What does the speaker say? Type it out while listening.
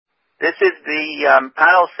This is the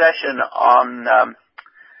panel session on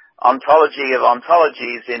ontology of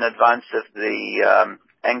ontologies in advance of the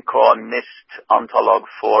ENCORE NIST Ontolog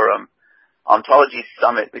Forum Ontology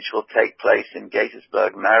Summit, which will take place in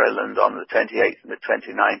Gaithersburg, Maryland on the 28th and the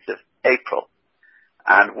 29th of April.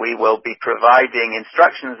 And we will be providing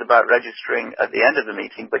instructions about registering at the end of the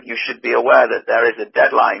meeting, but you should be aware that there is a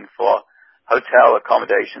deadline for hotel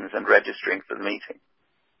accommodations and registering for the meeting.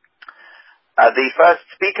 The first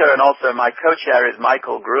speaker and also my co-chair is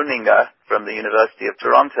Michael Gruninger from the University of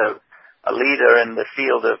Toronto, a leader in the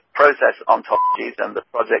field of process ontologies and the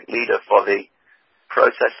project leader for the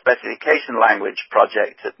Process Specification Language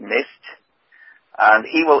project at NIST. And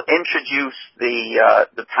he will introduce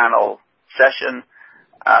the panel session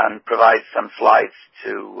and provide some slides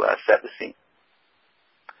to set the scene.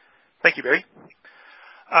 Thank you, Barry.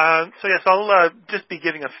 So yes, I'll just be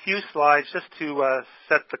giving a few slides just to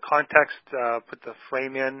set the context, put the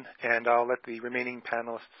frame in, and I'll let the remaining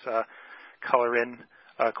panelists color in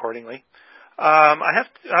accordingly. I'm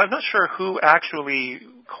not sure who actually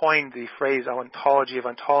coined the phrase ontology of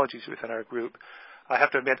ontologies within our group. I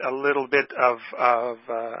have to admit a little bit of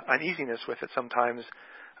uneasiness with it sometimes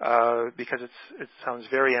because it sounds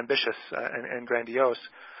very ambitious and grandiose.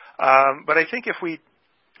 But I think if we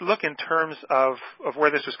look in terms of where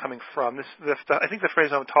this was coming from, I think the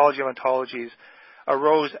phrase ontology of ontologies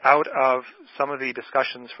arose out of some of the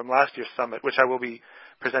discussions from last year's summit, which I will be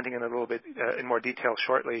presenting in a little bit in more detail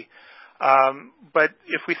shortly. But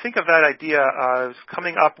if we think of that idea of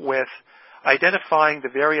coming up with identifying the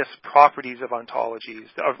various properties of ontologies,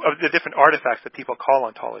 of the different artifacts that people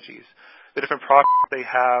call ontologies, the different properties they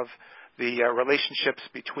have, the relationships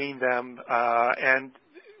between them, and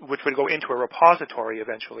which would go into a repository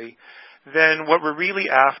eventually, then what we're really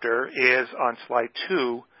after is, on slide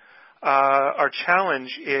 2, our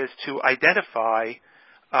challenge is to identify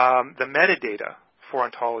the metadata for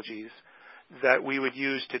ontologies that we would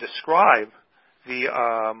use to describe the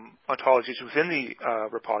ontologies within the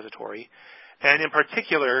repository, and in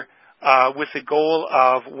particular with the goal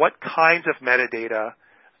of what kinds of metadata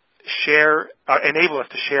enable us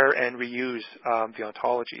to share and reuse the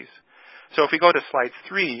ontologies. So if we go to slide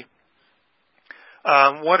 3,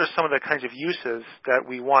 what are some of the kinds of uses that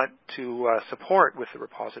we want to support with the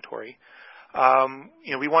repository?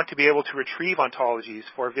 We want to be able to retrieve ontologies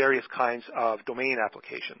for various kinds of domain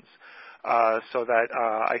applications. So that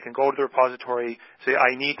I can go to the repository, say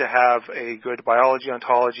I need to have a good biology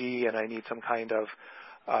ontology and I need some kind of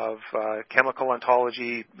chemical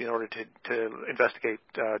ontology in order to investigate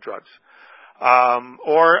drugs.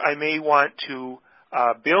 Or I may want to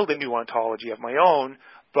build a new ontology of my own,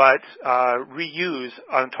 but reuse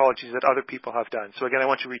ontologies that other people have done. So again, I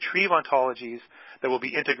want to retrieve ontologies that will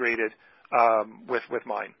be integrated with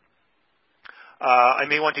mine. I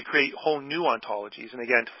may want to create whole new ontologies, and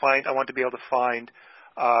again, I want to be able to find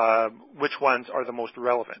which ones are the most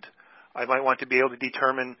relevant. I might want to be able to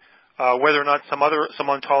determine whether or not some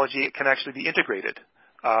ontology can actually be integrated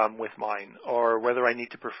with mine, or whether I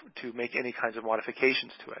need to make any kinds of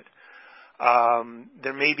modifications to it.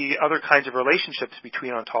 There may be other kinds of relationships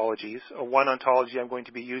between ontologies. One ontology I'm going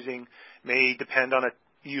to be using may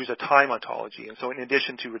use a time ontology, and so in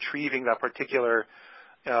addition to retrieving that particular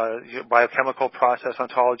biochemical process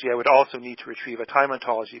ontology, I would also need to retrieve a time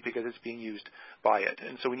ontology because it's being used by it.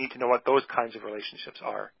 And so we need to know what those kinds of relationships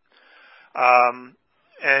are.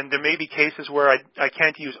 And there may be cases where I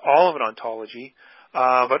can't use all of an ontology,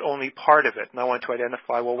 but only part of it. And I want to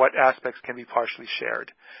identify, well, what aspects can be partially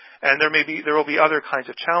shared. And there will be other kinds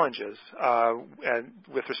of challenges and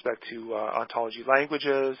with respect to ontology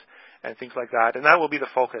languages and things like that. And that will be the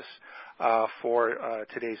focus for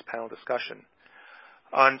today's panel discussion.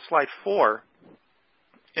 On slide 4,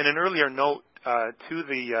 in an earlier note to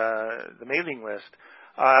the mailing list,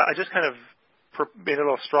 I just kind of made a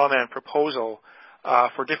little straw man proposal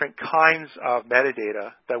for different kinds of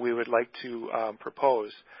metadata that we would like to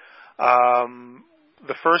propose.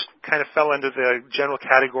 The first kind of fell under the general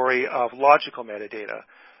category of logical metadata,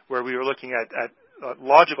 where we were looking at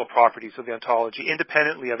logical properties of the ontology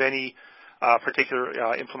independently of any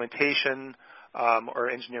particular implementation or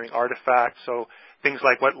engineering artifacts. So things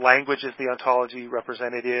like what languages the ontology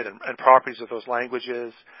represented in and properties of those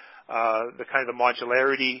languages, the kind of the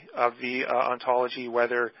modularity of the ontology,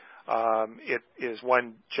 whether it is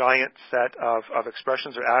one giant set of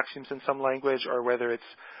expressions or axioms in some language, or whether it's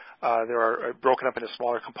there are broken up into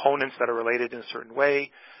smaller components that are related in a certain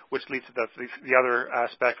way, which leads to the other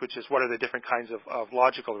aspect, which is what are the different kinds of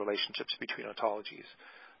logical relationships between ontologies,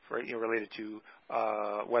 related to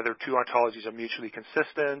whether two ontologies are mutually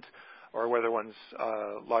consistent, or whether one's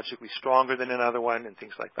logically stronger than another one, and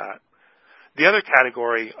things like that. The other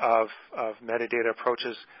category of metadata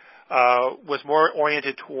approaches was more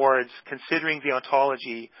oriented towards considering the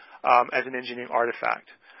ontology as an engineering artifact.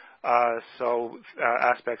 So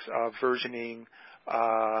aspects of versioning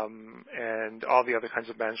and all the other kinds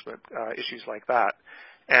of management issues like that.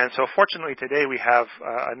 And so fortunately today we have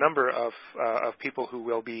a number of people who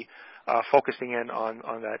will be focusing in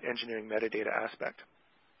on that engineering metadata aspect.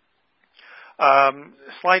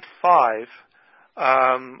 Slide 5.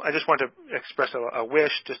 I just want to express a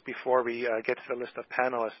wish just before we get to the list of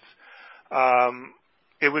panelists.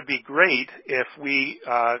 It would be great if we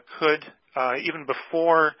could, even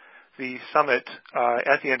before the summit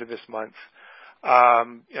at the end of this month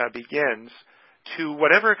begins, to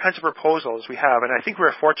whatever kinds of proposals we have, and I think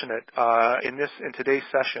we're fortunate in today's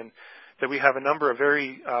session that we have a number of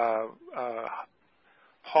very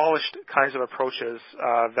polished kinds of approaches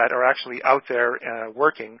that are actually out there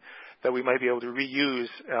working that we might be able to reuse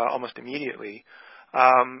almost immediately.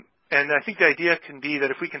 And I think the idea can be that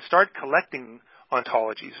if we can start collecting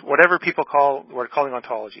ontologies, whatever we're calling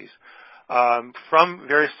ontologies, from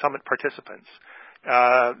various summit participants,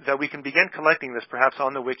 that we can begin collecting this perhaps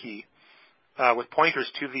on the wiki with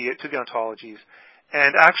pointers to the ontologies,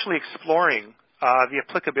 and actually exploring the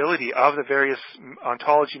applicability of the various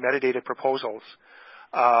ontology metadata proposals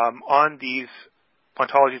on these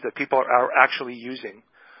ontologies that people are actually using.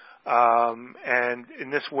 And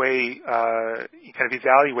in this way, you kind of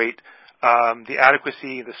evaluate the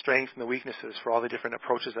adequacy, the strengths, and the weaknesses for all the different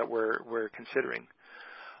approaches that we're considering.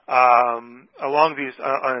 Along these,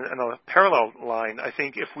 on a parallel line, I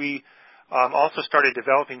think if we also started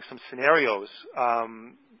developing some scenarios,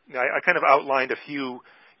 I kind of outlined a few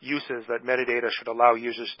uses that metadata should allow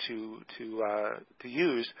users to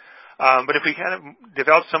use. But if we kind of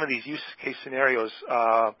develop some of these use case scenarios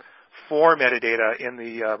for metadata in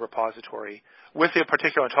the repository with the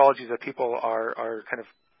particular ontologies that people are kind of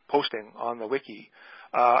posting on the wiki,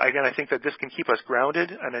 again, I think that this can keep us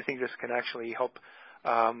grounded, and I think this can actually help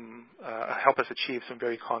us achieve some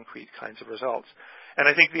very concrete kinds of results. And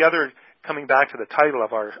I think the other, coming back to the title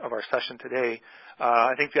of our session today,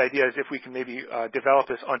 I think the idea is if we can maybe develop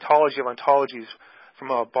this ontology of ontologies from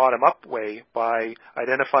a bottom-up way by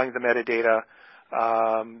identifying the metadata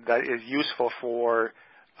that is useful for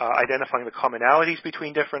identifying the commonalities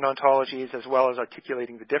between different ontologies as well as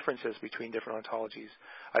articulating the differences between different ontologies,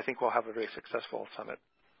 I think we'll have a very successful summit.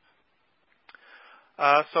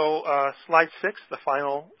 So slide 6, the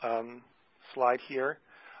final slide here.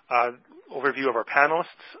 Overview of our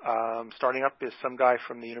panelists. Starting up is some guy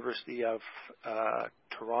from the University of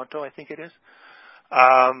Toronto, I think it is.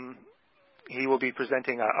 He will be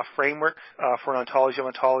presenting a framework for an ontology of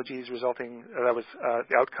ontologies that was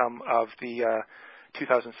the outcome of the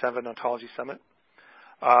 2007 Ontology Summit.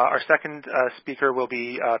 Our second speaker will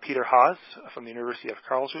be Peter Haas from the University of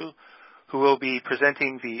Karlsruhe, who will be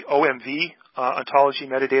presenting the OMV ontology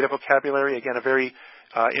metadata vocabulary. Again, a very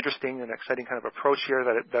interesting and exciting kind of approach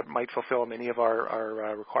here that might fulfill many of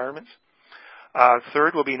our requirements.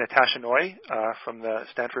 Third will be Natasha Noy from the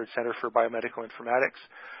Stanford Center for Biomedical Informatics.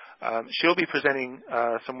 She'll be presenting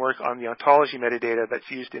some work on the ontology metadata that's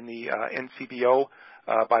used in the NCBO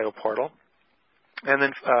bioportal. And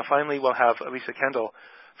then finally, we'll have Lisa Kendall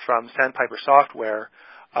from Sandpiper Software,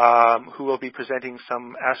 who will be presenting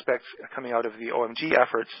some aspects coming out of the OMG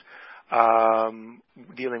efforts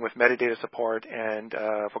dealing with metadata support and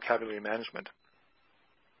vocabulary management.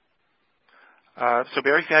 So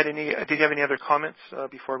Barry, did you have any other comments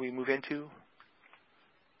before we move into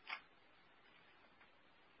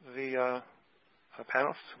the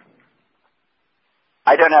panelists?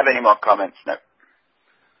 I don't have any more comments, no.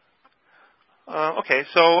 Okay,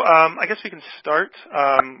 so I guess we can start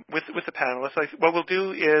with the panelists. What we'll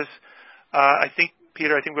do is, I think,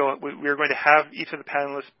 Peter, we're going to have each of the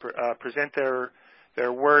panelists present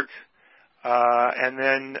their work, and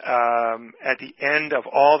then at the end of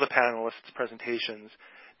all the panelists' presentations,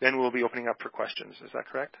 then we'll be opening up for questions. Is that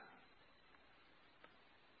correct?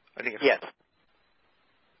 I think it's yes.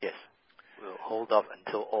 Yes. We'll hold off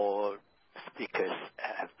until all speakers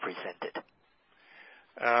have presented.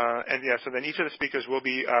 So then each of the speakers will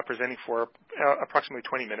be presenting for approximately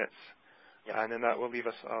 20 minutes. Yep. And then that will leave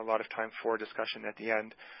us a lot of time for discussion at the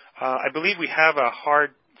end. I believe we have a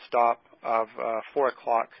hard stop of 4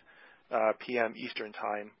 o'clock p.m. Eastern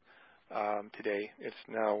Time today. It's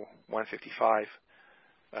now 1:55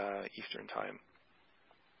 Eastern Time.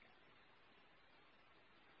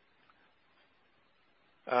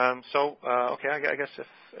 Okay, I guess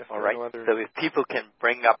if all right. No other... So if people can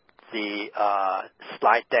bring up the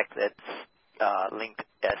slide deck that's linked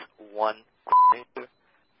as one, and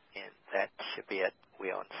that should be it.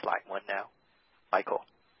 We're on slide 1 now. Michael.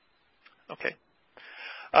 Okay.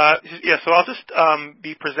 So I'll just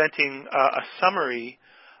be presenting a summary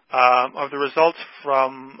of the results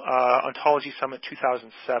from Ontology Summit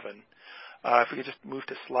 2007. If we could just move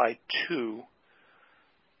to slide 2.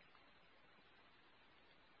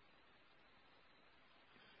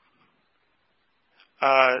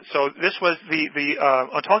 So this was the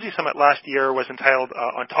Ontology Summit last year was entitled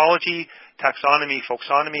Ontology, Taxonomy,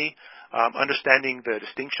 Folksonomy, Understanding the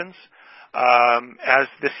Distinctions. As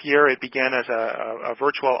this year, it began as a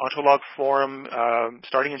virtual ontolog forum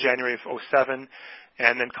starting in January of 2007,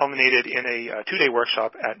 and then culminated in a 2-day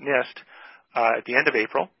workshop at NIST at the end of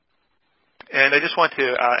April. And I just want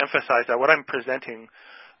to emphasize that what I'm presenting,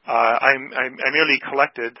 I merely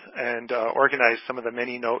collected and organized some of the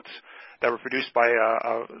many notes that were produced by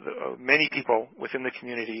many people within the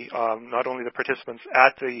community, not only the participants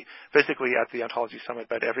physically at the Ontology Summit,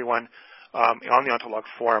 but everyone on the Ontolog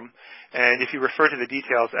forum. And if you refer to the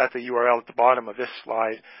details at the URL at the bottom of this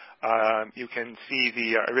slide, you can see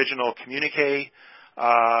the original communique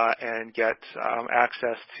and get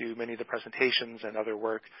access to many of the presentations and other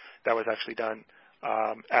work that was actually done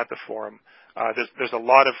at the forum. There's a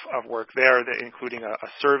lot of work there, including a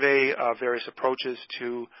survey of various approaches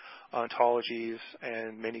to ontologies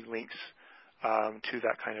and many links to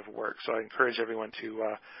that kind of work. So I encourage everyone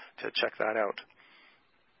to check that out.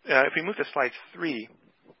 If we move to slide 3,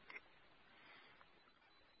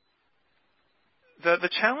 the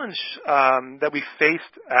challenge that we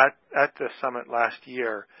faced at the summit last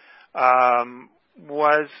year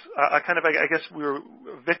was I guess we were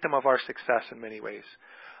a victim of our success in many ways.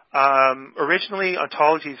 Originally,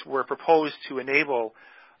 ontologies were proposed to enable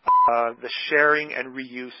the sharing and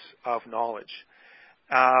reuse of knowledge.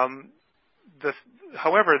 However,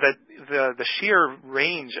 the sheer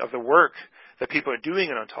range of the work that people are doing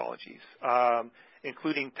in ontologies,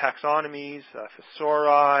 including taxonomies,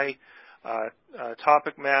 thesauri,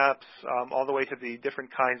 topic maps, all the way to the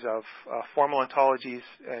different kinds of formal ontologies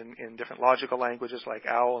in different logical languages like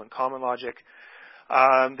OWL and Common Logic.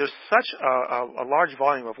 There's such a large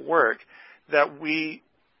volume of work that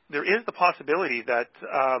there is the possibility that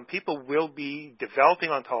people will be developing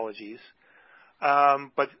ontologies,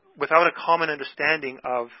 but without a common understanding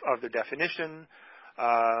of their definition,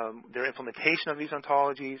 their implementation of these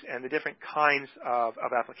ontologies, and the different kinds of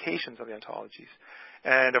applications of the ontologies.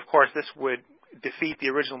 And of course, this would defeat the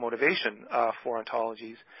original motivation for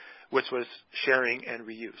ontologies, which was sharing and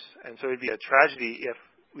reuse. And so it would be a tragedy if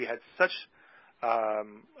we had such a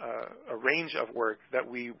range of work that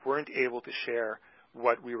we weren't able to share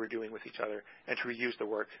what we were doing with each other and to reuse the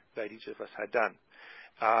work that each of us had done.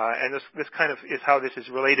 And this kind of is how this is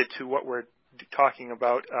related to what we're talking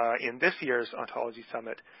about in this year's Ontology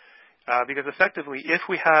Summit. Because effectively, if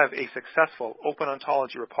we have a successful open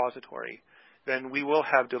ontology repository, then we will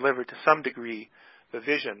have delivered to some degree the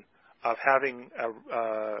vision of having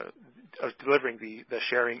of delivering the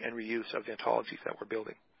sharing and reuse of the ontologies that we're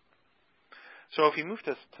building. So if we move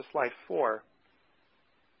to slide 4,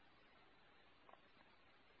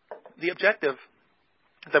 the objective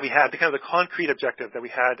that we had, the concrete objective that we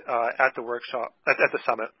had at the workshop, at the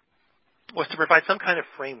summit, was to provide some kind of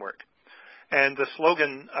framework. And the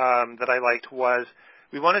slogan that I liked was,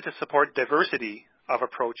 we wanted to support diversity of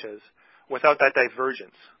approaches without that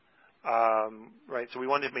divergence. Right? So we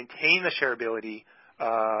wanted to maintain the shareability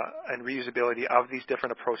and reusability of these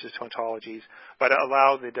different approaches to ontologies, but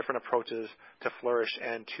allow the different approaches to flourish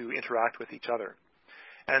and to interact with each other.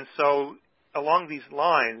 And so along these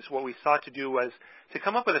lines, what we sought to do was to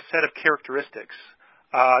come up with a set of characteristics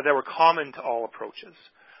that were common to all approaches.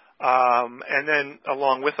 And then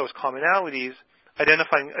along with those commonalities,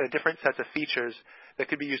 identifying different sets of features that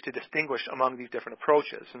could be used to distinguish among these different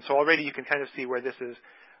approaches. And so already you can kind of see where this is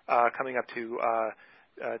coming up to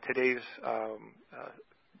today's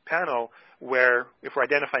panel, where if we're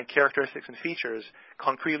identifying characteristics and features,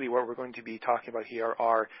 concretely what we're going to be talking about here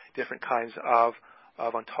are different kinds of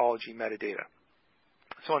ontology metadata.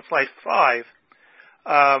 So on slide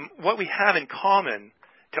 5, what we have in common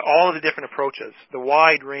to all of the different approaches, the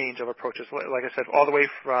wide range of approaches, like I said, all the way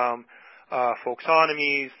from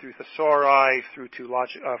folksonomies through thesauri through to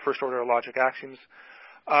first-order logic axioms,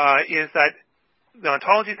 is that the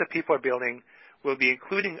ontologies that people are building will be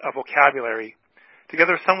including a vocabulary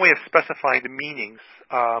together with some way of specifying the meanings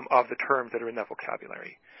of the terms that are in that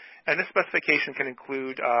vocabulary. And this specification can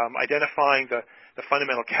include identifying the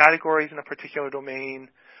fundamental categories in a particular domain,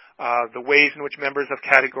 the ways in which members of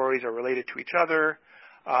categories are related to each other,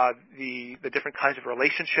 the different kinds of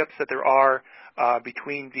relationships that there are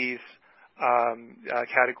between these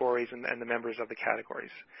categories and the members of the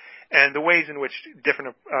categories. And the ways in which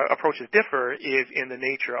different approaches differ is in the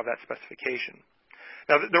nature of that specification.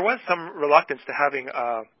 Now, there was some reluctance to having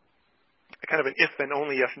a kind of an if and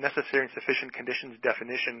only if necessary and sufficient conditions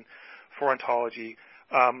definition for ontology,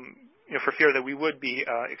 for fear that we would be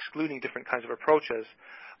excluding different kinds of approaches.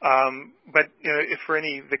 But if for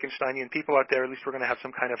any Wittgensteinian people out there, at least we're going to have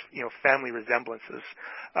some kind of family resemblances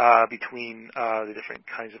between the different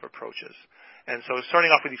kinds of approaches. And so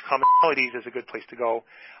starting off with these commonalities is a good place to go.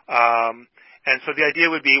 And so the idea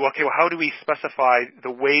would be, okay, well, how do we specify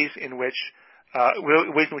the ways in which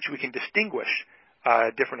we can distinguish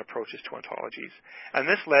different approaches to ontologies? And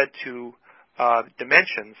this led to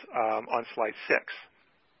dimensions on slide 6.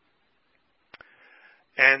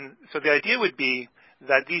 And so the idea would be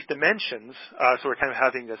that these dimensions, so we're kind of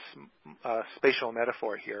having this spatial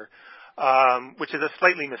metaphor here, which is a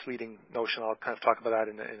slightly misleading notion. I'll kind of talk about that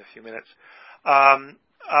in a few minutes. Again,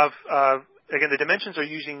 the dimensions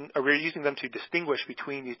we're using them to distinguish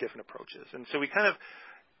between these different approaches. And so we kind of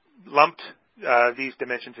lumped these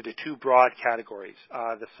dimensions into two broad categories.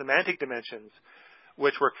 The semantic dimensions,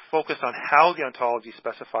 which were focused on how the ontology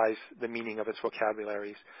specifies the meaning of its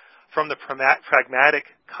vocabularies, from the pragmatic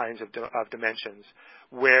kinds of dimensions,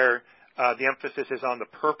 where the emphasis is on the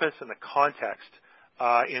purpose and the context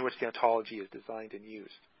in which the ontology is designed and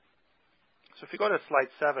used. So if you go to slide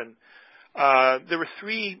 7, there were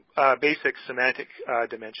three basic semantic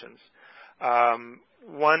dimensions.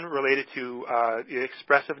 One related to the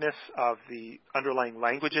expressiveness of the underlying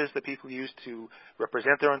languages that people use to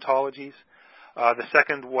represent their ontologies. The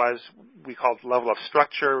second was we called level of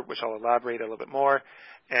structure, which I'll elaborate a little bit more.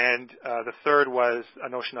 And the third was a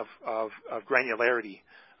notion of granularity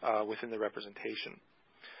within the representation.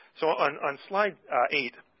 So on slide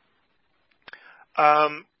 8,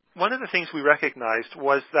 one of the things we recognized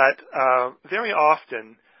was that very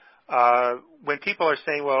often when people are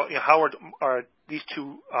saying, well, how are these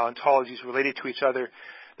two ontologies related to each other,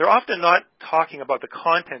 they're often not talking about the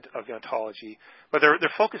content of the ontology, but they're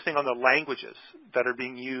focusing on the languages that are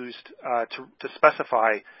being used to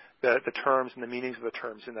specify the terms and the meanings of the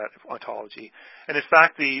terms in that ontology. And in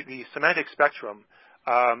fact, the semantic spectrum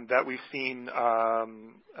that we've seen at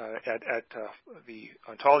the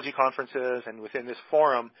ontology conferences and within this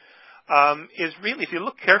forum is really, if you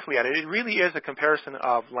look carefully at it, it really is a comparison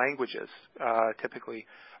of languages, typically,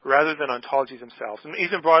 rather than ontologies themselves. And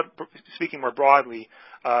even speaking more broadly,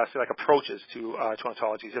 say like approaches to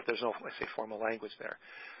ontologies, if there's no, let's say, formal language there.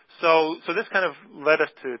 So this kind of led us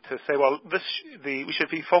to say, well, we should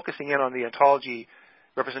be focusing in on the ontology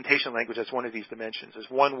representation language as one of these dimensions, as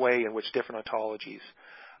one way in which different ontologies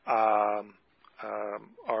are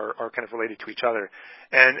kind of related to each other.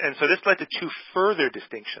 And so this led to two further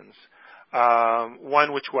distinctions.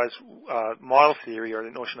 One which was model theory, or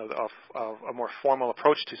the notion of a more formal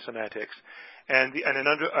approach to semantics, and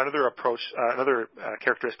another approach, another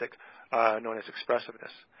characteristic known as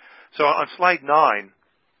expressiveness. So on slide 9,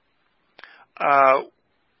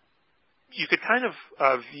 you could kind of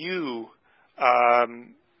view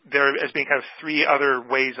there as being kind of three other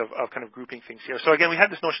ways of kind of grouping things here. So again, we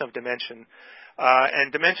had this notion of dimension,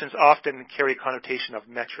 and dimensions often carry a connotation of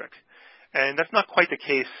metric. And that's not quite the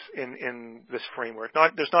case in this framework.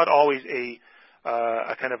 There's not always a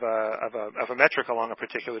kind of a metric along a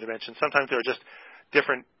particular dimension. Sometimes there are just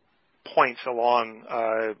different points along,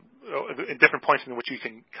 different points in which you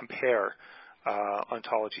can compare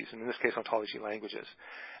ontologies, and in this case, ontology languages.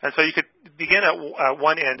 And so you could begin at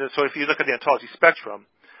one end. So if you look at the ontology spectrum,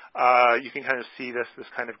 you can kind of see this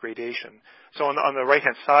kind of gradation. So on the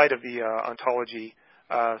right-hand side of the ontology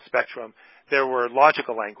spectrum, there were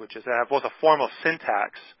logical languages that have both a formal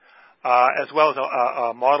syntax as well as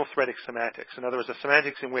a model threadic semantics. In other words, a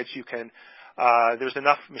semantics in which you can there's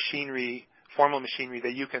enough machinery, formal machinery,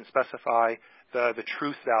 that you can specify the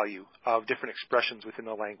truth value of different expressions within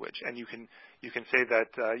the language, and you can say that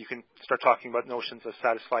you can start talking about notions of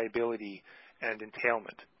satisfiability and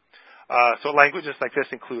entailment. So languages like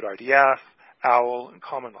this include RDF, OWL, and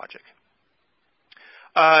common logic.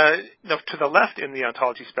 Now, to the left in the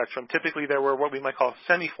ontology spectrum, typically there were what we might call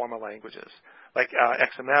semi-formal languages, like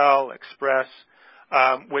XML, Express,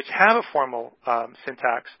 which have a formal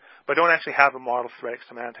syntax, but don't actually have a model threadic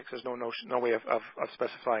semantics. There's no way of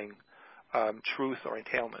specifying truth or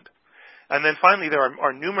entailment. And then finally, there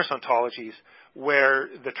are numerous ontologies where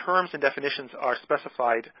the terms and definitions are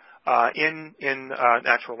specified in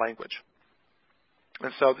natural language.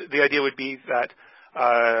 And so the idea would be that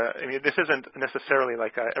this isn't necessarily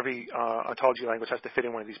like every ontology language has to fit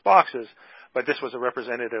in one of these boxes, but this was a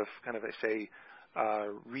representative kind of,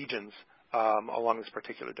 regions along this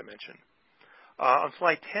particular dimension. On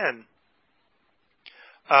slide 10,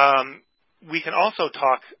 we can also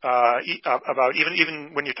talk about, even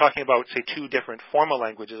when you're talking about, say, two different formal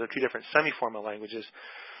languages or two different semi-formal languages,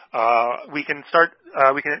 we can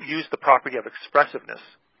use the property of expressiveness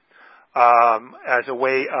as a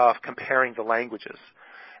way of comparing the languages.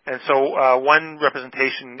 And so one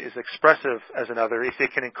representation is expressive as another if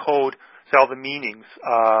it can encode, say, all the meanings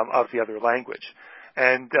of the other language.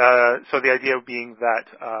 And so the idea being that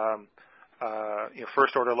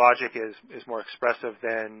first-order logic is more expressive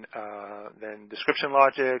than description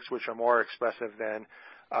logics, which are more expressive than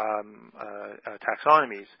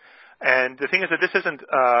taxonomies. And the thing is that this isn't,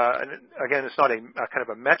 again, it's not a kind of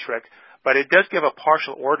a metric, but it does give a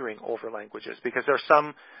partial ordering over languages, because there are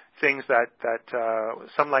some things that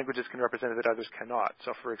some languages can represent that others cannot.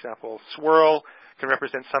 So, for example, swirl can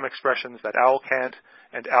represent some expressions that owl can't,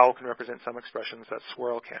 and owl can represent some expressions that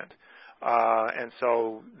swirl can't. And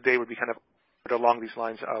so they would be kind of along these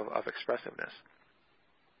lines of expressiveness.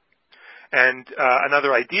 And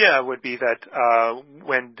another idea would be that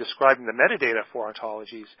when describing the metadata for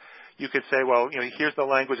ontologies, you could say, well, here's the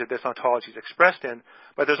language that this ontology is expressed in,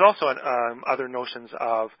 but there's also other notions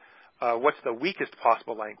of what's the weakest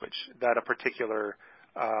possible language that a particular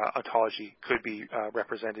ontology could be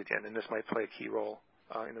represented in, and this might play a key role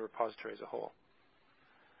in the repository as a whole.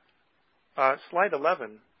 Slide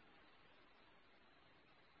 11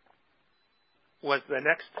 was the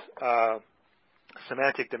next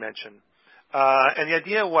semantic dimension. And the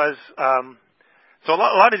idea was, so a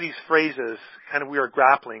lot of these phrases, kind of we are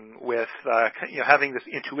grappling with, having this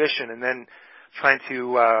intuition and then trying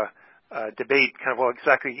to debate, kind of, well,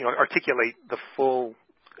 exactly, articulate the full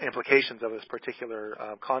implications of this particular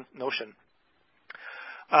notion.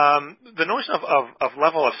 The notion of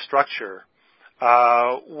level of structure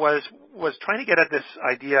was trying to get at this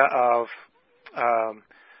idea of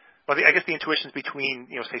I guess the intuitions between,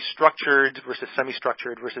 say, structured versus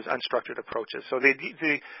semi-structured versus unstructured approaches. So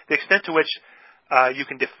the extent to which you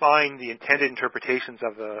can define the intended interpretations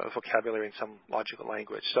of the vocabulary in some logical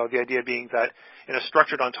language. So the idea being that in a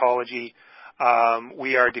structured ontology,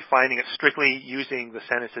 we are defining it strictly using the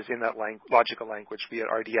sentences in that logical language, be it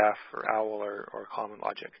RDF or OWL or common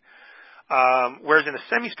logic. Whereas in a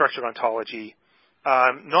semi-structured ontology,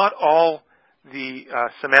 not all the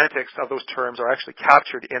semantics of those terms are actually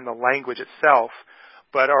captured in the language itself,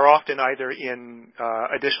 but are often either in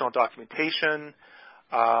additional documentation,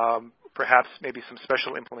 perhaps maybe some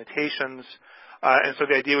special implementations. And so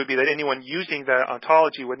the idea would be that anyone using the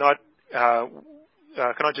ontology would not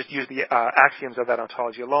cannot just use the axioms of that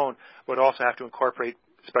ontology alone, would also have to incorporate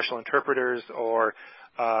special interpreters or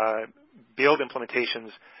build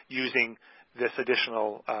implementations using this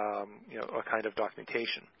additional kind of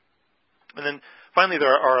documentation. And then finally,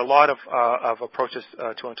 there are a lot of approaches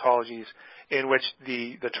to ontologies in which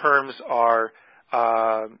the terms are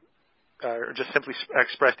just simply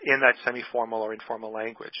expressed in that semi-formal or informal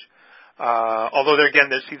language. Although there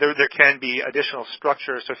can be additional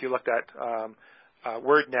structure. So if you looked at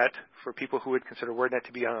WordNet, for people who would consider WordNet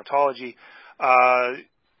to be an ontology,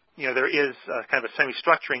 there is kind of a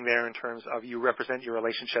semi-structuring there in terms of you represent your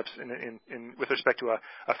relationships in with respect to a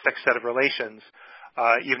fixed set of relations,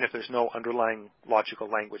 even if there's no underlying logical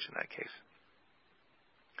language in that case.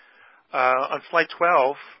 On slide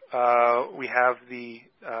 12, we have the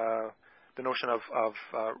notion of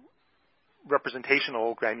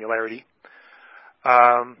representational granularity,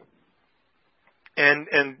 and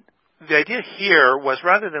the idea here was,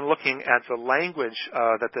 rather than looking at the language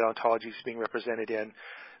that the ontology is being represented in,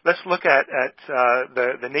 let's look at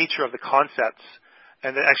the nature of the concepts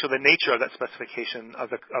and the nature of that specification of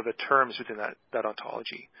the terms within that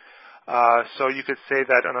ontology. So you could say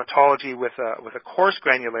that an ontology with a coarse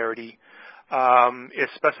granularity is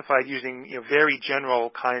specified using very general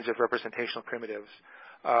kinds of representational primitives,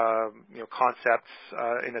 concepts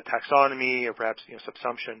in a taxonomy or perhaps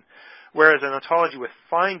subsumption, whereas an ontology with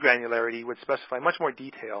fine granularity would specify much more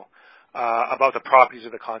detail about the properties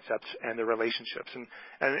of the concepts and the relationships. And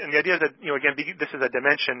the idea is that, again, this is a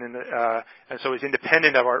dimension and so is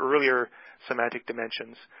independent of our earlier semantic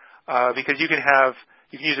dimensions, because you can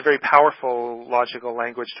use a very powerful logical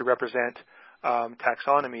language to represent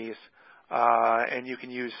taxonomies, and you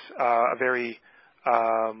can use a very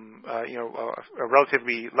a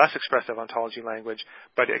relatively less expressive ontology language,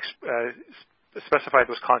 but specify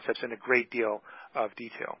those concepts in a great deal of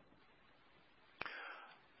detail.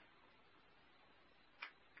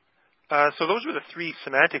 So those were the three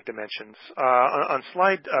semantic dimensions. On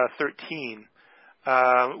slide 13,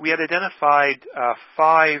 we had identified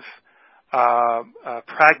 5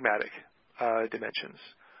 pragmatic dimensions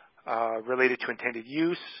related to intended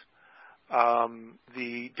use,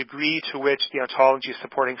 the degree to which the ontology is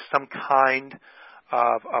supporting some kind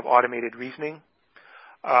of automated reasoning.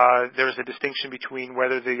 There's a distinction between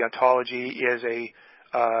whether the ontology is a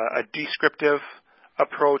descriptive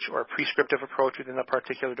approach or a prescriptive approach within a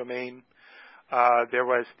particular domain. There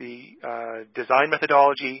was the design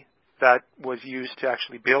methodology that was used to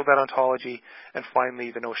actually build that ontology, and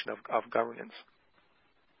finally the notion of governance.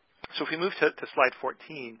 So if we move to slide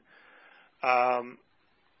 14,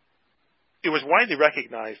 it was widely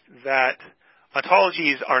recognized that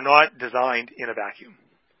ontologies are not designed in a vacuum.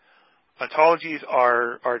 Ontologies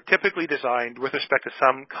are typically designed with respect to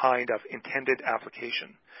some kind of intended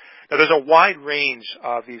application. Now, there's a wide range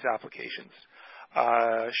of these applications.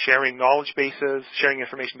 Sharing knowledge bases, sharing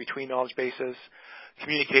information between knowledge bases,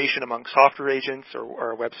 communication among software agents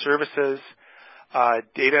or web services,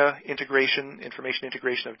 data integration, information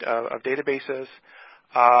integration of databases,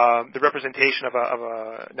 the representation of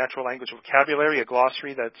a natural language vocabulary, a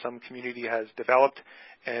glossary that some community has developed,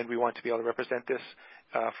 and we want to be able to represent this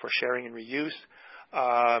for sharing and reuse,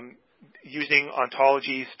 using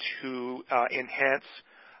ontologies to enhance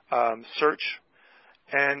search.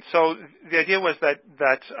 And so the idea was that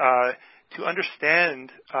to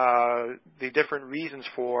understand the different reasons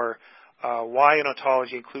for why an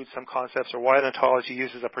ontology includes some concepts, or why an ontology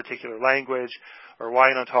uses a particular language, or why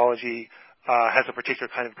an ontology has a particular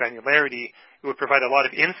kind of granularity, it would provide a lot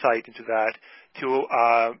of insight into that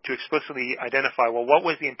to explicitly identify, well, what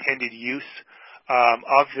was the intended use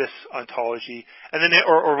of this ontology, and then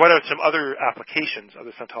or what are some other applications of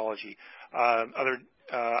this ontology,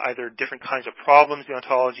 either different kinds of problems the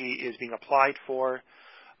ontology is being applied for,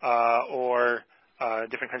 or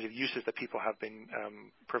different kinds of uses that people have been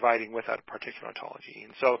providing with that particular ontology.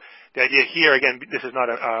 And so the idea here, again, this is not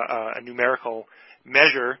a numerical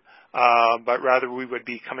measure, but rather we would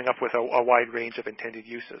be coming up with a wide range of intended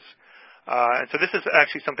uses. And so this is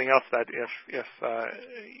actually something else that if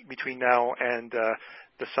between now and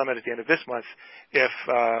the summit at the end of this month, if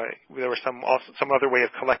there was some other way of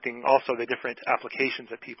collecting also the different applications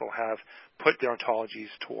that people have put their ontologies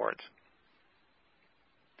towards.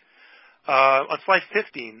 On slide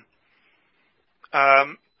 15,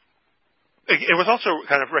 it was also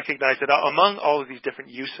kind of recognized that among all of these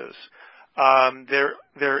different uses,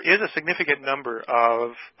 there is a significant number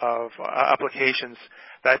of applications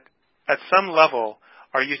that at some level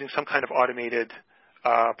are using some kind of automated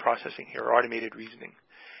processing here, or automated reasoning.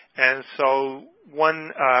 And so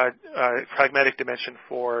one pragmatic dimension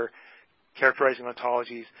for characterizing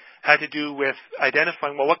ontologies had to do with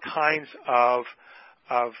identifying, well, what kinds of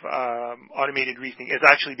automated reasoning is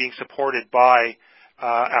actually being supported by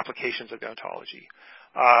applications of the ontology.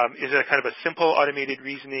 Is it a kind of a simple automated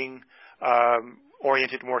reasoning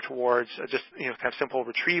oriented more towards just kind of simple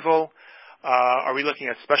retrieval? Are we looking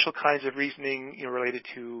at special kinds of reasoning related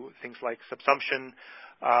to things like subsumption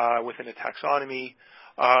within a taxonomy?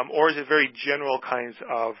 Or is it very general kinds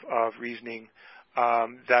of reasoning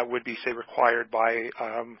that would be, say, required by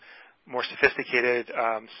more sophisticated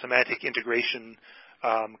semantic integration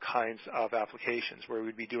kinds of applications, where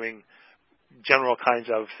we'd be doing general kinds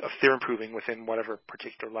of theorem proving within whatever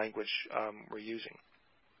particular language we're using.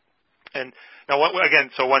 And now,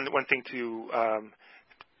 so one thing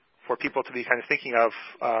for people to be kind of thinking of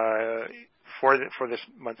for this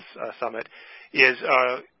month's summit is,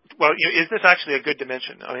 is this actually a good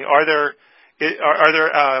dimension? I mean, are there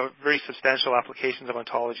very substantial applications of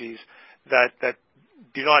ontologies that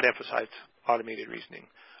do not emphasize automated reasoning?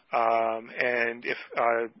 And if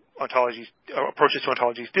approaches to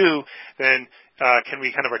ontologies do, then can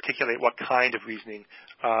we kind of articulate what kind of reasoning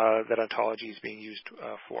that ontology is being used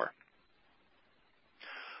for?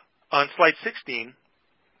 On slide 16,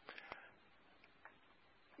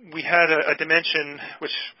 we had a dimension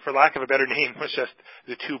which, for lack of a better name, was just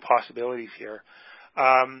the two possibilities here.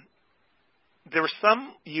 There were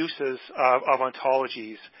some uses of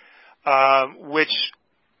ontologies which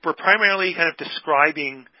were primarily kind of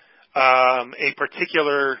describing a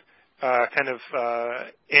particular kind of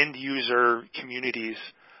end user community's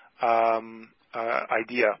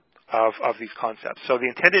idea of these concepts. So the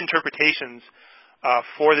intended interpretations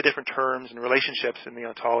for the different terms and relationships in the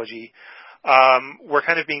ontology were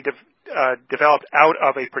kind of being developed out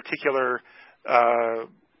of a particular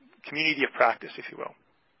community of practice, if you will.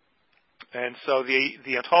 And so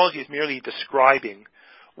the ontology is merely describing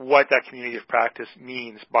what that community of practice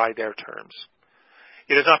means by their terms.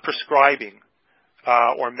 It is not prescribing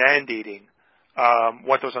or mandating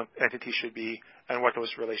what those entities should be and what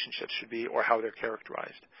those relationships should be, or how they're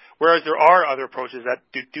characterized. Whereas there are other approaches that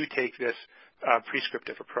do take this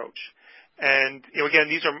prescriptive approach. And again,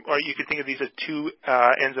 these are, or you could think of these as two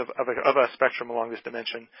ends of a spectrum along this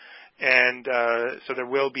dimension. And so there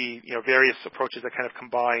will be various approaches that kind of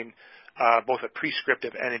combine both a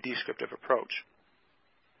prescriptive and a descriptive approach.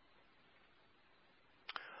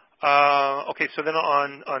 Okay, so then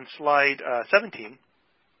on slide 17,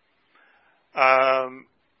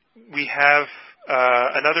 we have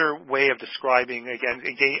another way of describing,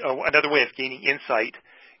 another way of gaining insight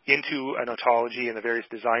into an ontology and the various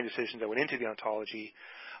design decisions that went into the ontology,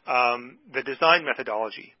 the design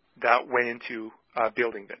methodology that went into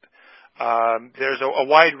building it. There's a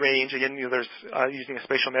wide range. Again, there's using a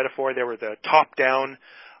spatial metaphor, there were the top-down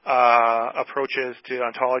approaches to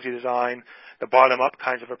ontology design, the bottom-up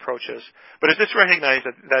kinds of approaches. But it's just recognized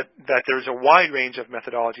that there's a wide range of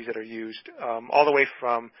methodologies that are used, all the way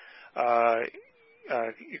from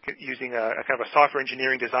using a kind of a software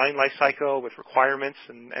engineering design lifecycle with requirements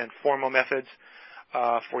and formal methods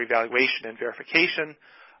for evaluation and verification,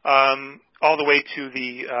 all the way to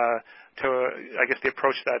the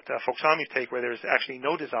approach that Folksomies take, where there's actually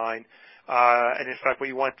no design, and in fact, what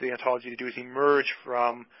you want the ontology to do is emerge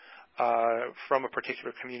from a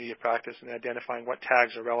particular community of practice and identifying what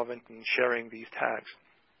tags are relevant and sharing these tags.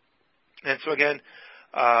 And so again,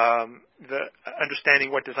 the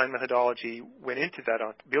understanding what design methodology went into that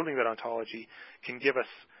building that ontology can give us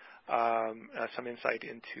some insight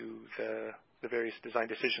into the various design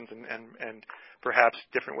decisions and perhaps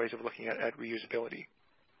different ways of looking at reusability.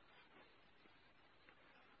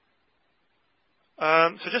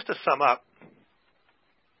 So just to sum up,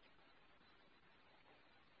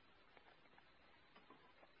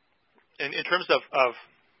 in terms of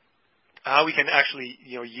how we can actually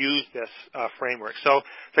use this framework. So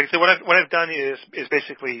like I said, what I've done is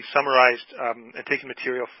basically summarized and taken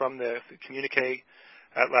material from the communique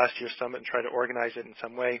at last year's summit and tried to organize it in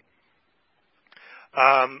some way.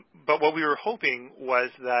 But what we were hoping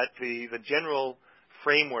was that the general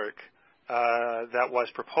framework that was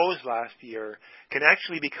proposed last year can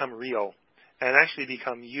actually become real and actually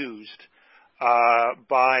become used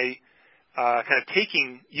by kind of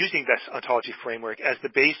using this ontology framework as the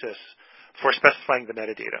basis for specifying the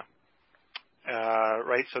metadata,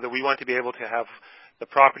 right? So that we want to be able to have the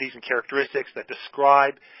properties and characteristics that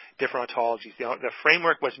describe different ontologies. The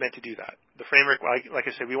framework was meant to do that. The framework, like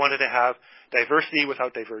I said, we wanted to have diversity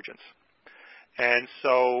without divergence. And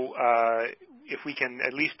so if we can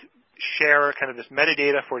at least share kind of this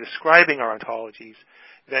metadata for describing our ontologies,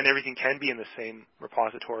 then everything can be in the same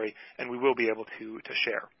repository, and we will be able to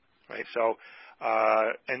share, right? So,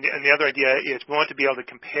 and the other idea is we want to be able to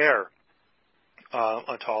compare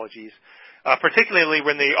ontologies, particularly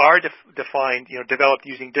when they are defined, developed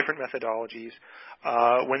using different methodologies,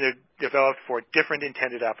 when they're developed for different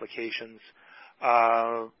intended applications,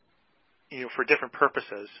 for different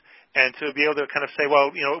purposes, and to be able to kind of say,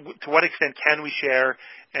 well, to what extent can we share,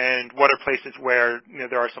 and what are places where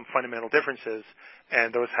there are some fundamental differences,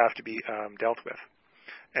 and those have to be dealt with.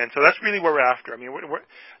 And so that's really what we're after. I mean,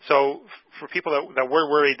 so for people that were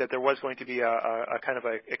worried that there was going to be a kind of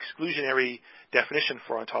a exclusionary definition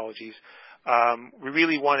for ontologies, we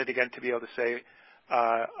really wanted, again, to be able to say,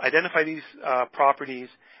 identify these properties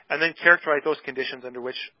and then characterize those conditions under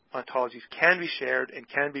which ontologies can be shared and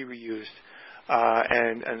can be reused,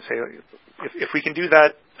 and say, if we can do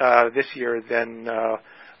that this year, then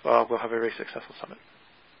we'll have a very successful summit.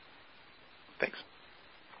 Thanks.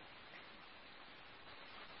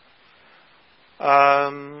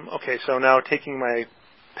 Okay, so now taking my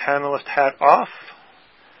panelist hat off,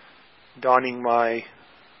 donning my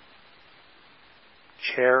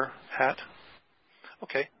chair hat.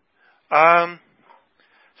 Okay.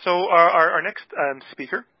 So our next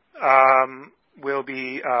speaker will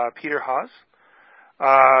be Peter Haas.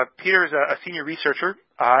 Peter is a senior researcher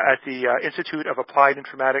at the Institute of Applied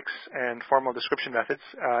Informatics and Formal Description Methods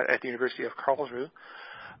at the University of Karlsruhe.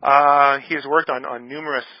 He has worked on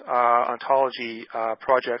numerous ontology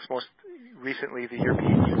projects, most recently the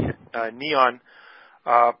European Union NEON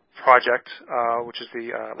project, which is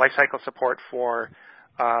the lifecycle support for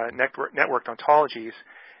networked ontologies.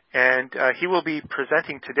 And he will be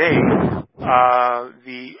presenting today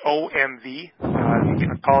the OMV, the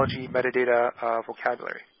ontology metadata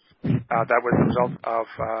vocabulary. That was the result of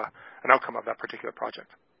an outcome of that particular project.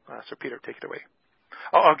 So Peter, take it away.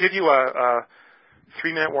 I'll give you a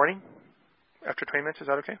 3-minute warning after 20 minutes. Is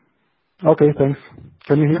that okay? Okay, thanks.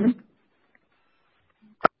 Can you hear me?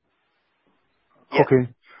 Yes.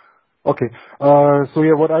 Okay. So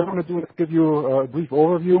what I want to do is give you a brief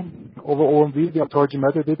overview over OMV, the ontology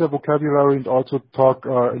metadata vocabulary, and also talk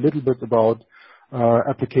a little bit about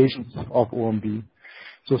applications of OMV.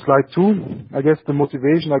 So slide 2, I guess the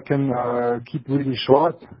motivation I can keep really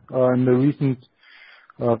short. In the recent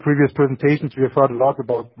previous presentations, we have heard a lot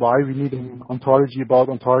about why we need an ontology about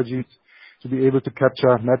ontologies to be able to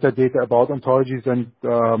capture metadata about ontologies, and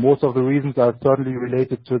most of the reasons are certainly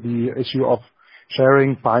related to the issue of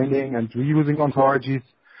sharing, finding, and reusing ontologies,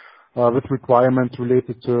 with requirements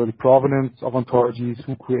related to the provenance of ontologies,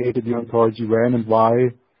 who created the ontology, when and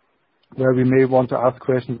why, where we may want to ask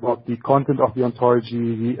questions about the content of the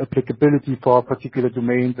ontology, the applicability for particular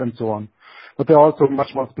domains, and so on. But there are also much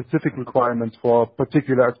more specific requirements for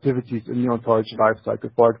particular activities in the ontology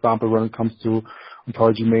lifecycle, for example, when it comes to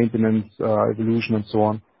ontology maintenance, evolution, and so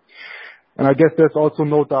on. And I guess there's also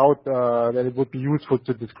no doubt that it would be useful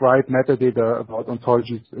to describe metadata about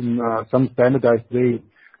ontologies in some standardized way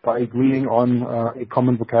by agreeing on a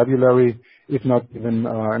common vocabulary, if not even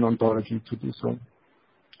an ontology to do so.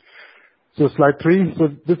 So slide 3. So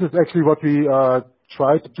this is actually what we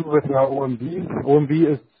try to do with our OMV.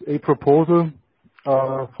 OMV is a proposal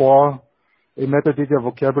for a metadata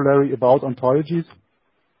vocabulary about ontologies.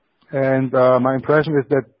 And my impression is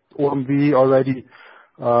that OMV already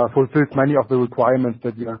fulfills many of the requirements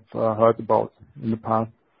that we have heard about in the past.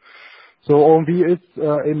 So OMV is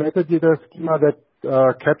a metadata schema that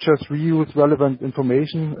captures reuse relevant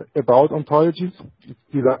information about ontologies.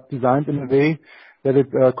 It's designed in a way that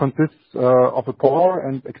it consists of a core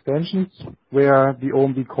and extensions, where the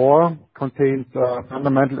OMV core contains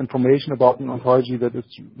fundamental information about an ontology that is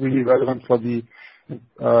really relevant for the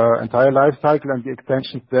entire life cycle, and the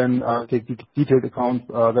extensions then take detailed accounts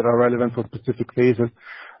that are relevant for specific phases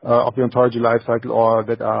of the ontology life cycle, or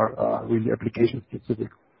that are really application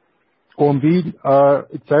specific. OMV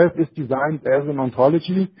itself is designed as an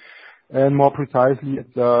ontology, and more precisely,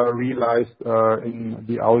 it's realized in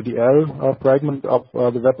the OODL fragment of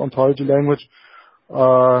the web ontology language.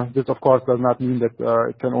 This, of course, does not mean that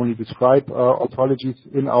it can only describe ontologies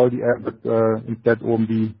in OODL, but instead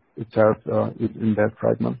OMV itself is in that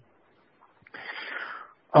fragment.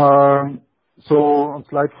 So on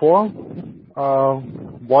slide 4,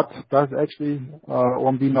 what does actually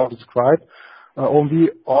OMV now describe? OMV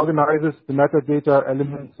organizes the metadata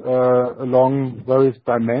elements along various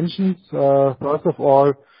dimensions. First of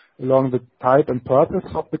all, along the type and purpose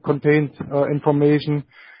of the contained information.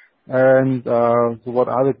 And so what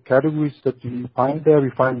are the categories that we find there?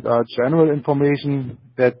 We find general information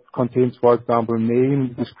that contains, for example,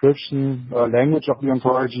 name, description, language of the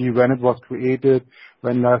ontology, when it was created,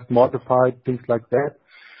 when last modified, things like that.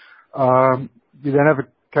 We then have a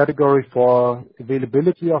category for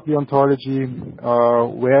availability of the ontology,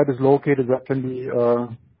 where it is located, where it can be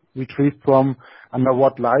retrieved from, under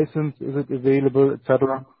what license is it available,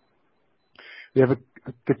 etc. We have a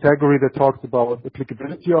category that talks about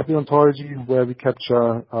applicability of the ontology, where we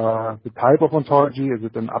capture the type of ontology. Is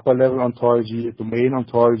it an upper level ontology, a domain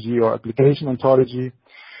ontology, or application ontology?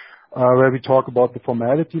 Where we talk about the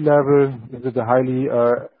formality level. Is it a highly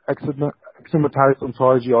axiomatized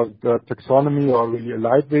ontology, or the taxonomy, or really a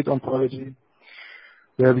lightweight ontology?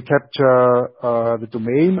 Where we capture the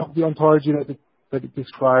domain of the ontology that it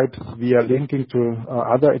describes via linking to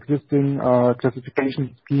other existing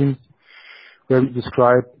classification schemes. Where we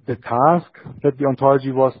describe the task that the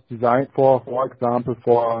ontology was designed for example,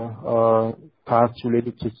 for tasks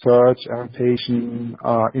related to search, annotation,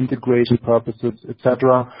 integration purposes,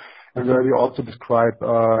 etc. And where we also describe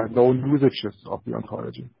known usages of the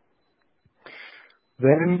ontology.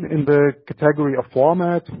 Then in the category of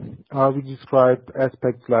format, we describe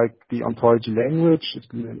aspects like the ontology language,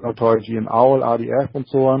 the ontology in OWL, RDF, and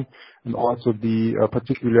so on, and also the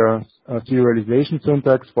particular serialization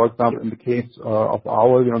syntax. For example, in the case of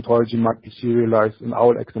OWL, the ontology might be serialized in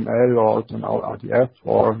OWL XML or also in OWL RDF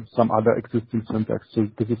or some other existing syntax. So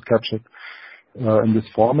this is captured in this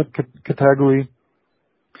format category.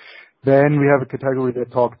 Then we have a category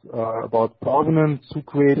that talks about provenance, who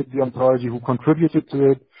created the ontology, who contributed to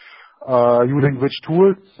it, using which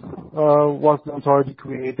tools was the ontology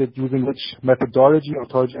created, using which methodology,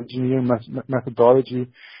 ontology engineering methodology,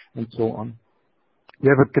 and so on. We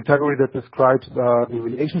have a category that describes the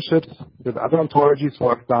relationships with other ontologies,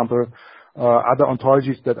 for example, other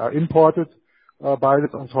ontologies that are imported by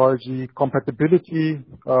this ontology, compatibility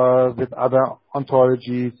with other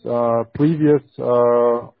ontologies, previous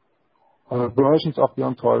versions of the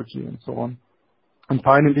ontology, and so on. And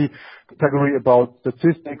finally, category about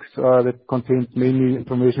statistics that contains mainly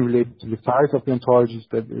information related to the size of the ontologies,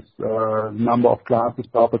 that is number of classes,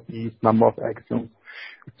 properties, number of axioms,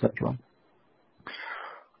 etc.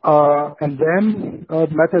 And then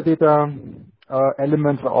metadata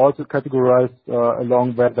elements are also categorized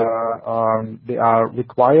along whether they are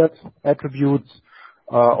required attributes,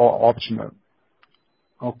 or optional.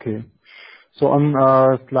 Okay. So on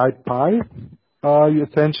slide 5, you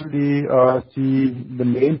essentially see the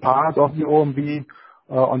main part of the OMB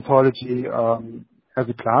ontology as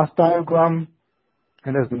a class diagram.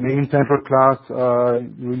 And as the main central class,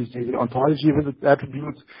 you really see the ontology with its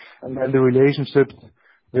attributes, and then the relationships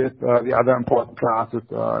with the other important classes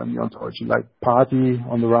in the ontology, like party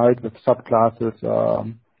on the right with subclasses,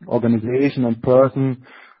 organization and person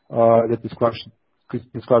that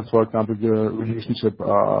describes, for example, the relationship,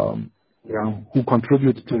 who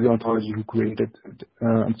contributed to the ontology, who created it,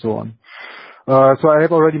 and so on. So I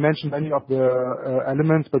have already mentioned many of the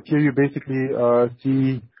elements, but here you basically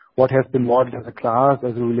see what has been modeled as a class,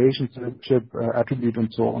 as a relationship, attribute,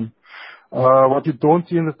 and so on. What you don't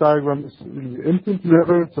see in this diagram is the instance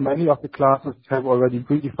level. So many of the classes have already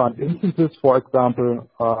predefined instances, for example,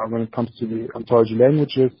 when it comes to the ontology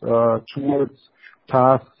languages, tools,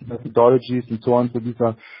 tasks, methodologies, and so on. So these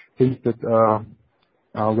are things that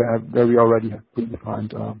where we already have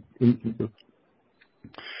predefined instances.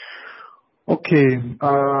 Okay,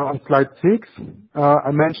 on slide 6,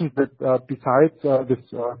 I mentioned that besides this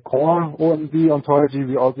core OMB ontology,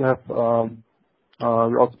 we also have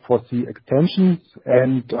we also foresee extensions,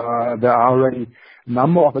 and there are already a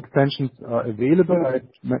number of extensions available. I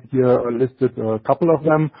here listed a couple of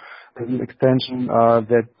them. There's an extension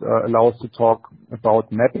that allows to talk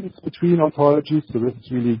about mappings between ontologies. So this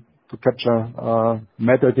is really to capture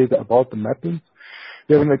metadata about the mappings.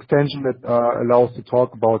 We have an extension that allows to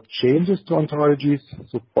talk about changes to ontologies.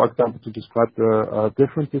 So, for example, to describe the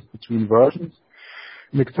differences between versions.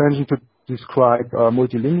 An extension to describe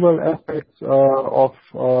multilingual aspects of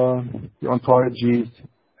the ontologies.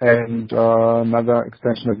 And another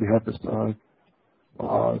extension that we have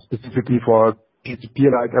is specifically for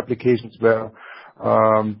peer-to-peer-like applications where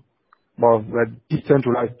where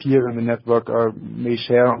decentralized peers in the network may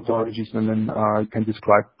share ontologies, and then you can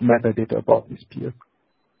describe metadata about these peers.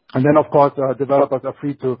 And then, of course, developers are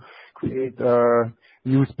free to create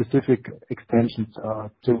new specific extensions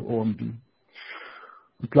to OMB.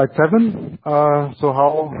 Slide 7. So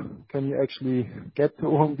how can you actually get to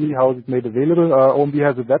OMB? How is it made available? OMB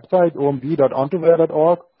has a website,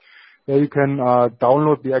 omb.ontoware.org, where you can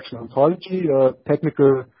download the actual ontology,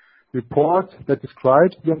 technical report that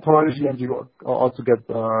describes the ontology, and you also get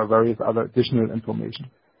various other additional information.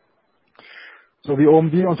 So the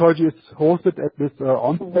OMB ontology is hosted at this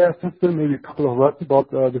OntowAware system. Maybe a couple of words about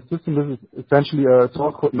the system. This is essentially a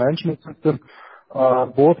source code management system,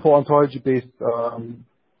 both for ontology-based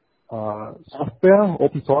software,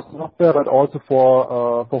 open source software, but also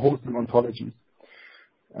for hosting ontologies.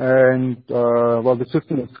 And well, the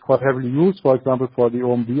system is quite heavily used. For example, for the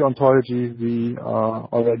OMB ontology, we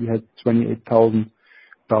already had 28,000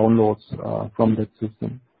 downloads from that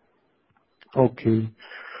system. Okay.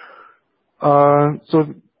 So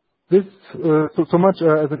this so much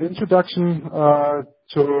as an introduction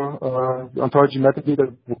to the ontology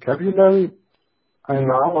metadata vocabulary. I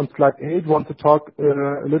now on slide 8 want to talk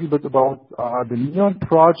a little bit about the Neon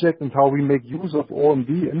project and how we make use of OMB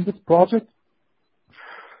in this project.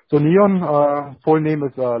 So Neon, full name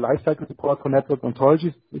is Lifecycle Support for Network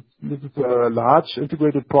Ontologies. This is a large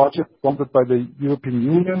integrated project sponsored by the European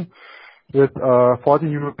Union with 14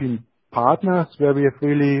 European partners, where we have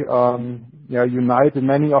really united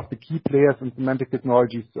many of the key players in semantic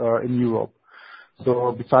technologies in Europe.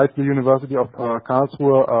 So besides the University of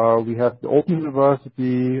Karlsruhe, we have the Open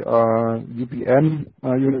University, UPM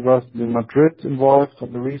University in Madrid involved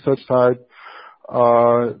on the research side.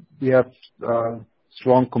 We have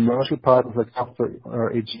strong commercial partners like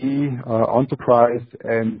Software AG, Enterprise,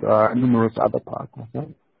 and numerous other partners. Yeah?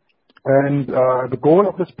 And the goal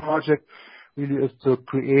of this project really is to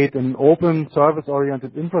create an open,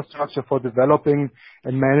 service-oriented infrastructure for developing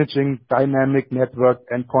and managing dynamic network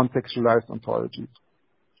and contextualized ontologies.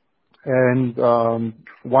 And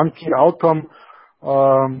one key outcome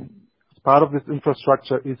as part of this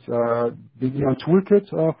infrastructure is the Neon Toolkit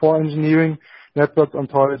for engineering network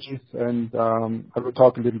ontologies, and I will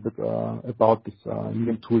talk a little bit about this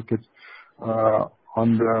Neon Toolkit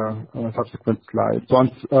on the subsequent slide. So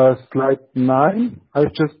on slide 9,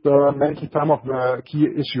 I've just mentioned some of the key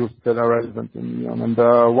issues that are relevant in Neon, and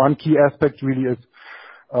one key aspect really is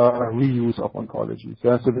reuse of ontologies.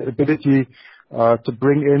 Yeah? So the ability to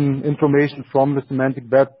bring in information from the semantic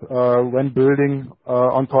web when building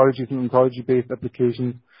ontologies and ontology-based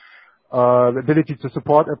applications. The ability to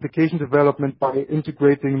support application development by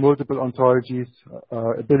integrating multiple ontologies,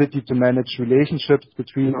 ability to manage relationships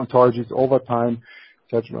between ontologies over time,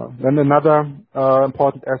 etc. Then another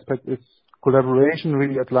important aspect is collaboration,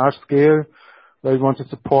 really at large scale, where we want to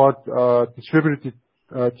support distributed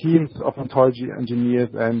teams of ontology engineers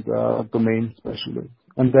and domain specialists.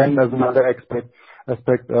 And then there's another aspect,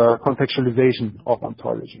 contextualization of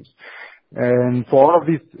ontologies. And for all of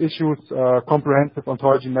these issues, comprehensive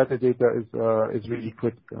ontology metadata is really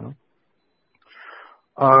critical.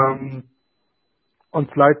 On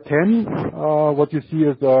slide 10, what you see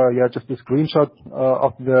is just a screenshot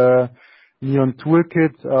of the Neon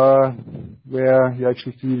toolkit, where you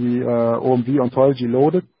actually see the OMV ontology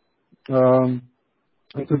loaded.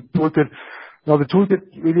 It's a toolkit. Now, the toolkit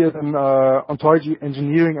really is an ontology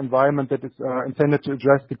engineering environment that is intended to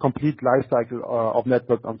address the complete lifecycle of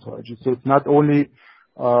network ontology. So it's not only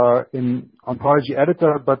in ontology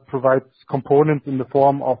editor, but provides components in the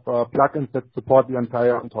form of plugins that support the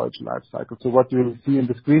entire ontology lifecycle. So what you see in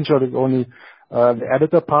the screenshot is only the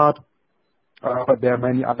editor part, but there are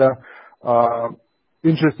many other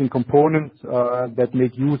interesting components that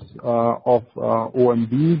make use of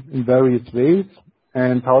OMV in various ways.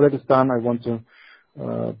 And how that is done, I want to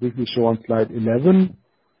briefly show on slide 11.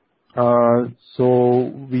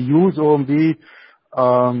 So we use OMV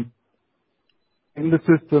in the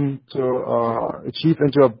system to achieve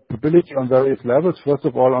interoperability on various levels. First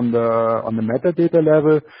of all, on the metadata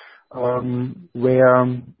level,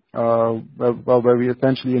 where we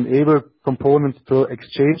essentially enable components to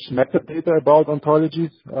exchange metadata about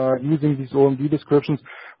ontologies using these OMV descriptions.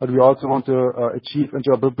 But we also want to achieve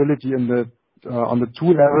interoperability on the tool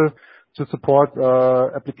level to support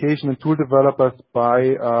application and tool developers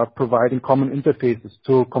by providing common interfaces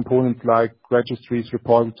to components like registries,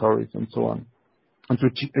 repositories, and so on. And to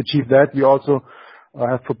achieve that, we also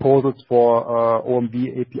have proposals for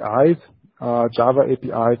OMV APIs, Java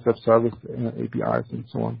APIs, web service APIs, and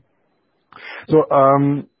so on. So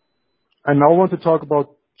I now want to talk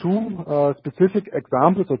about two specific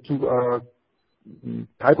examples or two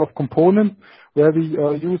type of component where we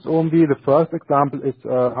use OMV. The first example is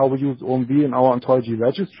how we use OMV in our ontology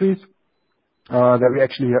registries. There we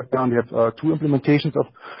actually have two implementations of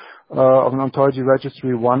an ontology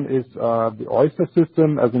registry. One is the Oyster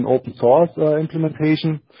system as an open source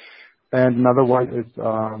implementation, and another one is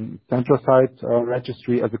CentralSite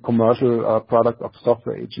registry as a commercial product of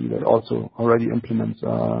Software AG that also already implements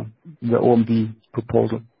the OMV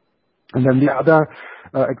proposal. And then the other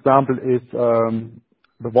example is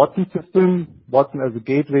the Watson system. Watson as a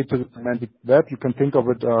gateway to the semantic web. You can think of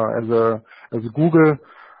it as a Google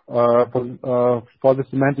for the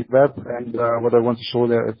semantic web. And what I want to show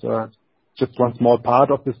there is just one small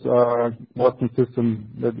part of this Watson system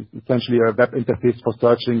that is essentially a web interface for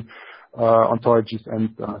searching ontologies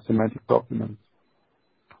and semantic documents.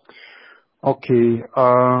 Okay,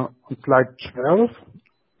 on slide 12.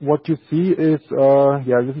 What you see is,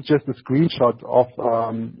 this is just a screenshot of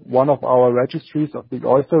one of our registries, of the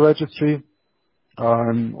Oyster registry,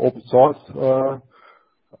 open source,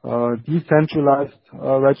 decentralized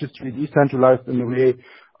registry, decentralized in a way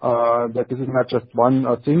that this is not just one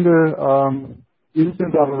single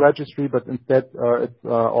instance of a registry, but instead it's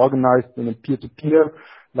organized in a peer-to-peer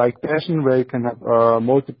like fashion where you can have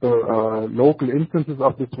multiple local instances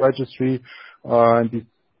of this registry, and these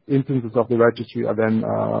instances of the registry are then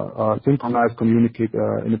synchronized, communicate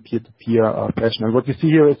in a peer-to-peer fashion. And what you see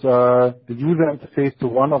here is the user interface to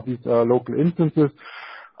one of these local instances.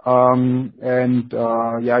 I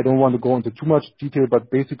don't want to go into too much detail, but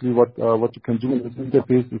basically what you can do in this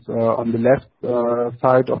interface is on the left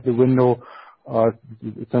side of the window,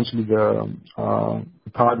 essentially the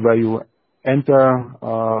part where you enter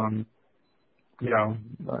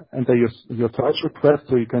your search request,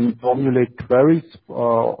 so you can formulate queries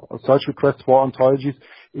or search requests for ontologies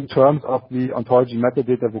in terms of the ontology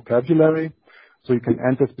metadata vocabulary. So you can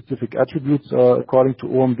enter specific attributes according to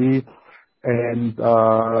OMV, and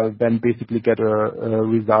then basically get a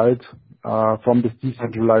result from this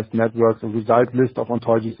decentralized network, a result list of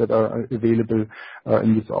ontologies that are available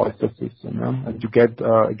in this Oyster system. Yeah? And you get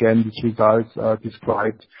again these results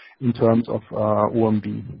described in terms of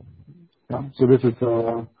OMV. Yeah. So this is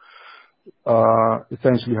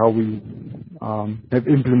essentially how we have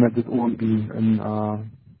implemented OMV in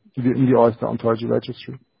the Oyster ontology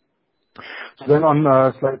registry. So then on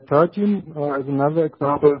slide 13, as another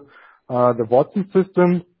example, the Watson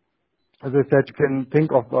system. As I said, you can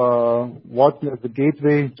think of Watson as the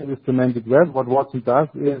gateway to the semantic web. What Watson does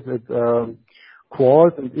is it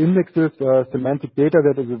crawls and indexes semantic data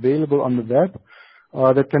that is available on the web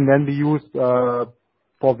that can then be used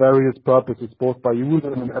for various purposes, both by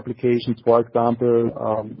users and applications. For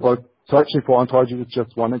example, searching for ontology is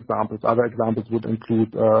just one example. Other examples would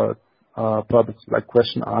include purposes like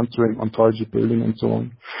question answering, ontology building, and so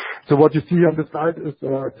on. So what you see on the slide is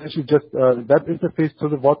essentially just a web interface to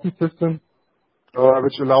the Watson system.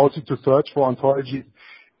 which allows you to search for ontologies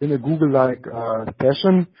in a Google-like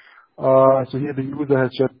fashion. So here the user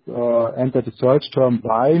has just entered the search term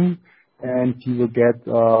Vine, and he will get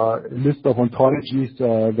a list of ontologies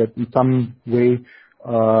that in some way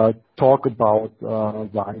talk about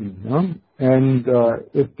Vine. Yeah? And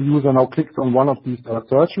if the user now clicks on one of these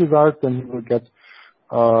search results, then he will get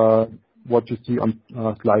what you see on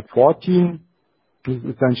slide 14. This is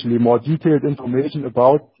essentially more detailed information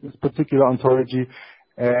about this particular ontology.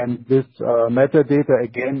 And this metadata,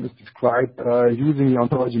 again, is described using the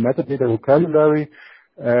ontology metadata vocabulary.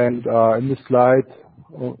 And in this slide,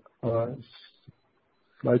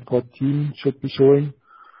 slide 14 should be showing.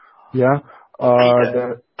 Yeah.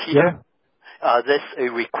 Peter, there's a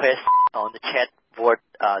request on the chat board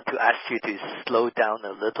to ask you to slow down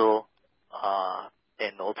a little,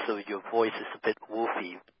 and also your voice is a bit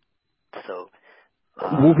woofy. So.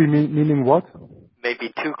 Woofy meaning what?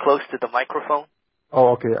 Maybe too close to the microphone.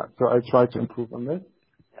 Oh, okay. So I try to improve on that.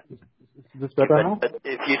 Is this better now? But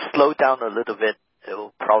if you slow down a little bit, it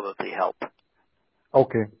will probably help.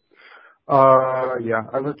 Okay. Yeah,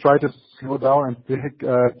 I will try to slow down and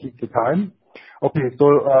keep the time. Okay, so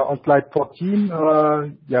on slide 14,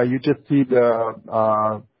 yeah, you just see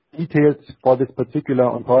the details for this particular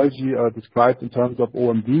ontology described in terms of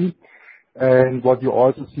OMB. And what you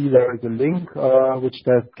also see, there is a link which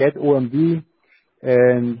says get OMB.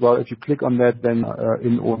 And well, if you click on that, then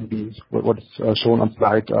in OMB, what is shown on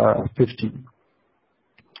slide 15.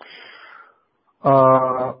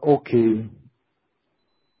 Okay.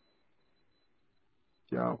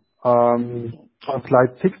 Yeah. On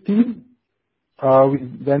slide 16, we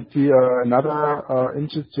then see another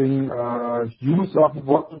interesting use of the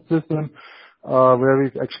Watson system, where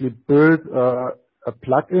we've actually built a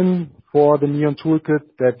plugin for the Neon toolkit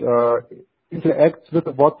that interacts with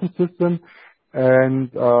the Watson system. And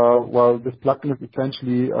well, this plugin is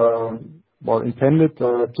essentially intended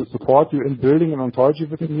to support you in building an ontology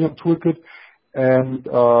with the Neon toolkit, and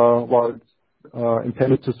it's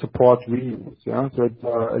intended to support reuse. Yeah, so it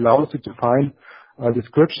allows you to find a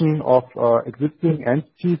description of existing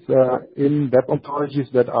entities in web ontologies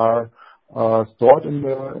that are stored in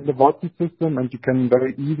the Watson system, and you can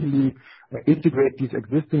very easily integrate these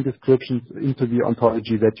existing descriptions into the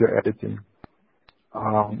ontology that you're editing.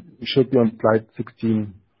 It should be on slide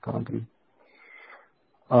 16 currently.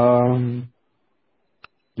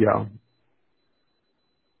 Yeah.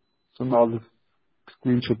 So now this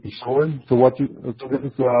screen should be shown. So this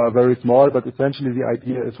is very small, but essentially the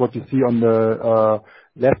idea is what you see on the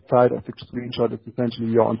left side of the screenshot is essentially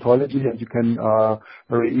your ontology, and you can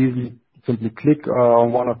very easily simply click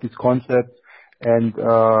on one of these concepts and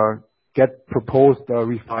get proposed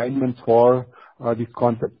refinements for these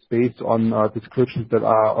concepts based on descriptions that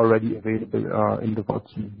are already available in the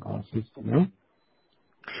Watson system. Yeah?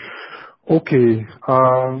 Okay,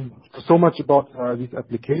 so much about these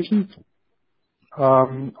applications.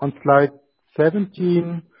 On slide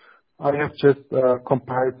 17, I have just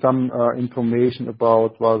compiled some information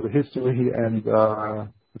about the history and the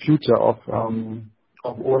future of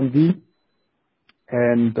OMB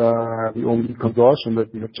and the OMB consortium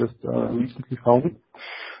that we have just recently founded.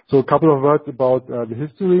 So a couple of words about the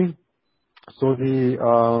history. So the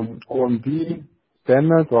OMB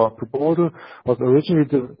standard or proposal was originally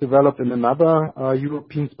developed in another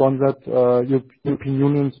European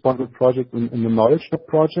Union sponsored project in the Knowledge Web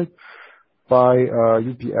project by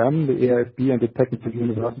UPM, the AISB, and the Technical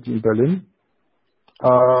University in Berlin.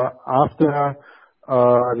 After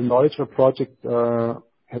the Knowledge Web project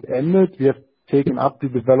had ended, we have taken up the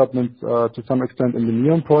development to some extent in the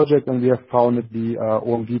NEON project, and we have founded the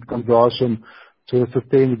OMB consortium to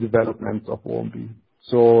sustain the development of OMB.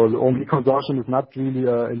 So the OMB consortium is not really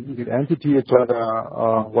a legal entity. It's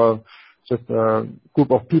rather, just a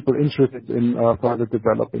group of people interested in further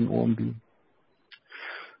developing OMB.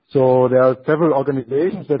 So there are several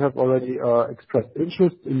organizations that have already expressed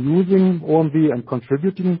interest in using OMB and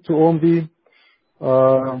contributing to OMB.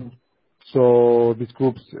 So these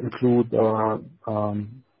groups include the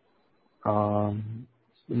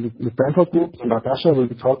Stanford group. So Natasha will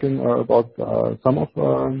be talking about some of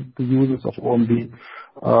the uses of OMB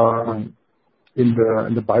in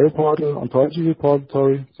the bioportal ontology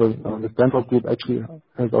repository. So the Stanford group actually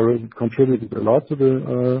has already contributed a lot to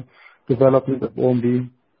the development of OMB,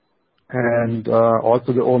 and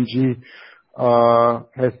also the OMG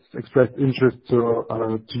has expressed interest to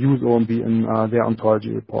use OMB in their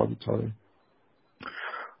ontology repository.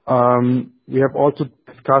 We have also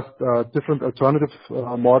discussed different alternative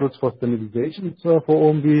models for standardizations for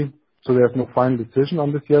OMB, so there's no final decision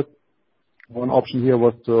on this yet. One option here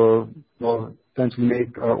was to essentially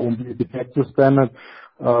make OMB a de facto standard,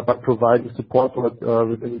 but provide the support for it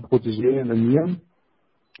within Protégé and NEON.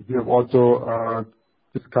 We have also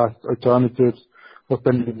discussed alternatives for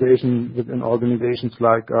standardization within organizations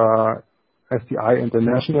like SDI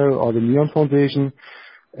International or the NEON Foundation,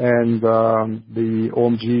 and the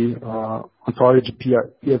OMG Ontology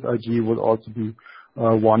PSIG would also be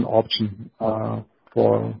one option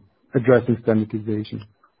for addressing standardization.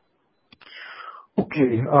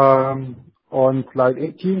 Okay, on slide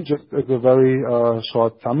 18, just as a very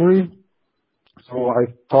short summary. So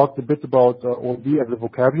I talked a bit about OOB as a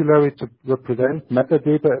vocabulary to represent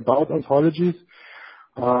metadata about ontologies.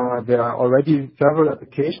 There are already several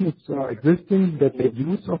applications existing that make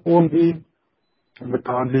use of OOB, and we're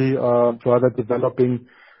currently further developing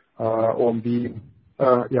OOB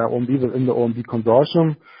within the OOB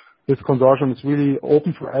consortium. This consortium is really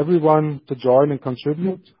open for everyone to join and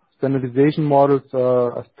contribute. Standardization models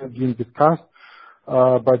are still being discussed,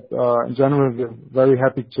 but in general, we're very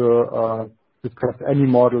happy to discuss any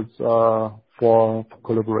models for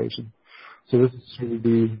collaboration. So this is really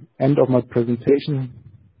the end of my presentation.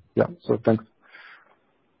 Yeah, so thanks.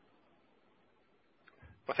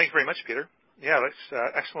 Well, thank you very much, Peter. Yeah,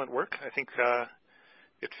 that's excellent work. I think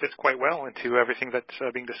it fits quite well into everything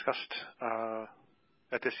that's being discussed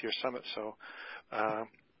at this year's summit. So,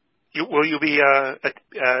 will you be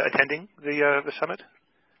attending the summit?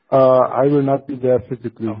 I will not be there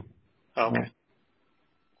physically. Oh, okay.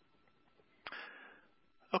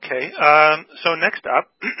 Okay. So next up,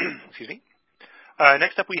 excuse me.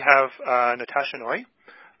 Next up, we have Natasha Noy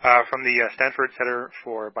from the Stanford Center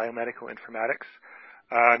for Biomedical Informatics.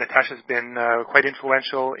 Natasha's been quite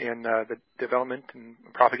influential in the development and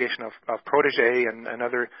propagation of Protégé and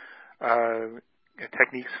other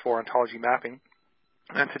techniques for ontology mapping.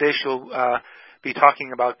 And today she'll be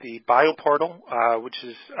talking about the bioportal, which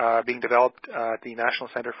is being developed at the National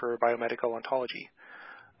Center for Biomedical Ontology.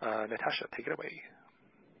 Natasha, take it away.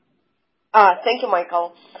 Thank you,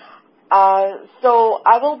 Michael. So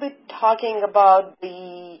I will be talking about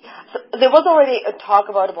there was already a talk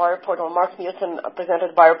about a bioportal. Mark Newton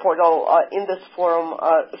presented bioportal in this forum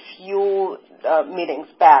a few meetings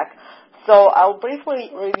back. So I'll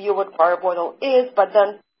briefly review what bioportal is, but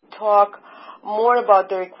then talk more about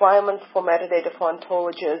the requirements for metadata for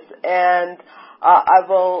ontologies, and I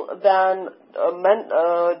will then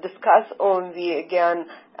discuss OMV again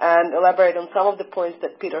and elaborate on some of the points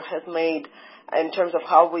that Peter has made in terms of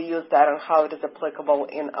how we use that and how it is applicable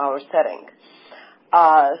in our setting.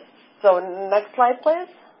 So next slide, please.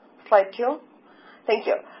 Slide 2. Thank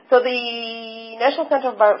you. So the National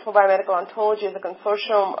Center for Biomedical Ontology is a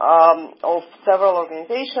consortium of several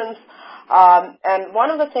organizations. And one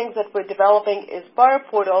of the things that we're developing is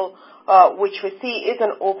bioportal, which we see is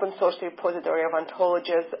an open source repository of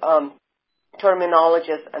ontologies,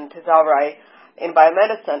 terminologies, and thesauri in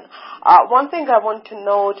biomedicine. One thing I want to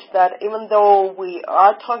note that even though we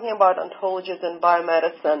are talking about ontologies in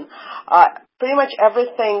biomedicine, pretty much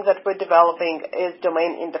everything that we're developing is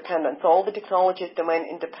domain independent. So all the technology is domain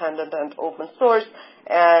independent and open source,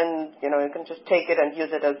 and you can just take it and use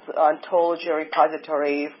it as ontology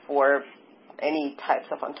repository for any types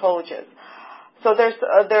of ontologies. So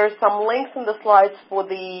there's some links in the slides for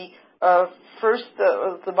the first,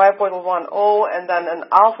 the bioportal 1.0, and then an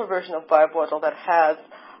alpha version of bioportal that has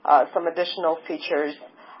some additional features.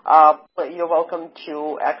 But you're welcome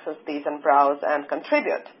to access these and browse and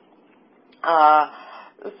contribute.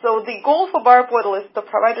 So the goal for bioportal is to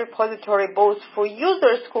provide a repository both for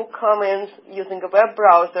users who come in using a web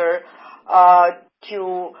browser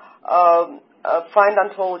to find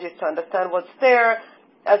ontologies, to understand what's there,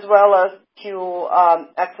 as well as to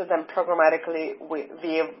access them programmatically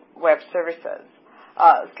via web services.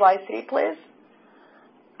 Slide 3, please.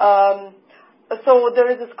 So there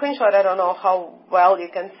is a screenshot, I don't know how well you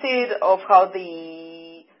can see it, of how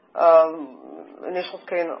the initial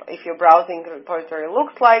screen, if you're browsing the repository,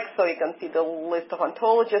 looks like. So you can see the list of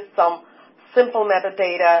ontologies, some simple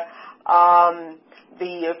metadata.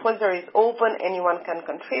 The repository is open, anyone can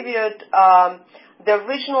contribute. The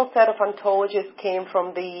original set of ontologies came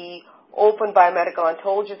from the Open Biomedical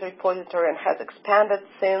Ontologies repository and has expanded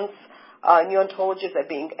since. New ontologies are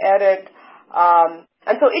being added.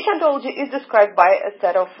 And so each ontology is described by a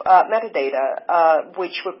set of metadata,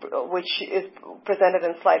 which is presented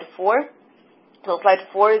in slide 4. So slide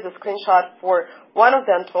 4 is a screenshot for one of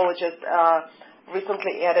the ontologies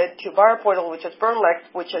recently added to bioportal, which is Burnlex,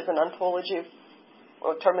 which is an ontology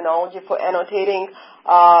or terminology for annotating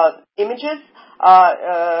images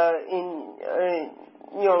in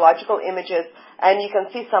neurological images, and you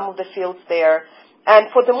can see some of the fields there. And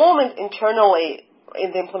for the moment, internally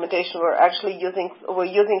in the implementation, we're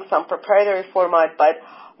using some proprietary format, but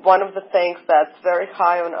one of the things that's very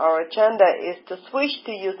high on our agenda is to switch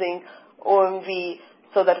to using OMV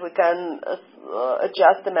so that we can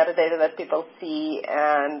adjust the metadata that people see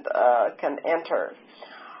and can enter.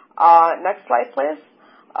 Next slide, please.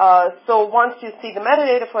 So once you see the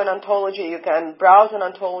metadata for an ontology, you can browse an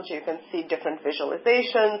ontology. You can see different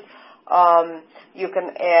visualizations. You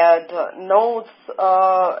can add nodes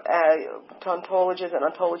to ontologies and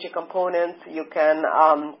ontology components. You can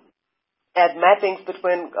add mappings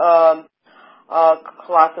between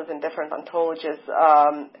classes in different ontologies,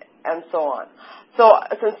 and so on. So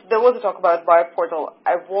since there was a talk about BioPortal,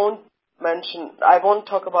 I won't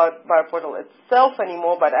talk about BioPortal itself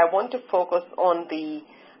anymore, but I want to focus on the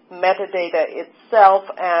metadata itself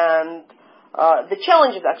and the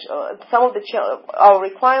challenges, actually, some of our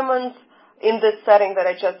requirements in this setting that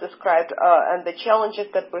I just described, and the challenges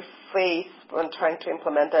that we face when trying to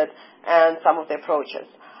implement it, and some of the approaches.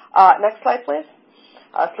 Next slide, please.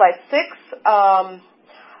 Slide 6.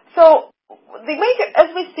 So as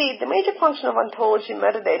we see, the major function of ontology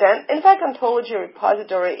metadata, and in fact, ontology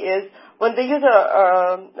repository is when the user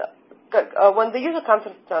comes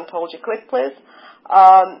into the ontology, click please.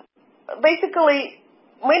 Basically,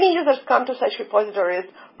 many users come to such repositories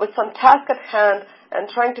with some task at hand and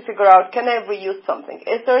trying to figure out, can I reuse something?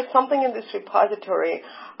 Is there something in this repository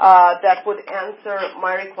that would answer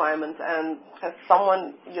my requirements, and has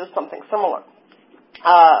someone used something similar?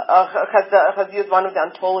 Has used one of the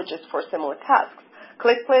ontologies for similar tasks?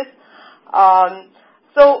 Click, please.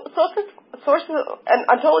 So sources and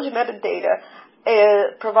ontology metadata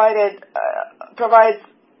provides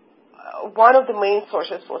one of the main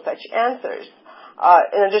sources for such answers,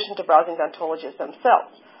 in addition to browsing the ontologies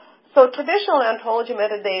themselves. So traditional ontology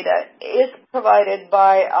metadata is provided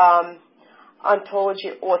by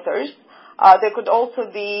ontology authors. There could also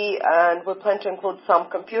be, and we plan to include some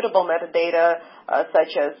computable metadata,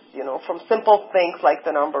 such as, from simple things like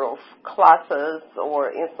the number of classes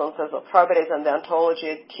or instances of properties in the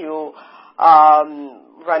ontology to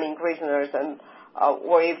running reasoners, and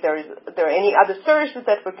or if there are any other services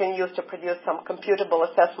that we can use to produce some computable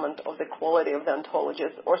assessment of the quality of the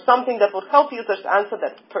ontologies, or something that would help users answer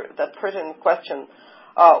that pertinent question,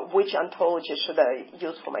 which ontology should I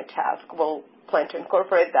use for my task? We'll plan to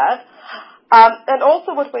incorporate that. And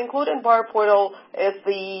also what we include in BioPortal is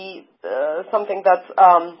something that's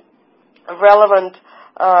relevant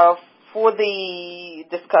for the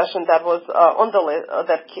discussion that was on the list,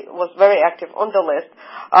 that was very active on the list,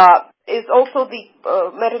 is also the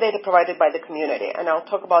metadata provided by the community, and I'll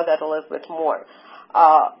talk about that a little bit more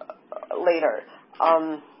later.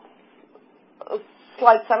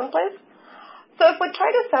 Slide 7, please. So if we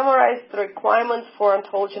try to summarize the requirements for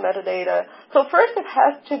ontology metadata, so first it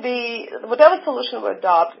has to be, whatever solution we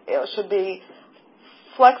adopt, it should be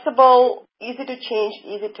flexible, easy to change,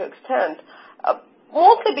 easy to extend,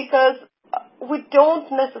 mostly because we don't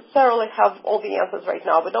necessarily have all the answers right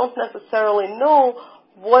now. We don't necessarily know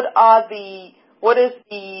what is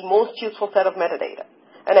the most useful set of metadata.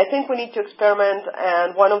 And I think we need to experiment,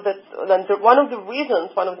 and one of the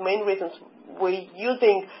main reasons we're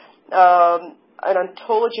using an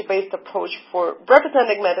ontology-based approach for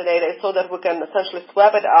representing metadata is so that we can essentially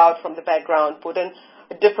swap it out from the background, put in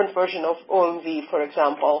a different version of OMV, for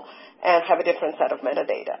example, and have a different set of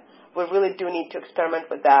metadata. We really do need to experiment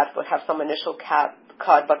with that. We have some initial cut,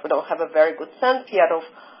 but we don't have a very good sense yet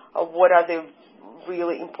of what are the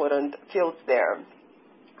really important fields there.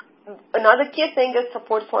 Another key thing is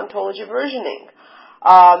support for ontology versioning,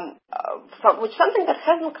 which is something that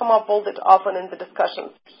hasn't come up all that often in the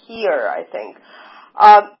discussions here, I think.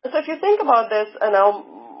 So if you think about this,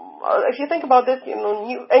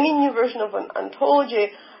 any new version of an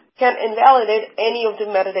ontology can invalidate any of the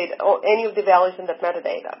metadata or any of the values in that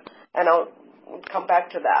metadata, and I'll come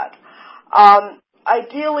back to that.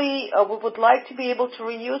 Ideally, we would like to be able to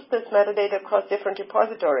reuse this metadata across different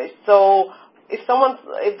repositories. So if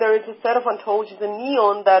there is a set of ontologies in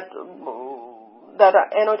Neon that are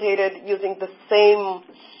annotated using the same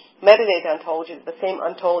metadata ontologies, the same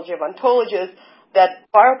ontology of ontologies that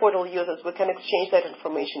BioPortal uses, we can exchange that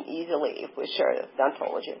information easily if we share the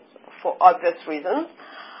ontologies for obvious reasons.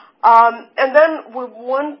 And then we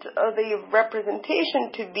want the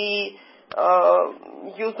representation to be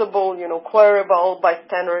usable, queryable by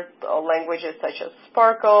standard languages such as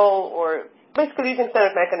Sparkle, or basically using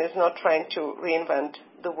standard mechanisms, not trying to reinvent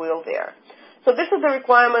the wheel there. So this is the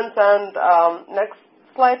requirements, and next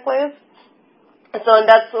slide, please. So and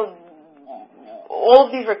that's all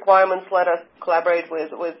of these requirements let us collaborate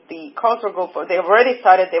with the cultural group. They've already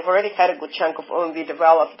started. They've already had a good chunk of OMV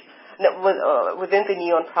developed within the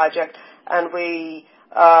NEON project, and we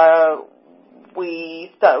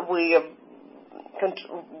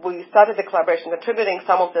started the collaboration, contributing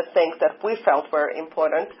some of the things that we felt were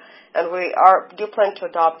important, and we do plan to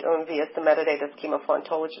adopt OMV as the metadata schema for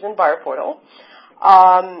ontologies in BioPortal.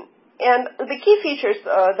 And the key features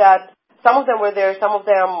that some of them were there, some of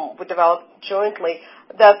them we developed jointly,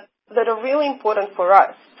 that are really important for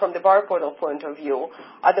us from the BioPortal point of view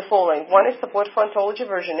are the following. One is support for ontology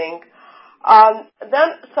versioning,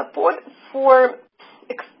 then support for,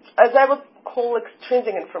 as I would call,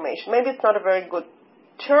 extrinsic information. Maybe it's not a very good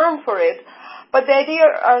term for it, but the idea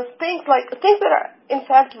are things that are in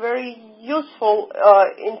fact very useful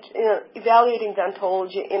in evaluating the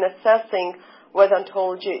ontology, in assessing whether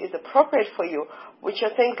ontology is appropriate for you, which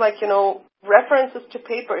are things like, references to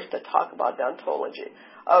papers that talk about the ontology,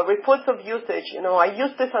 reports of usage. I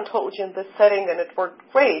used this ontology in this setting and it worked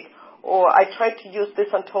great, or I tried to use this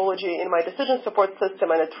ontology in my decision support system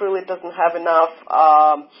and it really doesn't have enough,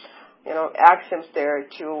 axioms there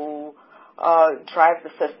to drive the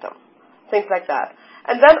system, things like that.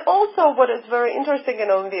 And then also what is very interesting in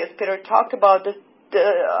OMV, as Peter talked about, this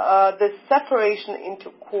separation into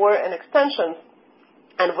core and extensions.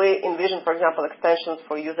 And we envision, for example, extensions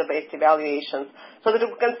for user-based evaluations so that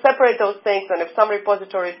we can separate those things. And if some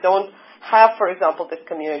repositories don't have, for example, this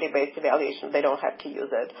community-based evaluation, they don't have to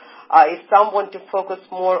use it. If some want to focus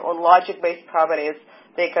more on logic-based properties,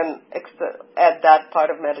 they can add that part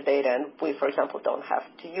of metadata, and we, for example, don't have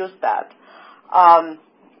to use that.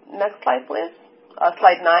 Next slide, please.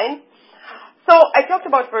 Slide 9. So I talked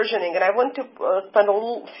about versioning, and I want to spend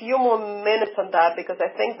a few more minutes on that because I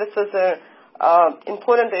think this is an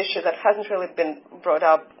important issue that hasn't really been brought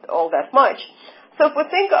up all that much. So if we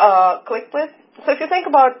think, click please. So if you think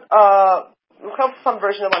about, we have some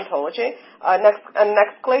version of ontology.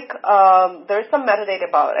 Next click, there is some metadata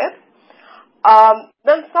about it.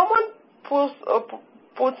 Then someone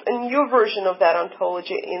puts a new version of that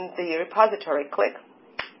ontology in the repository. Click.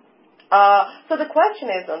 So the question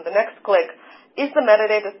is, on the next click, is the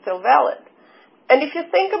metadata still valid? And if you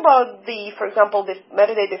think about for example, the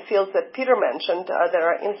metadata fields that Peter mentioned that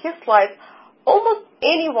are in his slides, almost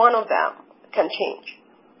any one of them can change.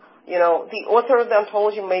 The author of the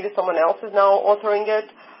ontology, maybe someone else is now authoring it.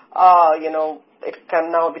 It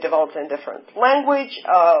can now be developed in different language.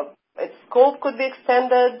 Its scope could be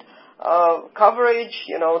extended. Coverage,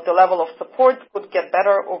 the level of support could get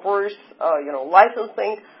better or worse.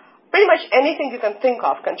 Licensing. Pretty much anything you can think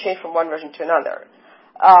of can change from one version to another.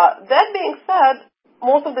 That being said,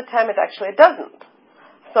 most of the time it actually doesn't.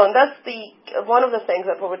 So that's one of the things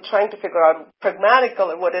that we were trying to figure out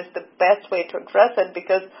pragmatically what is the best way to address it,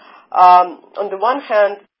 because on the one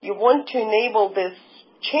hand, you want to enable this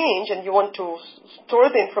change and you want to store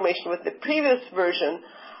the information with the previous version,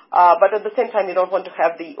 but at the same time you don't want to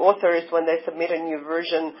have the authors, when they submit a new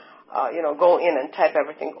version, go in and type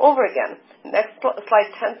everything over again. Next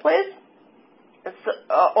slide 10, please.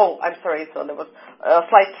 I'm sorry. So there was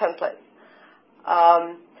slide 10, please.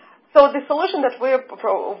 So the solution that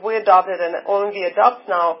we adopted and OMV adopts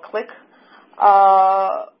now, click,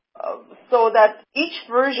 so that each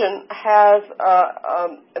version has a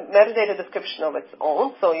metadata description of its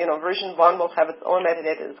own. So, version 1 will have its own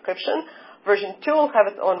metadata description. Version 2 will have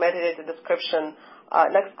its own metadata description.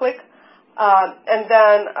 Next click. And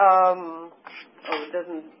then, it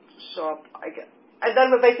doesn't show up, I guess. And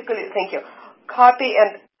then we basically, thank you, copy,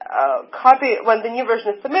 when the new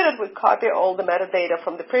version is submitted, we copy all the metadata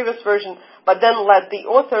from the previous version, but then let the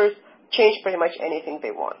authors change pretty much anything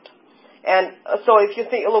they want. And so if you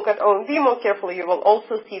look at OMV more carefully, you will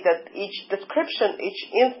also see that each description, each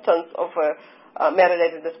instance of a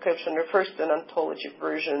metadata description refers to an ontology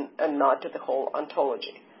version and not to the whole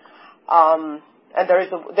ontology. And there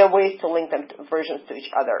are ways to link them to versions to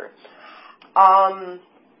each other.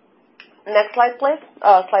 Next slide, please.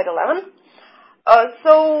 Slide 11.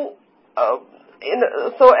 So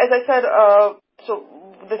as I said, so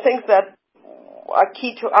the things that are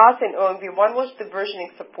key to us in OMV, one was the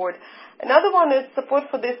versioning support. Another one is support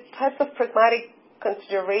for these types of pragmatic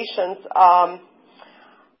considerations.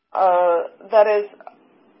 That is,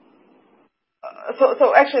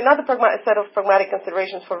 so actually another set of pragmatic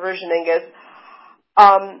considerations for versioning is,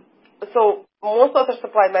 so most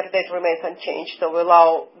author-supplied metadata remains unchanged, so we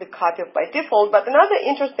allow the copy by default. But another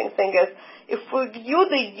interesting thing is, if we view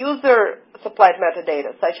the user-supplied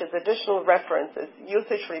metadata, such as additional references,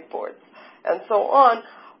 usage reports, and so on,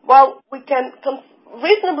 while we can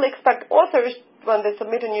reasonably expect authors when they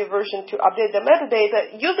submit a new version to update the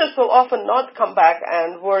metadata, users will often not come back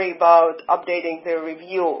and worry about updating their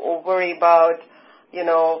review or worry about,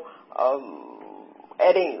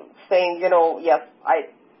 saying, yes, I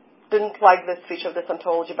didn't like this feature of this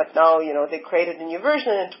ontology, but now, they created a new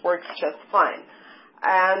version and it works just fine.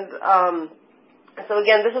 And so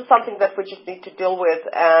again, this is something that we just need to deal with,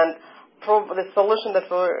 and the solution that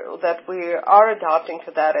we are adopting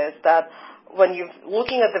to that is that when you're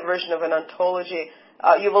looking at the version of an ontology,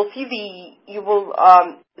 you will see the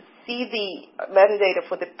metadata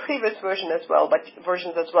for the previous versions as well, but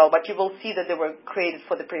you will see that they were created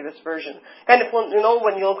for the previous version. Kind of, when you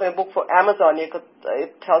look at a book for Amazon, it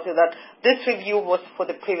tells you that this review was for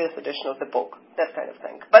the previous edition of the book, that kind of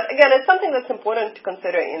thing. But again, it's something that's important to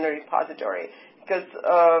consider in a repository because,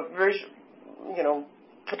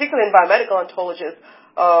 particularly in biomedical ontologies,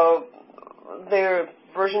 their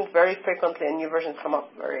versions very frequently and new versions come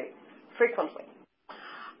up very frequently.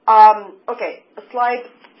 Okay, slide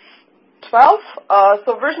 12.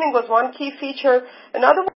 So versioning was one key feature.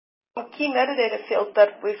 Another one, key metadata fields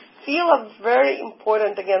that we feel are very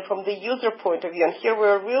important, again, from the user point of view. And here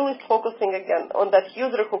we're really focusing, again, on that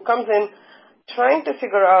user who comes in trying to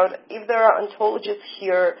figure out if there are ontologies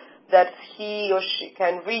here that he or she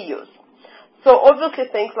can reuse. So obviously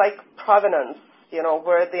things like provenance,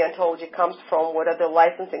 where the ontology comes from, what are the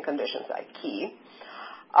licensing conditions are key.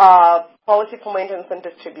 Policy for maintenance and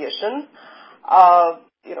distribution,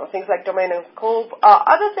 things like domain and scope.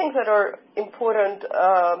 Other things that are important,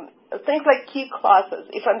 things like key classes.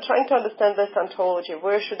 If I'm trying to understand this ontology,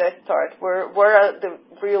 where should I start? Where are the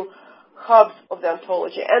real hubs of the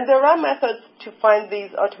ontology? And there are methods to find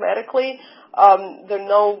these automatically. There are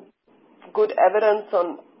no good evidence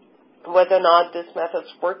on whether or not these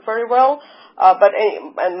methods work very well.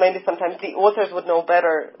 And maybe sometimes the authors would know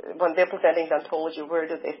better when they're presenting the ontology, where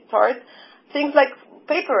do they start. Things like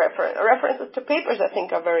paper references to papers, I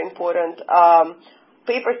think, are very important.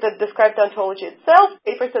 Papers that describe the ontology itself,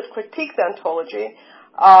 papers that critique the ontology,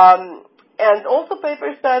 and also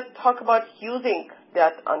papers that talk about using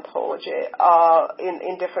that ontology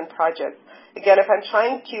in different projects. Again, if I'm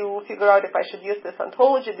trying to figure out if I should use this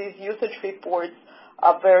ontology, these usage reports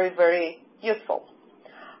are very, very useful.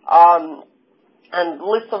 And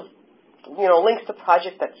lists of, links to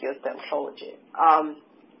projects that use the ontology.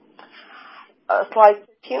 Slide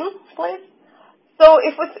 15, please. So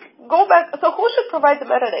if we go back, so who should provide the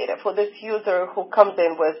metadata for this user who comes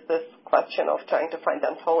in with this question of trying to find the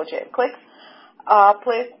ontology? Click,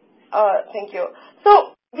 please. Thank you.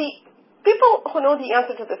 So the people who know the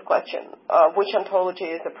answer to this question, which ontology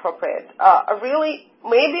is appropriate, are really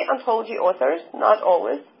maybe ontology authors, not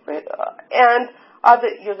always, and other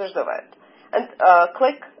users of it. And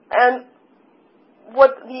click, and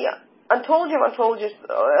what the ontology of ontologies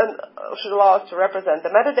should allow us to represent, the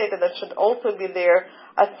metadata that should also be there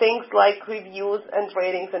are things like reviews and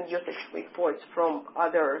ratings and usage reports from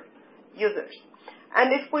other users.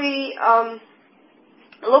 And if we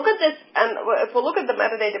look at this, and if we look at the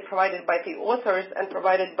metadata provided by the authors and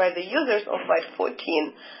provided by the users on slide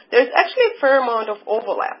 14, there's actually a fair amount of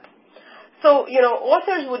overlap. So,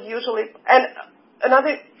 authors would usually, and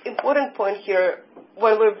another important point here,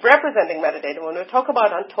 when we're representing metadata, when we talk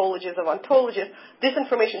about ontologies of ontologies, this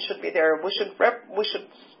information should be there. We should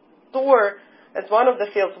store as one of the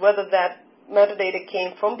fields whether that metadata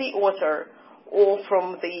came from the author or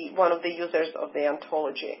from one of the users of the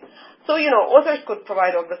ontology. So, authors could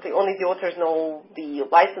provide, obviously, only the authors know the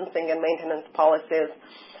licensing and maintenance policies.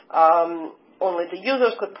 Only the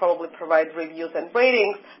users could probably provide reviews and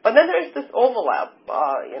ratings. But then there is this overlap,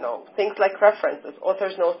 things like references.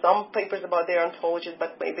 Authors know some papers about their ontologies,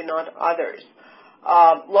 but maybe not others.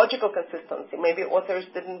 Logical consistency. Maybe authors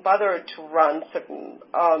didn't bother to run certain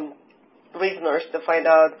reasoners to find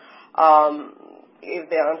out if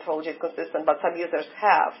their ontology is consistent, but some users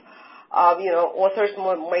have. Authors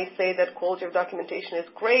may say that quality of documentation is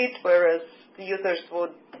great, whereas the users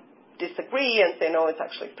would disagree and say, no, it's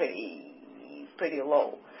actually pretty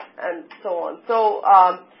low, and so on. So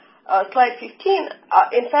slide 15,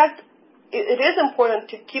 in fact, it is important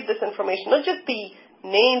to keep this information, not just the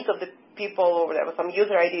names of the people or whatever, some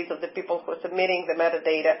user IDs of the people who are submitting the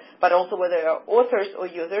metadata, but also whether they are authors or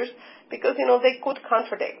users, because, they could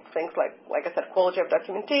contradict things like I said, quality of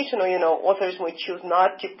documentation, or, authors may choose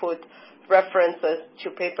not to put references to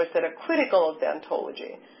papers that are critical of the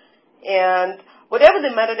ontology. And whatever the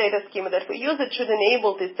metadata schema that we use, it should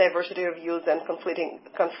enable this diversity of views and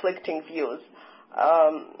conflicting views,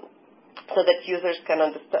 so that users can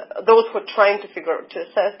understand, those who are trying to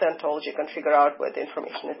assess the ontology can figure out where the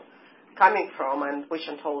information is coming from and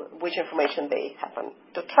which information they happen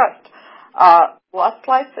to trust. Last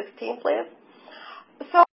slide, 16, please.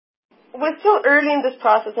 So we're still early in this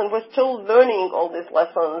process, and we're still learning all these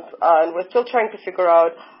lessons, and we're still trying to figure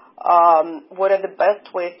out what are the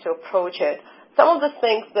best ways to approach it. Some of the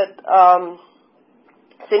things that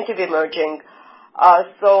seem to be emerging.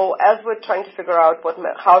 So as we're trying to figure out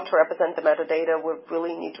how to represent the metadata, we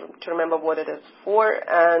really need to remember what it is for.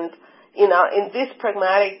 And in this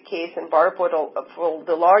pragmatic case in Bioportal, for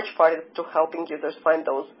the large part is to helping users find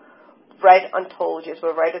those right ontologies,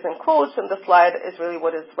 where right is in quotes, and the slide is really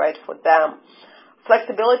what is right for them.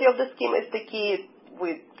 Flexibility of the scheme is the key.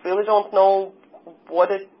 We really don't know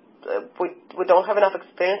what it. We don't have enough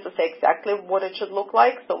experience to say exactly what it should look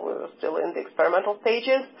like, so we're still in the experimental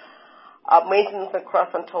stages. Maintenance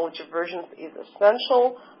across ontology versions is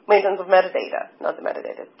essential. Maintenance of metadata, not the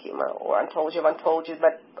metadata schema or ontology of ontologies,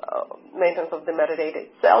 but maintenance of the metadata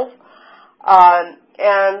itself,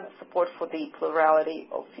 and support for the plurality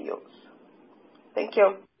of views. Thank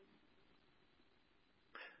you.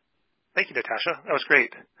 Thank you, Natasha. That was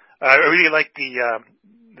great. I really like the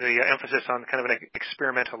emphasis on kind of an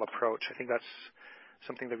experimental approach. I think that's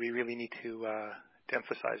something that we really need to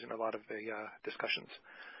emphasize in a lot of the discussions.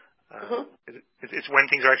 It's when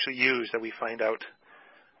things are actually used that we find out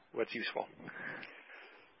what's useful.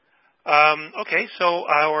 Okay, so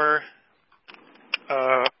our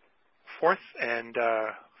fourth and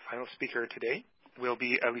final speaker today will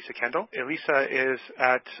be Elisa Kendall. Elisa is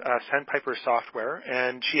at Sandpiper Software,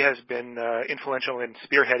 and she has been influential in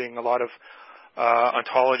spearheading a lot of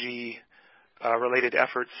ontology-related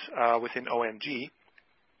efforts within OMG.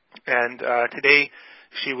 And today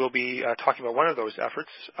she will be talking about one of those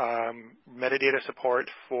efforts, metadata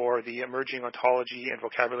support for the Emerging Ontology and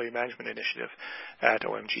Vocabulary Management Initiative at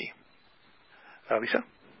OMG. Lisa?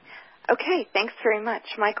 Okay, thanks very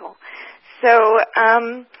much, Michael. So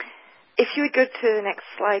if you would go to the next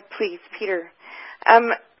slide, please, Peter.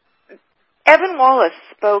 Evan Wallace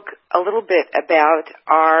spoke a little bit about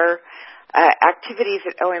our activities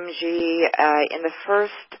at OMG in the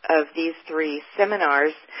first of these three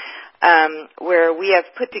seminars, where we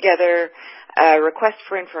have put together a request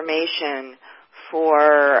for information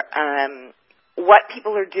for what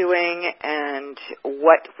people are doing and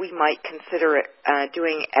what we might consider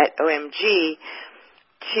doing at OMG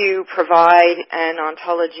to provide an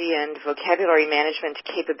ontology and vocabulary management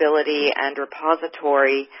capability and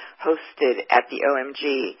repository hosted at the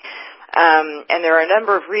OMG. And there are a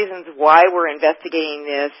number of reasons why we're investigating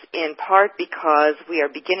this, in part because we are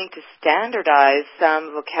beginning to standardize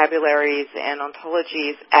some vocabularies and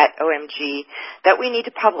ontologies at OMG that we need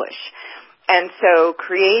to publish. And so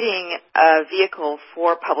creating a vehicle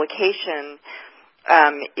for publication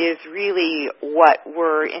is really what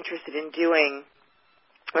we're interested in doing.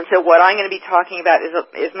 And so what I'm going to be talking about is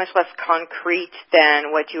much less concrete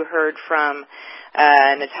than what you heard from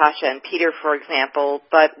Natasha and Peter, for example,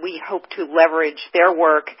 but we hope to leverage their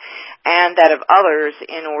work and that of others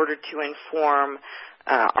in order to inform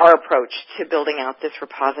our approach to building out this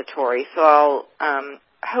repository. So I'll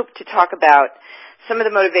hope to talk about some of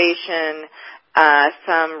the motivation,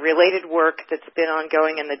 some related work that's been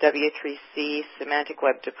ongoing in the W3C Semantic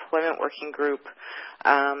Web Deployment Working Group.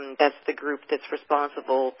 That's the group that's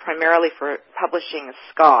responsible primarily for publishing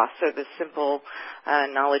SCA, so the Simple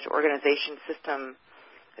Knowledge Organization System,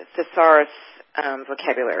 thesaurus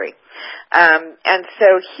vocabulary. And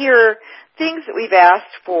so here, things that we've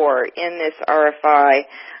asked for in this RFI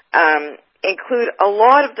include a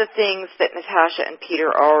lot of the things that Natasha and Peter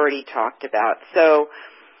already talked about. So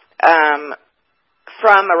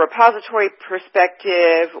from a repository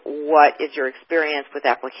perspective, what is your experience with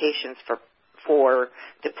applications for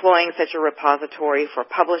deploying such a repository, for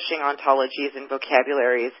publishing ontologies and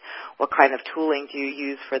vocabularies? What kind of tooling do you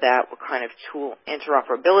use for that? What kind of tool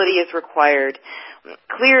interoperability is required?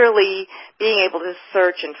 Clearly, being able to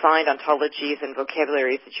search and find ontologies and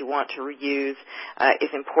vocabularies that you want to reuse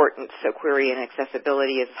is important, so query and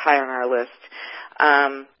accessibility is high on our list.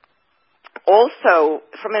 Also,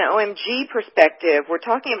 from an OMG perspective, we're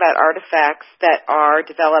talking about artifacts that are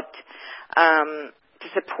developed to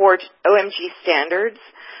support OMG standards.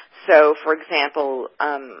 So, for example,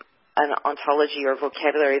 an ontology or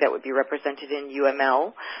vocabulary that would be represented in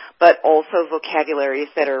UML, but also vocabularies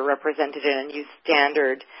that are represented in a new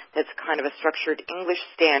standard that's kind of a structured English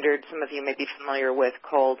standard some of you may be familiar with,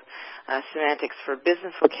 called Semantics for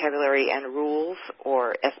Business Vocabulary and Rules,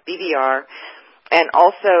 or SBVR, and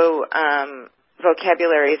also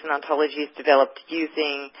vocabularies and ontologies developed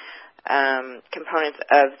using components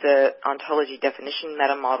of the Ontology Definition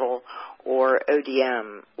Metamodel, or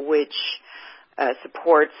ODM, which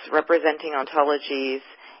supports representing ontologies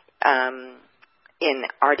in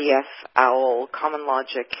RDF, OWL, Common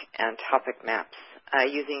Logic, and Topic Maps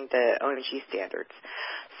using the OMG standards.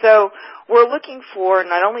 So we're looking for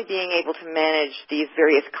not only being able to manage these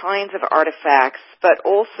various kinds of artifacts, but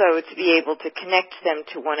also to be able to connect them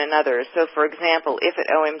to one another. So, for example, if at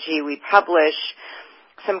OMG we publish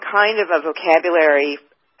some kind of a vocabulary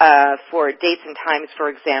for dates and times, for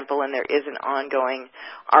example, and there is an ongoing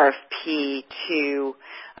RFP to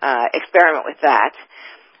experiment with that,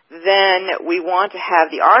 then we want to have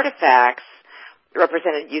the artifacts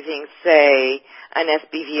represented using, say, an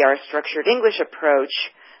SBVR structured English approach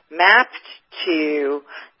mapped to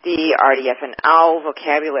the RDF and OWL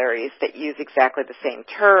vocabularies that use exactly the same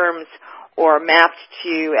terms, or mapped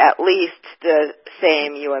to at least the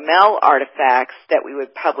same UML artifacts that we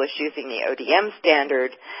would publish using the ODM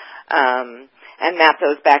standard, and map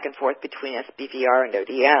those back and forth between SBVR and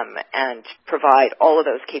ODM and provide all of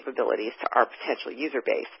those capabilities to our potential user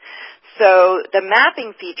base. So the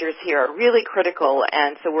mapping features here are really critical,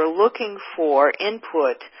 and so we're looking for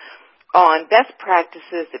input on best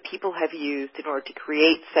practices that people have used in order to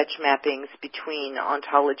create such mappings between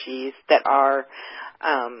ontologies that are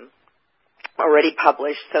already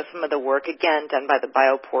published. So some of the work, again, done by the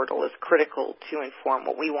bioportal is critical to inform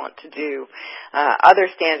what we want to do. Other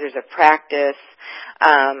standards of practice,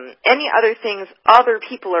 any other things other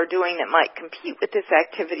people are doing that might compete with this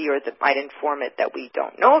activity or that might inform it that we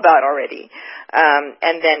don't know about already,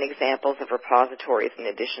 and then examples of repositories in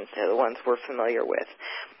addition to the ones we're familiar with.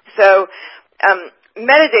 So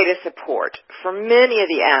metadata support for many of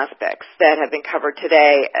the aspects that have been covered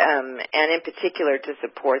today, and in particular to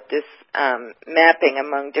support this mapping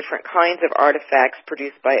among different kinds of artifacts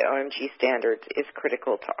produced by OMG standards is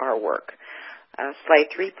critical to our work. Slide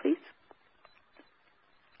 3, please.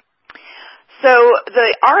 So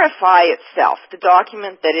the RFI itself, the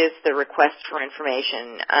document that is the request for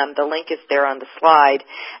information, the link is there on the slide,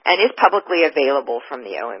 and is publicly available from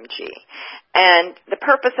the OMG. And the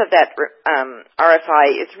purpose of that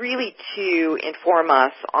RFI is really to inform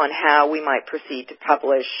us on how we might proceed to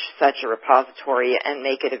publish such a repository and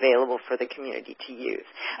make it available for the community to use.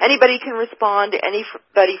 Anybody can respond.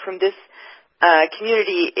 Anybody from this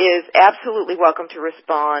community is absolutely welcome to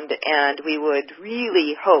respond, and we would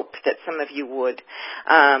really hope that some of you would.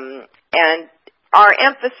 And our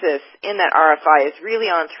emphasis in that RFI is really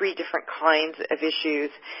on 3 different kinds of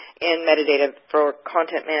issues in metadata for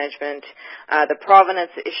content management. The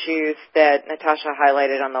provenance issues that Natasha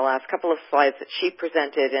highlighted on the last couple of slides that she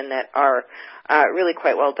presented and that are really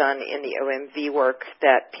quite well done in the OMV work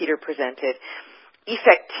that Peter presented.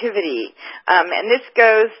 Effectivity, and this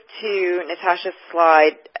goes to Natasha's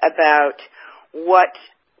slide about what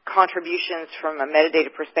contributions from a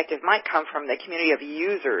metadata perspective might come from the community of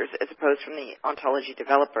users as opposed from the ontology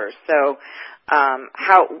developers. So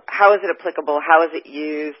how is it applicable? How is it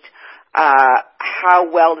used?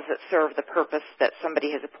 How well does it serve the purpose that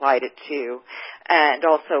somebody has applied it to? And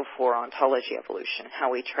also for ontology evolution,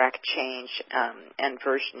 how we track change and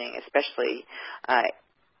versioning, especially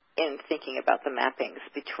in thinking about the mappings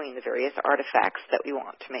between the various artifacts that we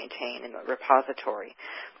want to maintain in the repository.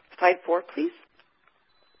 Slide 4, please.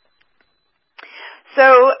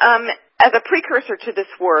 So as a precursor to this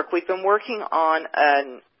work, we've been working on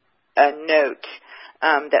a note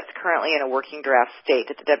that's currently in a working draft state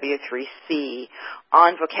at the W3C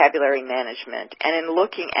on vocabulary management, and in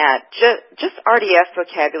looking at just RDF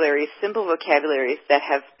vocabularies, simple vocabularies that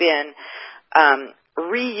have been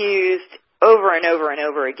reused over and over and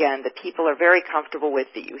over again, that people are very comfortable with,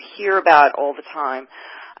 that you hear about all the time,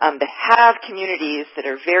 that have communities that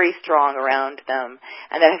are very strong around them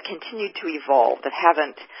and that have continued to evolve, that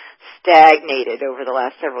haven't stagnated over the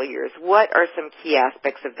last several years. What are some key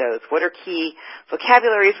aspects of those? What are key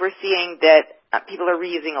vocabularies we're seeing that people are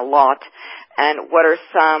reusing a lot, and what are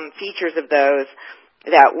some features of those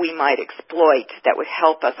that we might exploit that would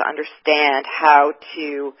help us understand how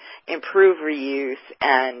to improve reuse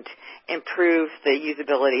and improve the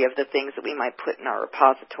usability of the things that we might put in our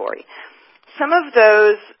repository. Some of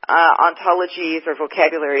those ontologies or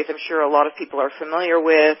vocabularies I'm sure a lot of people are familiar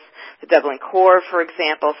with. The Dublin Core, for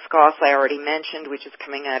example, SCOS I already mentioned, which is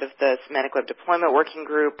coming out of the Semantic Web Deployment Working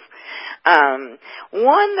Group. One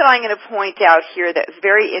that I'm going to point out here that's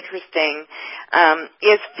very interesting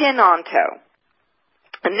is FinOnto.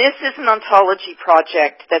 And this is an ontology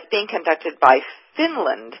project that's being conducted by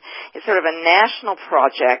Finland. It's sort of a national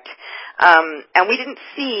project, and we didn't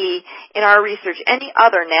see in our research any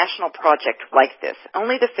other national project like this.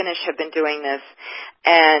 Only the Finnish have been doing this,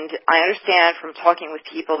 and I understand from talking with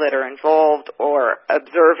people that are involved or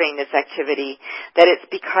observing this activity that it's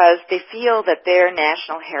because they feel that their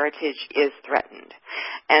national heritage is threatened.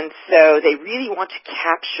 And so they really want to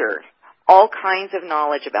capture all kinds of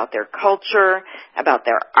knowledge about their culture, about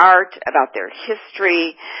their art, about their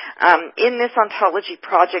history in this ontology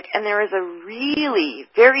project. And there is a really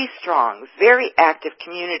very strong, very active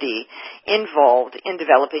community involved in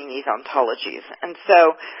developing these ontologies. And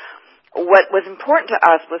so what was important to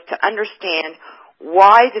us was to understand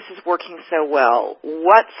why this is working so well,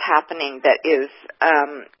 what's happening that is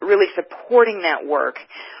really supporting that work,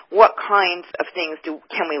 what kinds of things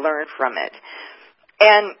can we learn from it.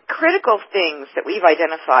 And critical things that we've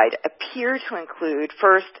identified appear to include,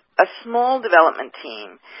 first, a small development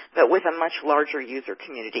team, but with a much larger user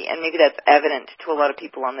community. And maybe that's evident to a lot of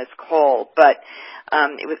people on this call, but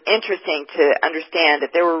it was interesting to understand that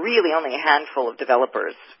there were really only a handful of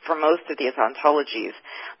developers for most of these ontologies,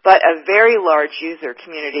 but a very large user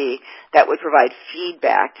community that would provide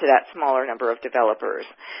feedback to that smaller number of developers.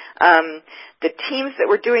 The teams that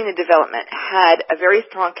were doing the development had a very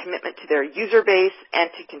strong commitment to their user base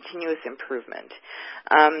and to continuous improvement.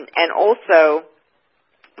 And also,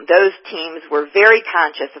 those teams were very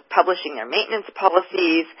conscious of publishing their maintenance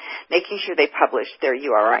policies, making sure they published their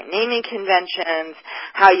URI naming conventions,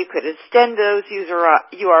 how you could extend those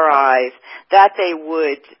URIs, that they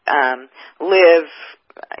would live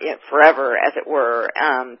forever, as it were,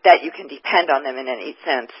 that you can depend on them in any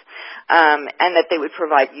sense, and that they would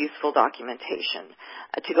provide useful documentation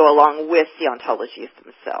to go along with the ontologies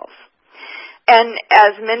themselves. And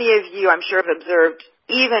as many of you, I'm sure, have observed,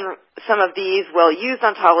 even some of these well-used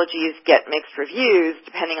ontologies get mixed reviews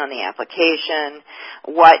depending on the application,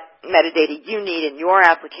 what metadata you need in your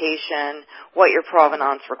application, what your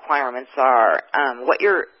provenance requirements are, what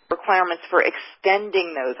your requirements for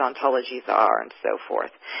extending those ontologies are, and so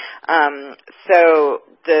forth. So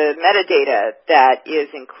the metadata that is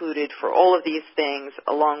included for all of these things,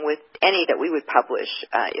 along with any that we would publish,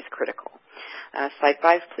 is critical. Slide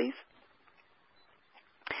 5, please.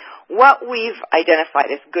 What we've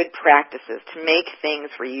identified as good practices to make things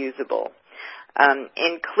reusable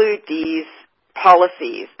include these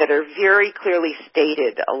policies that are very clearly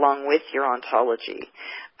stated along with your ontology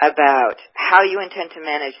about how you intend to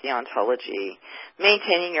manage the ontology,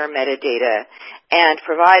 maintaining your metadata, and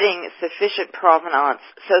providing sufficient provenance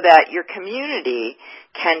so that your community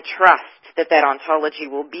can trust that that ontology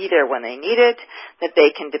will be there when they need it, that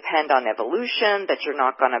they can depend on evolution, that you're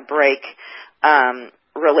not going to break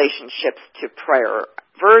relationships to prior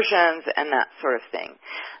versions, and that sort of thing.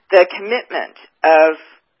 The commitment of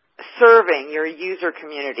serving your user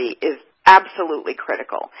community is absolutely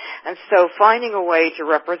critical. And so finding a way to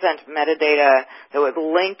represent metadata that would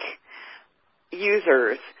link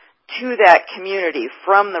users to that community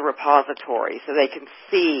from the repository so they can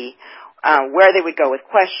see where they would go with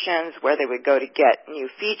questions, where they would go to get new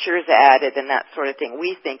features added, and that sort of thing,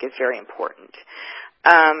 we think is very important.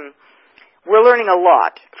 We're learning a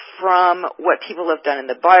lot from what people have done in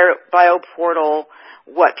the bio portal,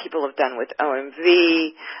 what people have done with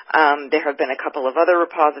OMV. There have been a couple of other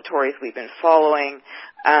repositories we've been following.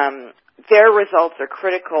 Their results are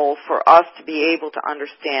critical for us to be able to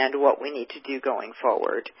understand what we need to do going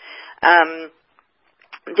forward.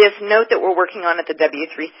 This note that we're working on at the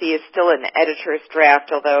W3C is still an editor's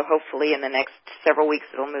draft, although hopefully in the next several weeks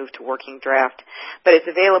it'll move to working draft. But it's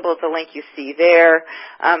available at the link you see there.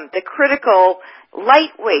 The critical,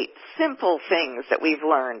 lightweight, simple things that we've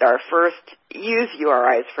learned are, first, use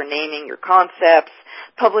URIs for naming your concepts.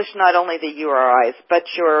 Publish not only the URIs, but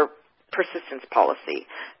your persistence policy.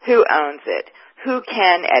 Who owns it? Who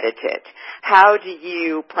can edit it? How do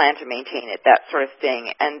you plan to maintain it? That sort of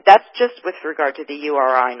thing. And that's just with regard to the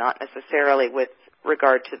URI, not necessarily with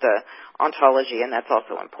regard to the ontology, and that's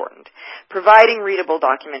also important. Providing readable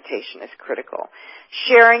documentation is critical.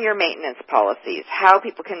 Sharing your maintenance policies, how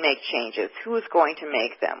people can make changes, who is going to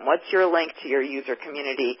make them, what's your link to your user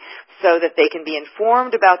community so that they can be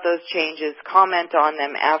informed about those changes, comment on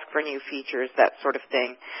them, ask for new features, that sort of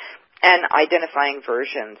thing. And identifying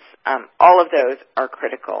versions. All of those are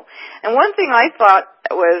critical. And one thing I thought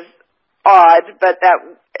was odd, but that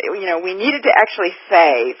we needed to actually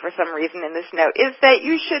say for some reason in this note, is that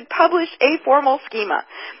you should publish a formal schema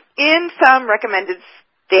in some recommended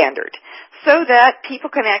standard, so that people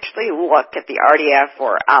can actually look at the RDF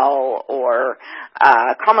or OWL or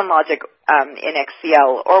Common Logic in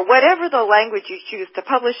XCL or whatever the language you choose to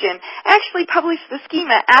publish in, actually publish the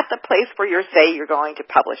schema at the place where you say you're going to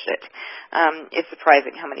publish it. It's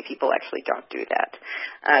surprising how many people actually don't do that.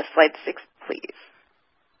 Slide 6, please.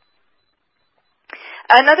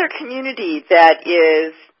 Another community that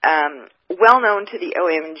is well known to the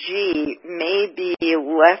OMG may be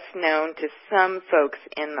less known to some folks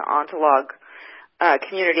in the Ontolog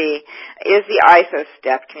community is the ISO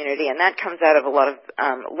step community, and that comes out of a lot of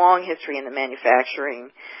long history in the manufacturing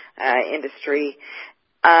industry.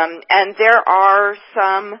 And there are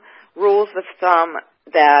some rules of thumb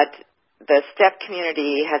that the step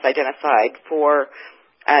community has identified for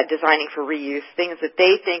designing for reuse, things that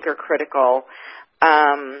they think are critical,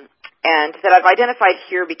 and that I've identified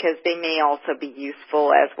here because they may also be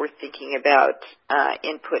useful as we're thinking about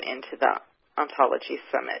input into the Ontology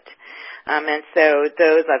Summit. And so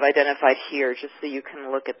those I've identified here just so you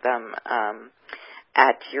can look at them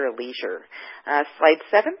at your leisure. Slide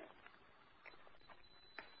 7.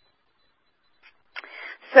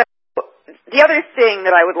 So the other thing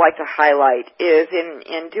that I would like to highlight is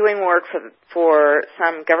in doing work for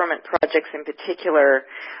some government projects in particular,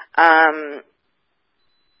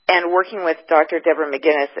 and working with Dr. Deborah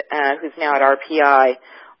McGinnis, who's now at RPI,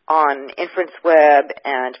 on inference web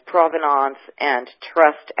and provenance and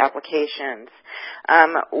trust applications.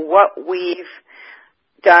 What we've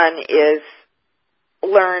done is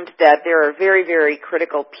learned that there are very, very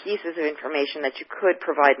critical pieces of information that you could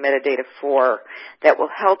provide metadata for that will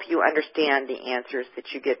help you understand the answers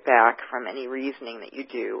that you get back from any reasoning that you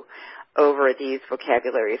do over these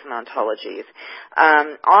vocabularies and ontologies.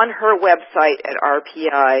 On her website at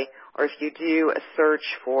RPI, or if you do a search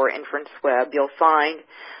for inference web, you'll find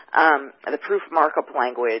the proof markup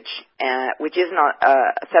language, which is not a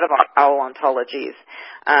set of OWL ontologies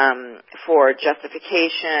for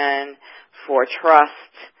justification, for trust,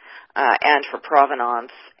 and for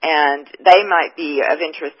provenance. And they might be of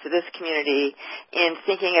interest to this community in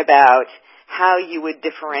thinking about how you would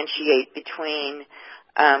differentiate between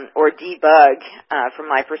or debug, from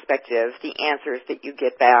my perspective, the answers that you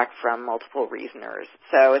get back from multiple reasoners.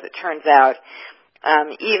 So as it turns out,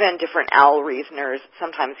 even different OWL reasoners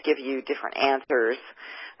sometimes give you different answers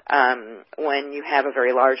when you have a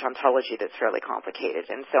very large ontology that's fairly complicated.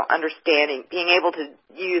 And so understanding, being able to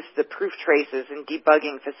use the proof traces and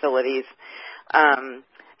debugging facilities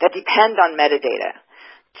that depend on metadata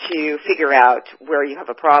to figure out where you have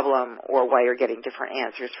a problem or why you're getting different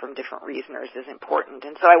answers from different reasoners is important.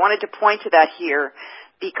 And so I wanted to point to that here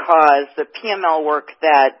because the PML work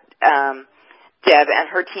that Deb and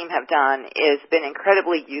her team have done has been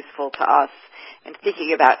incredibly useful to us in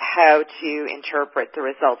thinking about how to interpret the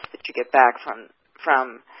results that you get back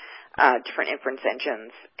from different inference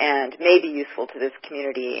engines, and may be useful to this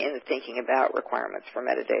community in thinking about requirements for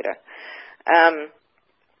metadata.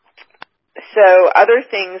 So other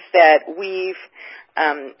things that we've,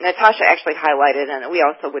 Natasha actually highlighted and we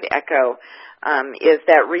also would echo, is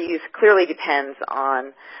that reuse clearly depends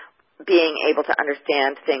on being able to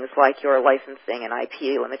understand things like your licensing and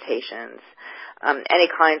IP limitations, any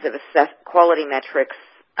kinds of quality metrics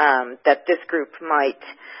that this group might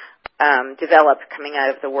develop coming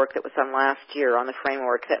out of the work that was done last year on the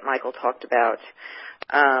framework that Michael talked about.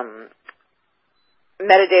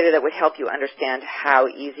 Metadata that would help you understand how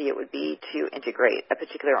easy it would be to integrate a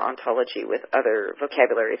particular ontology with other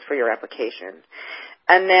vocabularies for your application.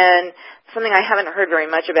 And then something I haven't heard very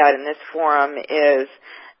much about in this forum is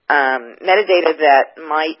metadata that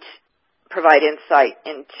might provide insight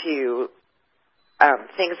into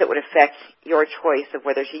things that would affect your choice of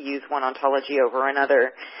whether to use one ontology over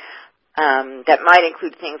another, that might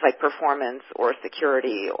include things like performance or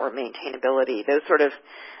security or maintainability. Those sort of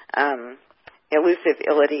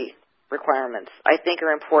elusibility requirements, I think,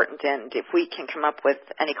 are important, and if we can come up with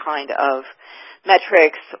any kind of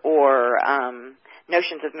metrics or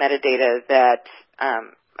notions of metadata that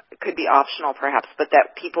could be optional perhaps, but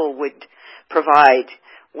that people would provide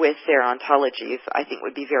with their ontologies, I think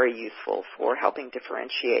would be very useful for helping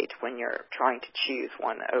differentiate when you're trying to choose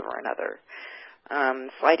one over another.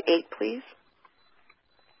 Slide 8, please.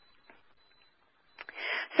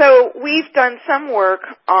 So we've done some work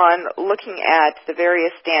on looking at the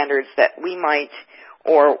various standards that we might,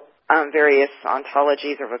 or various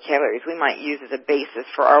ontologies or vocabularies we might use as a basis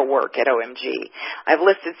for our work at OMG. I've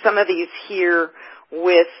listed some of these here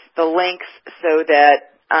with the links so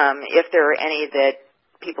that if there are any that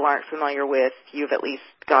people aren't familiar with, you've at least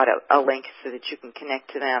got a link so that you can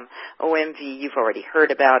connect to them. OMV you've already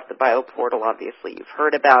heard about. The BioPortal obviously you've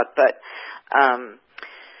heard about, but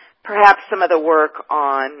perhaps some of the work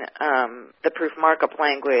on the proof markup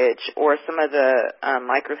language or some of the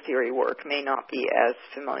microtheory work may not be as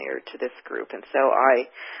familiar to this group. And so I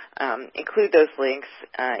include those links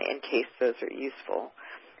in case those are useful.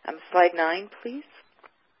 Slide 9, please.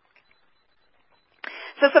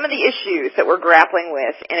 So some of the issues that we're grappling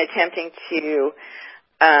with in attempting to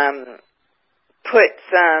put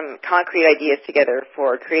some concrete ideas together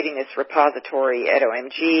for creating this repository at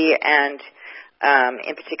OMG and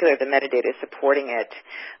in particular the metadata supporting it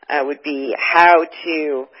would be how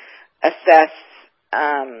to assess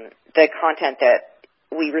the content that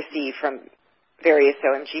we receive from various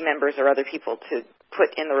OMG members or other people to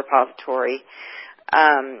put in the repository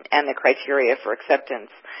and the criteria for acceptance.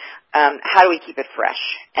 How do we keep it fresh?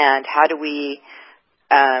 And how do we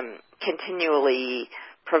continually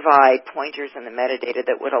provide pointers in the metadata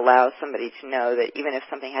that would allow somebody to know that even if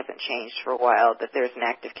something hasn't changed for a while, that there's an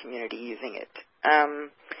active community using it?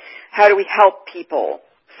 How do we help people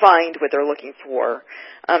find what they're looking for?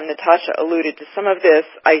 Natasha alluded to some of this.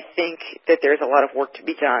 I think that there's a lot of work to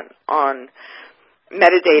be done on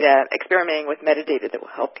metadata, experimenting with metadata that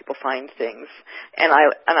will help people find things. And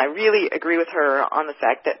I really agree with her on the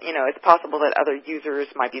fact that, it's possible that other users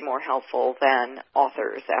might be more helpful than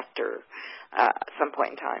authors after some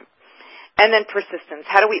point in time. And then persistence.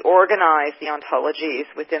 How do we organize the ontologies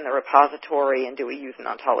within the repository, and do we use an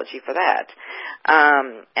ontology for that?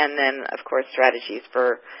 And then, of course, strategies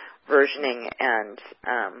for versioning and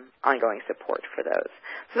ongoing support for those.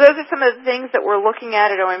 So those are some of the things that we're looking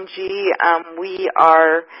at OMG. We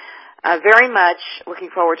are very much looking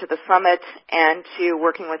forward to the summit and to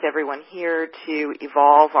working with everyone here to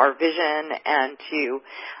evolve our vision and to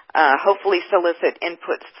hopefully solicit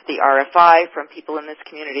inputs to the RFI from people in this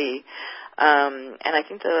community. And I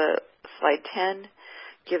think the slide 10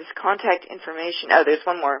 gives contact information. Oh, there's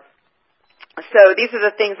one more. So these are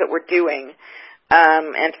the things that we're doing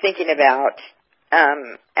and thinking about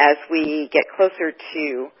as we get closer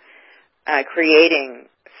to creating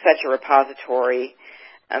such a repository.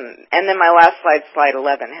 And then my last slide, slide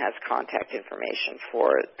 11, has contact information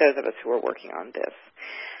for those of us who are working on this.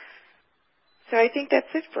 So I think that's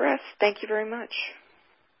it for us. Thank you very much.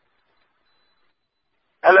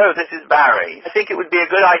 Hello, this is Barry. I think it would be a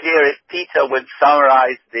good idea if Peter would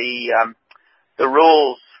summarize the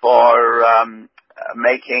rules for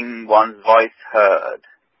making one's voice heard,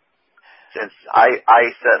 since I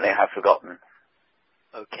certainly have forgotten.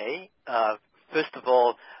 Okay. First of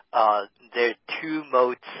all, there are two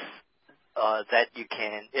modes that you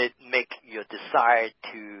can make your desire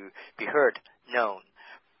to be heard known.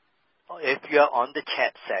 If you're on the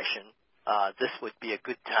chat session, this would be a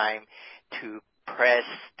good time to press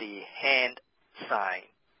the hand sign,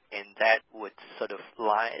 and that would sort of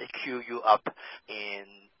cue you up, and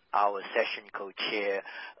our session co-chair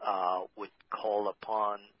would call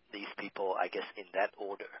upon these people, I guess, in that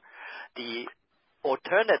order. The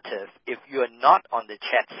alternative, if you're not on the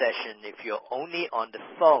chat session, if you're only on the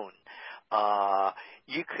phone,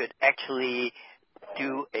 you could actually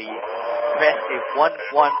press a 1-1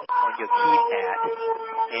 on your keypad,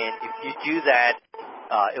 and if you do that,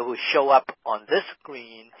 it will show up on this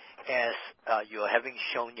screen as you're having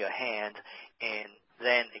shown your hand, and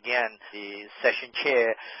then again, the session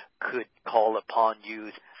chair could call upon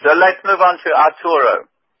you. So let's move on to Arturo.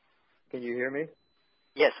 Can you hear me?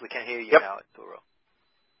 Yes, we can hear you Yep. now, Arturo.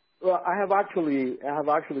 Well, I have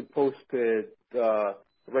actually posted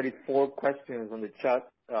already 4 questions on the chat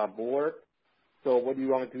board. So what do you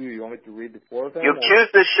want me to do? You want me to read the 4 of them? You choose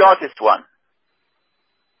the shortest one.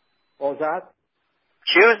 What was that?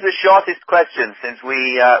 Choose the shortest question, since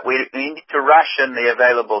we need to ration the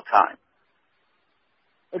available time.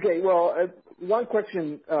 Okay, well, one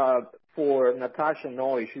question for Natasha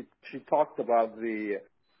Noy. She talked about the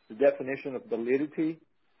definition of validity,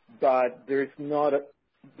 but there's not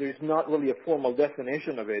really a formal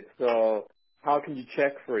definition of it. So how can you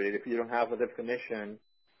check for it if you don't have a definition?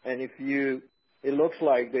 And it looks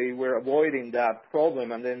like they were avoiding that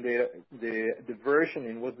problem, and then the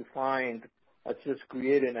versioning was defined as just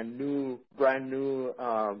creating a brand new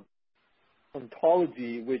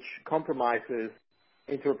ontology, which compromises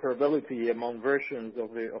interoperability among versions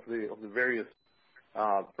of the various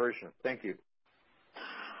versions. Thank you.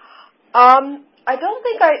 I don't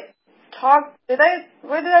think I talked.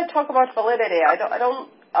 Where did I talk about validity? I don't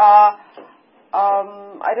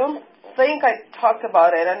think I talked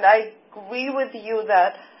about it, and I agree with you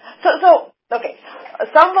that. Okay.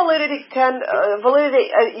 Some validity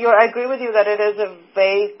I agree with you that it is a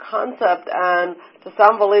vague concept, and to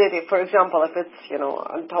some validity, for example, if it's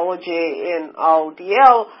ontology in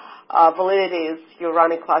ODL, validity is you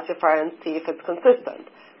run a classifier and see if it's consistent.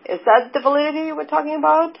 Is that the validity you were talking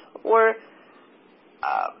about? Or,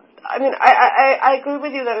 I agree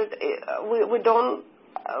with you that we don't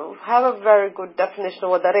have a very good definition of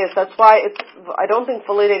what that is. That's why I don't think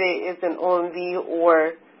validity is an OMV,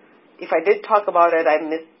 or if I did talk about it,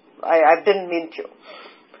 I didn't mean to.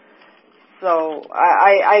 So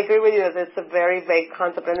I agree with you that it's a very vague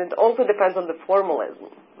concept, and it also depends on the formalism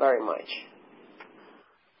very much.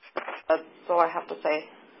 That's all I have to say.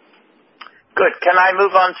 Good. Can I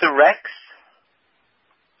move on to Rex?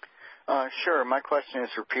 Sure. My question is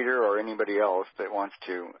for Peter or anybody else that wants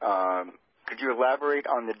to. Could you elaborate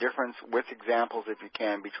on the difference with examples, if you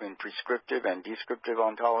can, between prescriptive and descriptive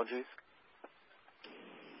ontologies?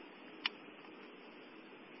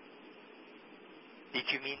 Did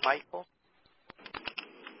you mean Michael?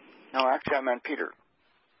 No, actually I meant Peter.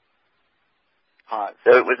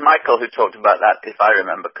 So it was Michael who talked about that, if I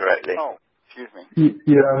remember correctly. Oh, excuse me.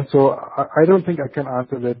 Yeah, so I don't think I can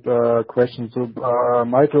answer that question. So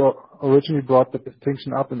Michael originally brought the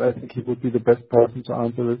distinction up, and I think he would be the best person to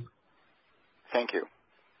answer this. Thank you.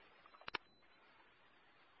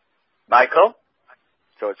 Michael?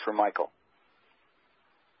 So it's for Michael.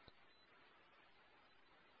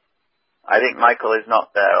 I think Michael is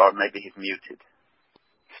not there, or maybe he's muted.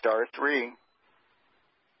 *3.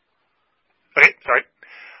 Okay, sorry.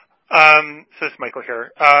 So it's Michael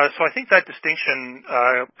here. So I think that distinction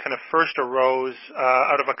kind of first arose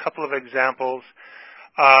out of a couple of examples.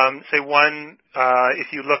 Say one,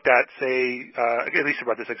 if you looked at, say, at least I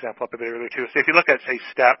brought this example up a bit earlier too. So if you look at, say,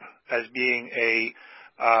 STEP as being an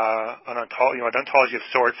ontology of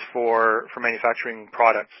sorts for manufacturing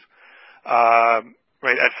products,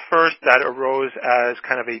 right? At first, that arose as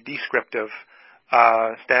kind of a descriptive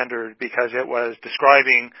standard because it was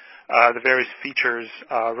describing the various features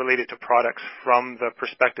related to products from the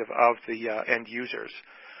perspective of the end users.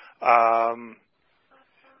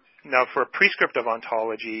 Now, for a prescriptive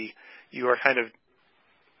ontology, you are kind of,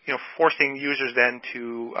 forcing users then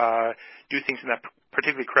to do things in that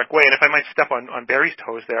particularly correct way. And if I might step on Barry's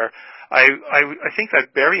toes there, I think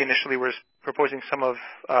that Barry initially was proposing some of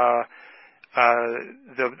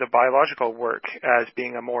the biological work as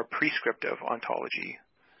being a more prescriptive ontology.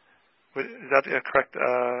 Is that correct?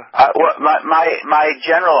 Well, my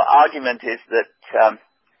general argument is that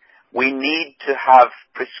we need to have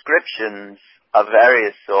prescriptions of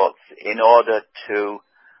various sorts in order to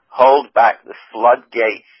hold back the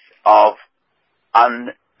floodgates of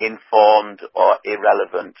uninformed or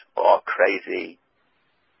irrelevant or crazy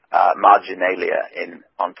marginalia in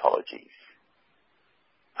ontologies.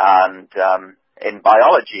 And in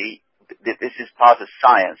biology, this is part of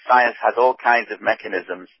science. Science has all kinds of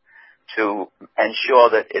mechanisms to ensure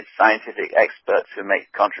that it's scientific experts who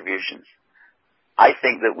make contributions. I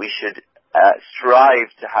think that we should strive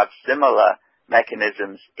to have similar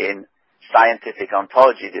mechanisms in scientific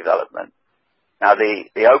ontology development. Now,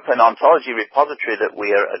 the open ontology repository that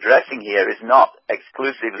we are addressing here is not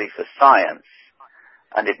exclusively for science,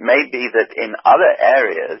 and it may be that in other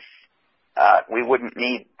areas we wouldn't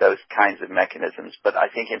need those kinds of mechanisms, but I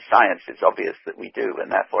think in science it's obvious that we do,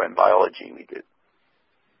 and therefore in biology we do.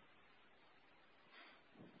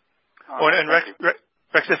 Oh, and Rex,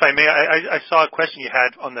 if I may, I saw a question you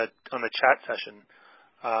had on the chat session.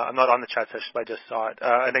 I'm not on the chat session, but I just saw it.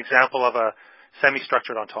 An example of a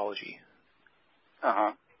semi-structured ontology.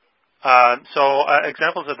 So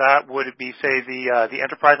examples of that would be, say, the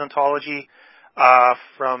enterprise ontology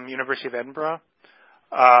from University of Edinburgh,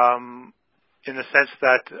 in the sense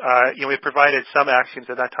that we provided some axioms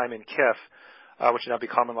at that time in KIF, which would now be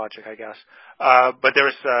common logic, I guess. But there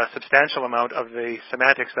was a substantial amount of the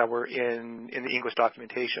semantics that were in the English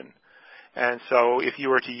documentation. And so if you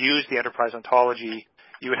were to use the enterprise ontology,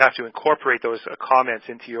 you would have to incorporate those comments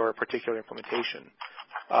into your particular implementation.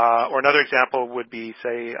 Or another example would be,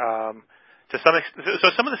 say, so some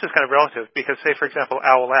of this is kind of relative because, say, for example,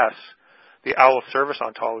 OWL-S, the OWL service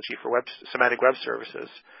ontology for semantic web services,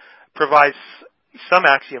 provides some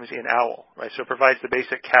axioms in OWL, right? So it provides the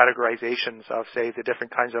basic categorizations of, say, the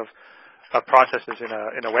different kinds of processes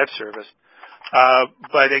in a web service.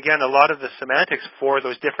 But again, a lot of the semantics for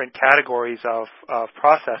those different categories of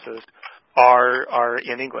processes are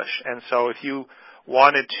in English. And so if you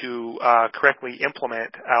wanted to correctly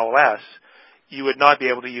implement OWL-S, you would not be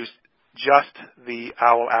able to use just the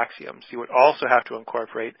OWL axioms. You would also have to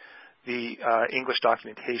incorporate the English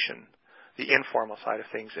documentation, the informal side of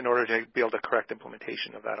things, in order to be able to correct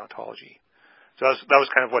implementation of that ontology. So that was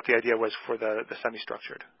kind of what the idea was for the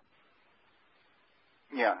semi-structured.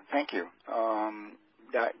 Yeah, thank you.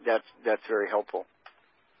 That's very helpful.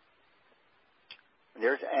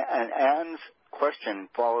 There's Anne's question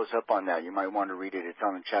follows up on that. You might want to read it. It's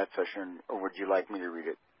on the chat session, or would you like me to read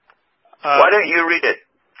it? Why don't you read it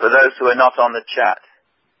for those who are not on the chat?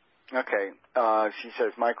 Okay. She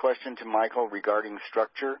says, my question to Michael regarding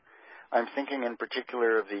structure. I'm thinking in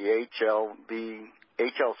particular of the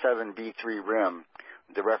HL7B3 RIM.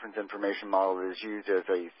 The reference information model is used as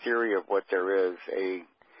a theory of what there is,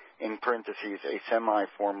 in parentheses, a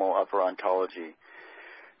semi-formal upper ontology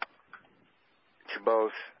to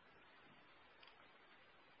both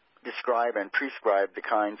describe and prescribe the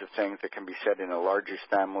kinds of things that can be said in a largest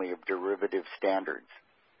family of derivative standards.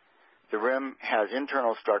 The RIM has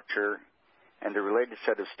internal structure, and the related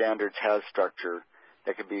set of standards has structure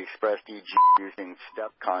that could be expressed, e.g. using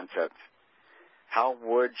step concepts. How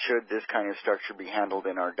should this kind of structure be handled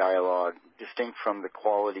in our dialogue, distinct from the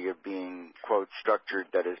quality of being, quote, structured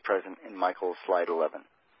that is present in Michael's slide 11?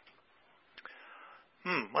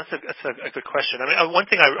 That's a good question. I mean, one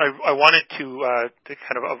thing I wanted to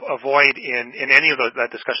kind of avoid in any of that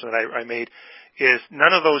discussion that I made is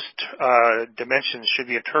none of those dimensions should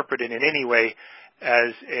be interpreted in any way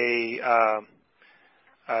as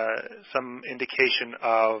some indication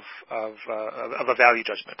of a value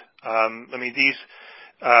judgment. I mean,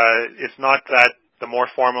 it's not that the more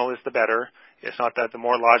formal is the better. It's not that the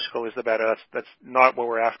more logical is the better. That's not what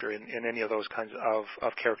we're after in any of those kinds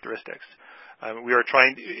of characteristics. We were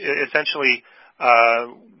trying, essentially,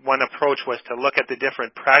 one approach was to look at the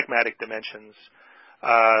different pragmatic dimensions,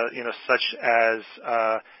 such as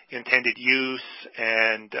intended use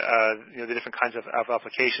and the different kinds of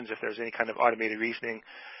applications. If there's any kind of automated reasoning,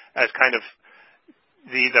 as kind of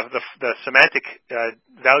the semantic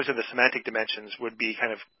values of the semantic dimensions would be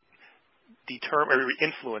kind of determined or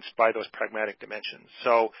influenced by those pragmatic dimensions.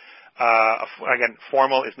 So. Again,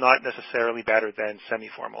 formal is not necessarily better than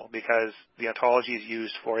semi-formal because the ontology is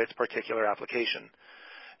used for its particular application.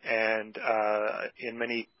 And in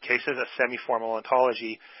many cases, a semi-formal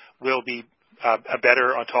ontology will be a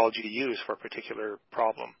better ontology to use for a particular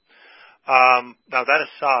problem. Now, that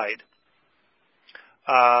aside,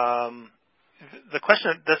 the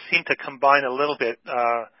question does seem to combine a little bit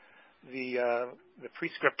the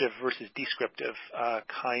prescriptive versus descriptive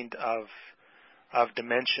kind of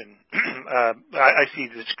dimension. I see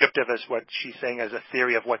the descriptive as what she's saying as a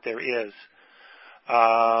theory of what there is.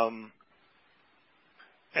 And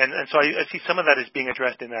so I see some of that as being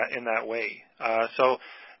addressed in that way. I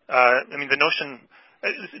mean, the notion,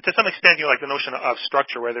 to some extent, like the notion of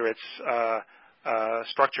structure, whether it's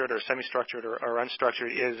structured or semi-structured or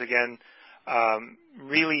unstructured, is again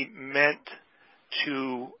really meant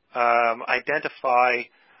to identify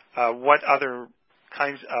what other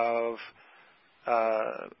kinds of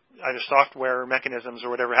either software mechanisms or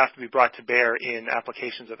whatever have to be brought to bear in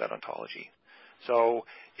applications of that ontology. So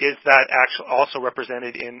is that actually also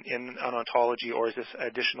represented in an ontology, or is this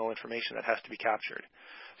additional information that has to be captured?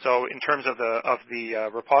 So in terms of the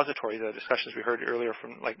repository, the discussions we heard earlier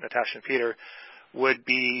from like Natasha and Peter would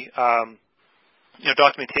be,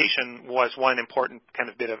 documentation was one important kind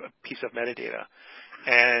of bit of a piece of metadata.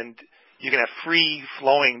 And you can have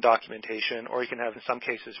free-flowing documentation, or you can have, in some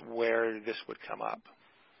cases, where this would come up.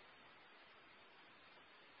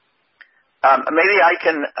 Maybe I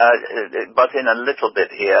can butt in a little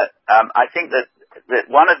bit here. I think that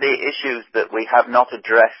one of the issues that we have not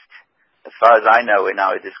addressed, as far as I know, in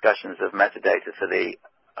our discussions of metadata for the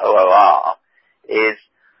OOR, is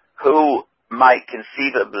who might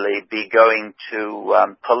conceivably be going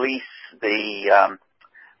to police the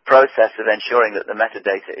process of ensuring that the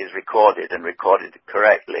metadata is recorded and recorded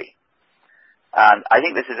correctly. And I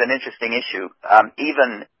think this is an interesting issue,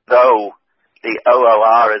 even though the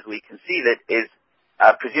OOR, as we conceive it, is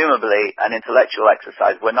presumably an intellectual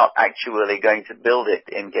exercise. We're not actually going to build it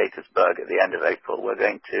in Gaithersburg at the end of April. We're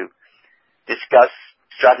going to discuss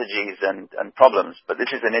strategies and problems, but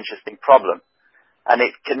this is an interesting problem. And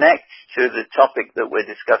it connects to the topic that we're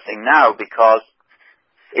discussing now, because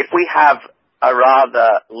if we have a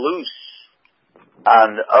rather loose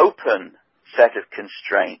and open set of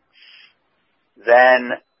constraints,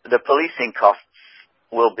 then the policing costs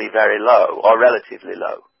will be very low or relatively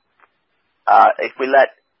low. If we let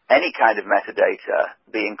any kind of metadata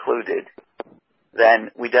be included,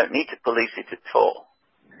 then we don't need to police it at all.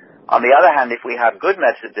 On the other hand, if we have good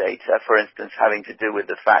metadata, for instance, having to do with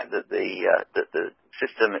the fact that the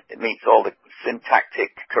system meets all the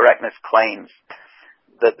syntactic correctness claims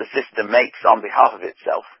that the system makes on behalf of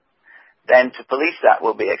itself, then to police that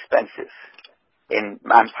will be expensive in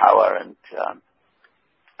manpower and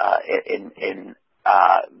in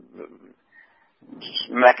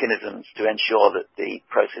mechanisms to ensure that the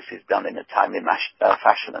process is done in a timely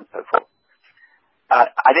fashion and so forth.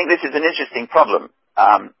 I think this is an interesting problem.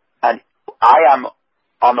 And I am,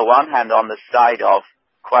 on the one hand, on the side of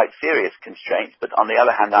quite serious constraints, but on the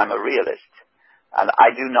other hand, I'm a realist. And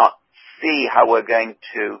I do not see how we're going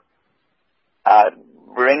to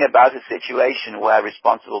bring about a situation where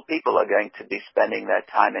responsible people are going to be spending their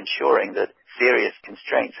time ensuring that serious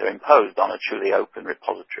constraints are imposed on a truly open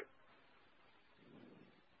repository.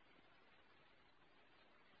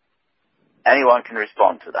 Anyone can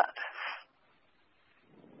respond to that.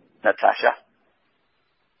 Natasha?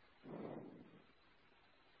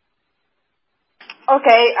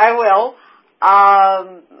 Okay, I will.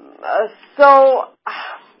 So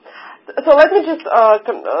let me just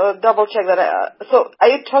double check that. So are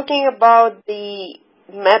you talking about the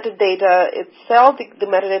metadata itself, the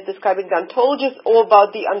metadata describing the ontologies, or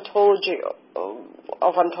about the ontology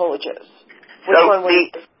of ontologies?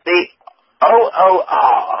 The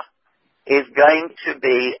OOR is going to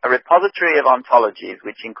be a repository of ontologies,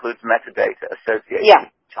 which includes metadata associated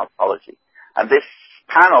with ontology. And this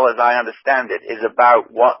panel, as I understand it, is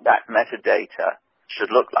about what that metadata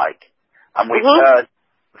should look like. And we've heard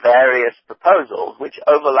various proposals which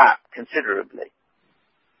overlap considerably.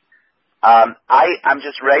 I am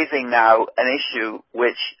just raising now an issue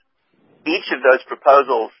which each of those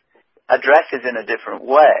proposals addresses in a different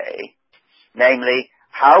way, namely,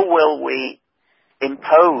 how will we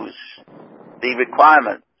impose the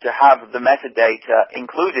requirement to have the metadata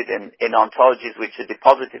included in ontologies which are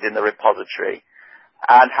deposited in the repository,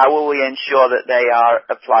 and how will we ensure that they are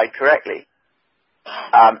applied correctly?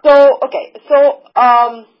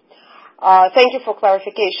 Thank you for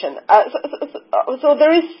clarification. So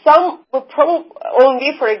there is some,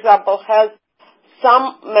 OMV, for example, has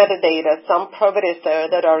some metadata, some properties there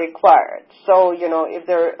that are required. So, if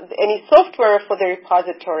there any software for the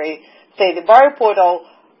repository, say the buyer portal,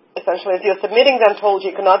 essentially if you're submitting the ontology,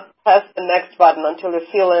 you cannot press the next button until you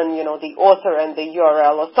fill in, the author and the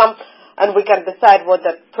URL or and we can decide what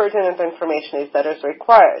that pertinent information is that is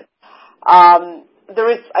required. I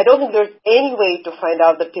don't think there's any way to find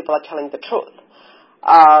out that people are telling the truth.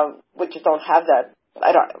 We just don't have that.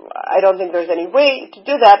 I don't think there's any way to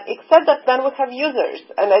do that, except that then we have users.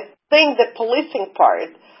 And I think the policing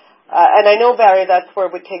part, and I know, Barry, that's where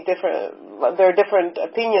we take there are different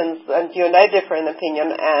opinions, and you and I differ in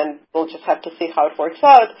opinion, and we'll just have to see how it works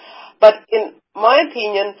out. But in my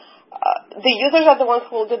opinion, the users are the ones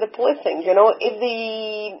who will do the policing. If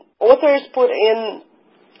the authors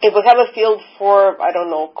if we have a field for,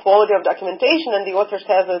 quality of documentation, and the author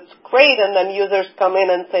says it's great, and then users come in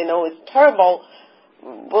and say, no, it's terrible,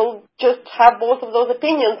 we'll just have both of those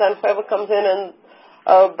opinions, and whoever comes in and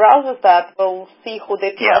browses that will see who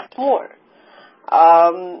they trust more.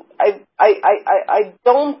 I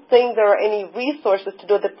don't think there are any resources to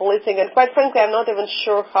do the policing, and quite frankly, I'm not even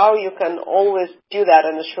sure how you can always do that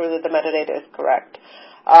and ensure that the metadata is correct.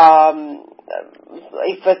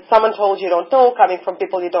 If it's someone told you don't know, coming from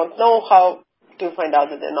people you don't know, how do you find out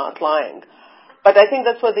that they're not lying? But I think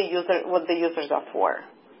that's what the users are for.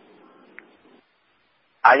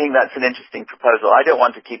 I think that's an interesting proposal. I don't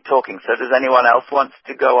want to keep talking, so does anyone else want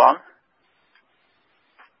to go on?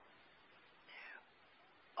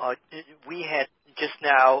 We had just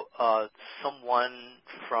now someone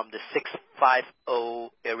from the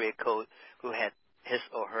 650 area code who had his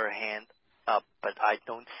or her hand up, but I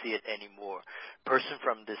don't see it anymore. Person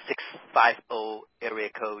from the 650 area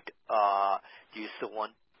code, do you still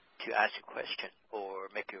want to ask a question or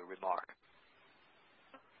make a remark?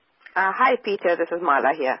 Hi, Peter. This is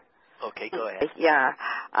Mala here. Okay, go ahead. Yeah.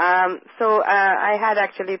 So I had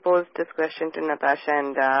actually posed this question to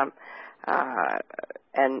Natasha,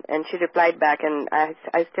 and she replied back, and I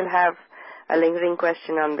still have a lingering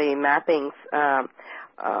question on the mappings.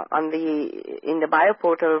 In the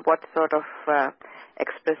bioportal, what sort of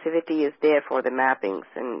expressivity is there for the mappings,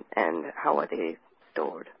 and how are they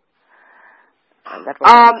stored? And that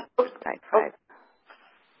was slide 5.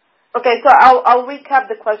 Okay, so I'll recap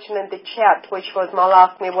the question in the chat, which was Mala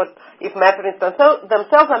asked me if mappings themselves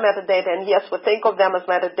are metadata, and yes, we think of them as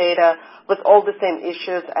metadata with all the same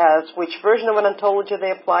issues as which version of an ontology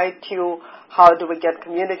they apply to, how do we get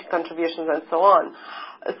community contributions, and so on.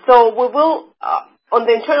 So we will, on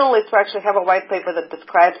the internal list, we actually have a white paper that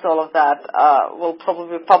describes all of that. We'll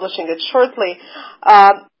probably be publishing it shortly.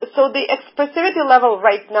 So the expressivity level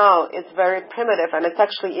right now is very primitive, and it's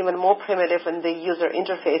actually even more primitive in the user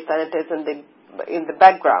interface than it is in the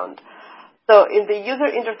background. So in the user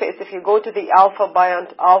interface, if you go to the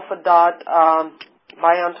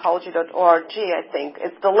alpha.biontology.org, I think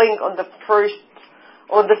it's the link on the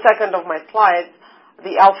second of my slides,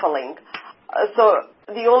 the alpha link. So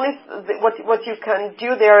what you can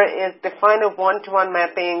do there is define a one-to-one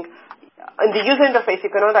mapping. In the user interface, you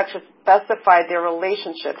cannot actually specify their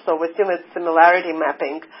relationship, so we assume it's similarity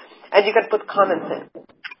mapping, and you can put comments in.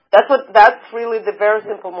 That's really the very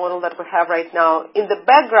simple model that we have right now. In the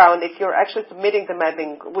background, if you're actually submitting the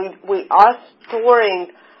mapping, we are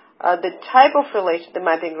storing the type of the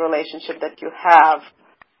mapping relationship that you have.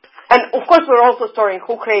 And of course, we're also storing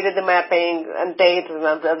who created the mapping and date and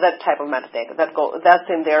that type of metadata. That's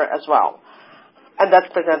in there as well. And that's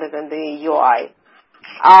presented in the UI.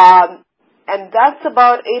 And that's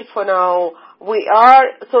about it for now.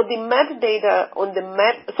 So the metadata on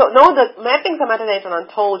so know that mappings are metadata on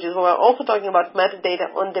ontologies. We're also talking about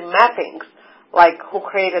metadata on the mappings, like who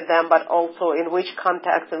created them, but also in which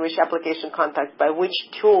context, in which application context, by which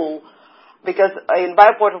tool. Because in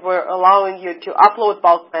BioPortal, we're allowing you to upload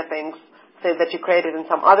bulk mappings, say that you created in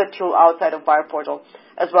some other tool outside of BioPortal,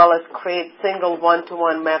 as well as create single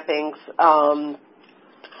one-to-one mappings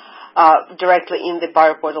directly in the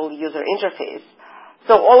BioPortal user interface.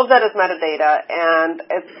 So all of that is metadata, and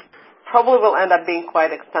it probably will end up being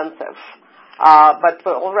quite extensive. But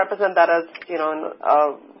we'll represent that as,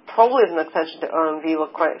 probably as an extension to OMV. We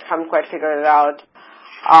haven't quite figured it out.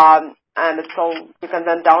 And you can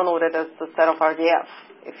then download it as a set of RDF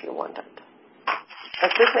if you want it.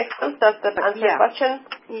 Does this make sense? Does that answer your question?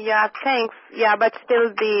 Yeah, thanks. Yeah, but still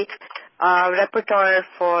the repertoire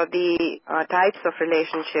for the types of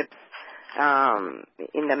relationships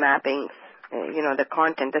in the mappings, the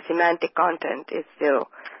content, the semantic content is still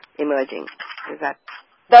emerging. Is that?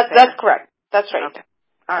 That's correct. That's right. Okay.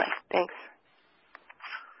 All right. Thanks.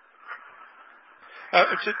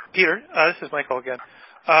 Peter, this is Michael again.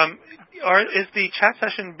 Is the chat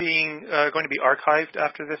session going to be archived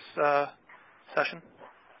after this session?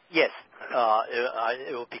 Yes.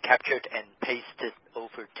 It will be captured and pasted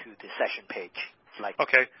over to the session page.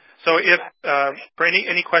 Okay. So if for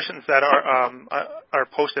any questions that are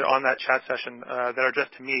posted on that chat session that are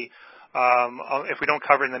addressed to me, if we don't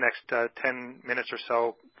cover in the next 10 minutes or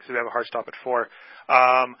so, because we have a hard stop at 4,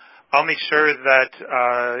 I'll make sure that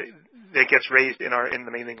it gets raised in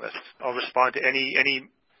the mailing list. I'll respond to any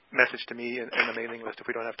message to me in the mailing list if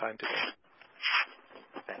we don't have time today.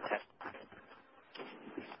 Fantastic.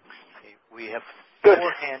 Okay, we have Good.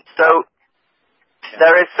 4 hands. So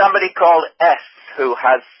there is somebody called S who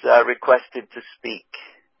has requested to speak.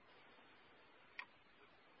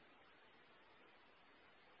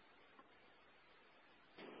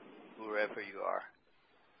 Wherever you are.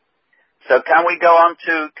 So can we go on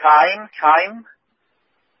to Chaim?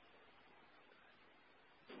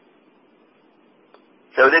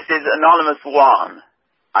 So this is Anonymous 1,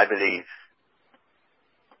 I believe.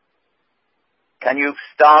 Can you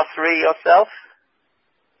 *3 yourself?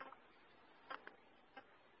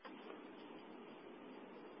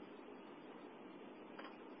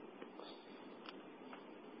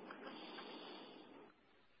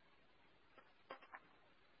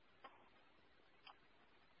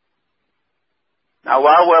 Now,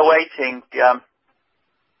 while we're waiting,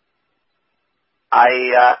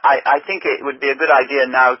 I think it would be a good idea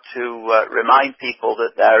now to remind people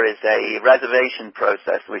that there is a reservation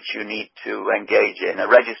process which you need to engage in, a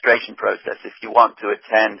registration process if you want to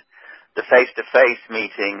attend the face-to-face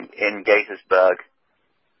meeting in Gaithersburg.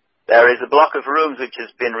 There is a block of rooms which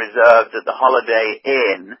has been reserved at the Holiday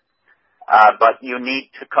Inn, but you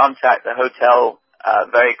need to contact the hotel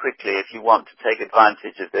very quickly if you want to take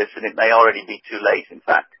advantage of this, and it may already be too late, in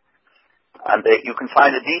fact. And you can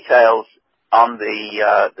find the details on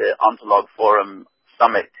the Ontolog Forum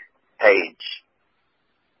Summit page.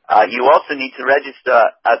 You also need to register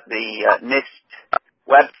at the NIST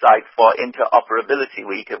website for Interoperability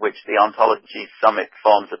Week, of which the Ontology Summit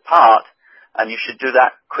forms a part, and you should do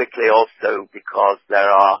that quickly also because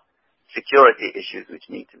there are security issues which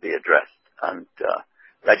need to be addressed, and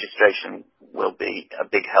registration will be a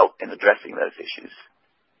big help in addressing those issues.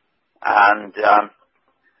 And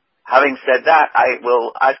having said that, I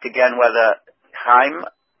will ask again whether Chaim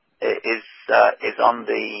is on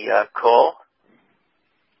the call.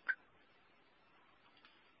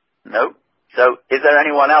 No. So is there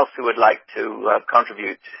anyone else who would like to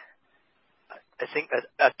contribute? I think that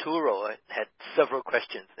Arturo had several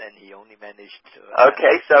questions and he only managed to...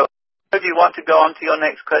 Okay, so do you want to go on to your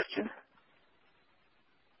next question?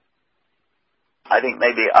 I think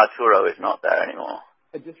maybe Arturo is not there anymore.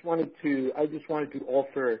 I just wanted to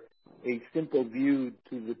offer a simple view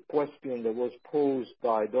to the question that was posed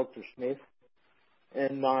by Dr. Smith,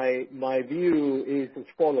 and my view is as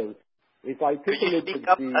follows: if I take a look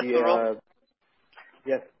at the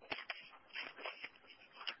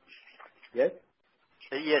yes.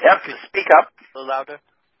 Yes, Yep, could speak up. a little louder.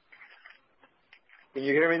 Can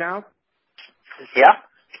you hear me now? Yeah.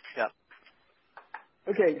 Yeah.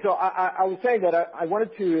 Okay, so I was saying that I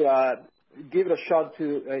wanted to give it a shot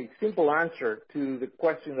to a simple answer to the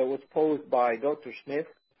question that was posed by Dr. Smith.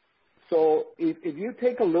 So if you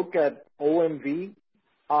take a look at OMV,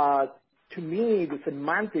 to me, the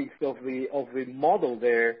semantics of the model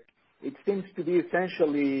there, it seems to be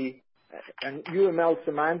essentially an UML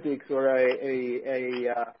semantics or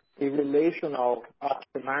a relational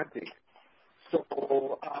semantics.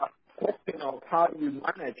 So question of how you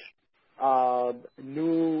manage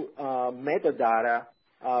new metadata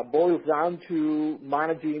boils down to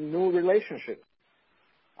managing new relationships.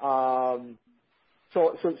 So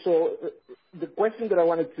the question that I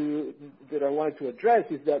wanted to address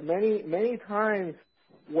is that many times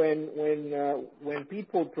when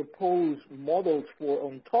people propose models for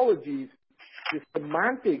ontologies, the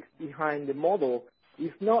semantics behind the model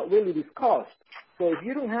is not really discussed. So if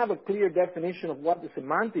you don't have a clear definition of what the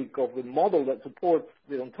semantic of the model that supports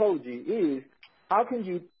the ontology is, how can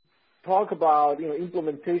you talk about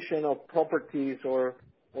implementation of properties or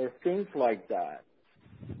things like that?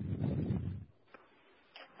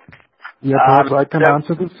 Yeah, perhaps I can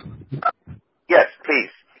answer this. Yes,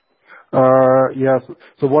 please. Yes.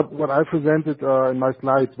 So what I presented in my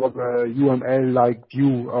slides was a UML-like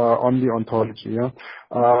view on the ontology. Yeah?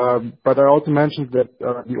 But I also mentioned that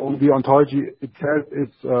the ontology itself is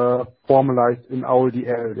formalized in OOR,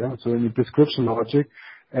 yeah? So in the description logic,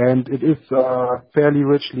 and it is fairly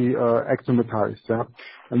richly axiomatized. Yeah?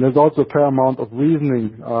 And there's also a fair amount of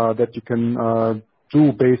reasoning that you can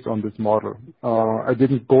do based on this model. I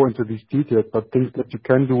didn't go into these details, but things that you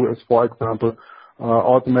can do is, for example,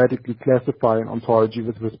 automatically classify an ontology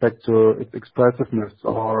with respect to its expressiveness,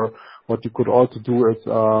 or what you could also do is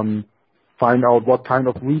find out what kind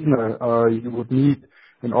of reasoner you would need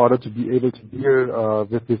in order to be able to deal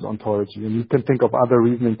with this ontology. And you can think of other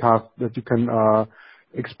reasoning tasks that you can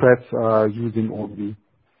express using OOR.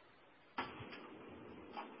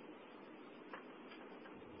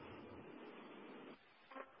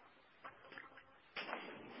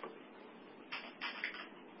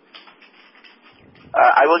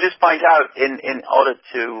 I will just point out, in order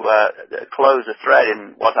to close a thread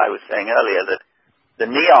in what I was saying earlier, that the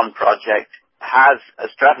NEON project has a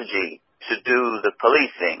strategy to do the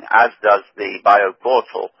policing, as does the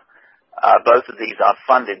bioportal. Both of these are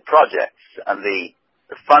funded projects, and the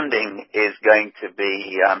funding is going to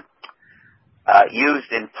be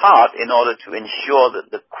used in part in order to ensure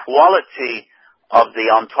that the quality of the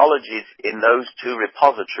ontologies in those two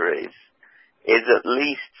repositories is at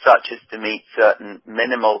least such as to meet certain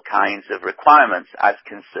minimal kinds of requirements as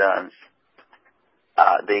concerns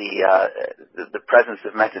the presence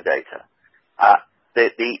of metadata.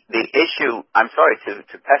 The issue, I'm sorry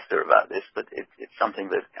to pester about this, but it's something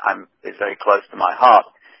that is very close to my heart.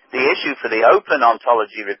 The issue for the open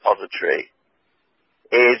ontology repository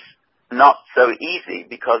is not so easy,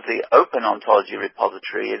 because the open ontology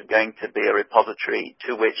repository is going to be a repository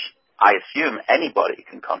to which I assume anybody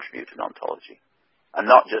can contribute an ontology, and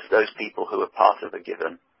not just those people who are part of a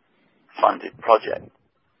given funded project.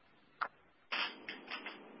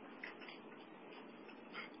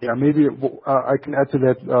 Yeah, maybe I can add to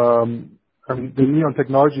that. The NEON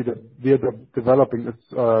technology that we are developing is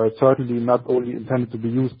certainly not only intended to be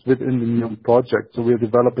used within the NEON project. So we are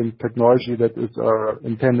developing technology that is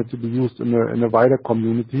intended to be used in a wider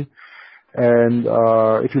community. And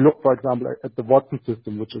if you look, for example, at the Watson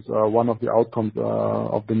system, which is one of the outcomes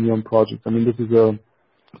of the NEON project, I mean, this is a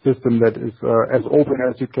system that is as open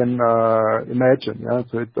as you can imagine. Yeah?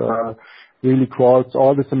 So it really crawls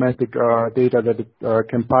all the semantic data that it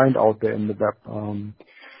can find out there in the web.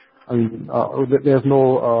 I mean, there's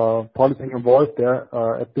no policing involved there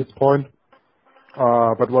at this point.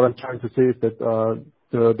 But what I'm trying to say is that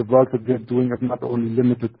the work that we're doing is not only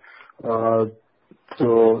limited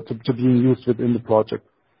to being used within the project.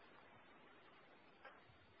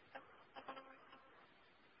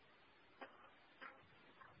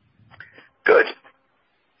 Good.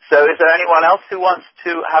 So is there anyone else who wants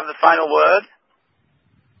to have the final word?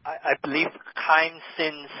 I believe Hein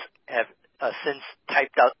since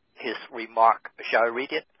typed out his remark. Shall I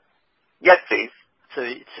read it? Yes, please. So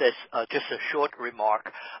it says, just a short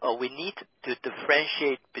remark. We need to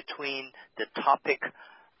differentiate between the topic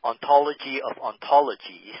ontology of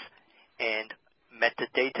ontologies and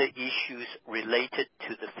metadata issues related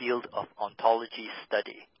to the field of ontology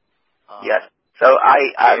study. Yes. So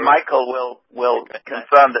Michael will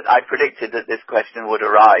confirm that I predicted that this question would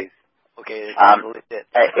arise. Okay.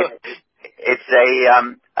 It's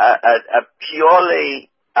a purely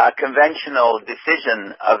conventional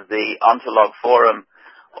decision of the Ontolog Forum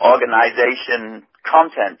organization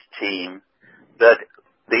content team that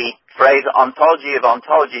the phrase ontology of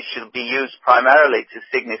ontologies should be used primarily to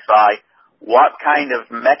signify what kind of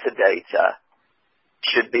metadata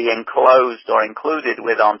should be enclosed or included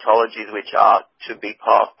with ontologies which are to be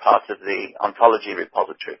part of the ontology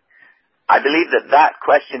repository. I believe that that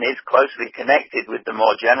question is closely connected with the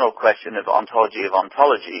more general question of ontology of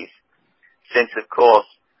ontologies, since, of course,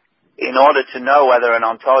 in order to know whether an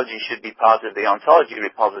ontology should be part of the ontology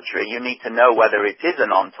repository, you need to know whether it is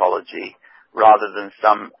an ontology rather than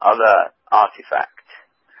some other artifact.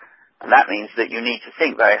 And that means that you need to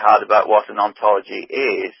think very hard about what an ontology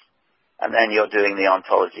is, and then you're doing the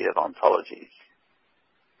ontology of ontologies.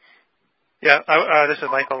 Yeah, this is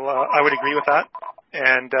Michael. I would agree with that.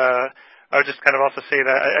 And I would just kind of also say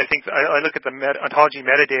that I think I look at the ontology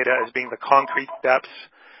metadata as being the concrete steps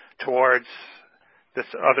towards this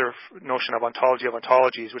other notion of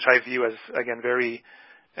ontologies, which I view as, again, very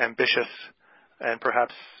ambitious and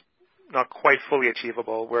perhaps not quite fully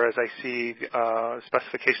achievable, whereas I see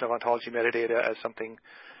specification of ontology metadata as something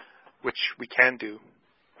which we can do.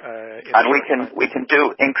 And we can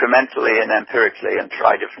do incrementally and empirically and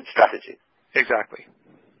try different strategies. Exactly.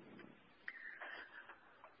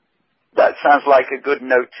 That sounds like a good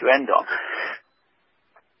note to end on.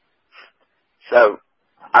 So,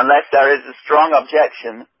 unless there is a strong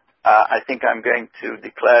objection, I think I'm going to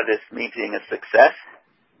declare this meeting a success.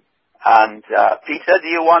 And Peter, do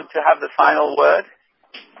you want to have the final word?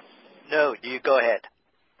 No, you go ahead.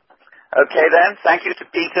 Okay then. Thank you to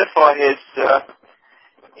Peter for his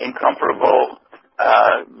incomparable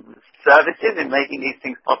services in making these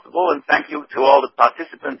things possible, and thank you to all the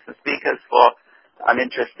participants and speakers for an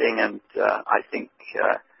interesting and, I think,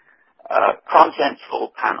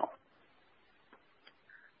 contentful panel.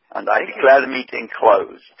 And I declare the meeting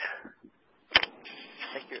closed.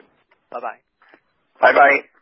 Thank you. Bye-bye. Bye-bye.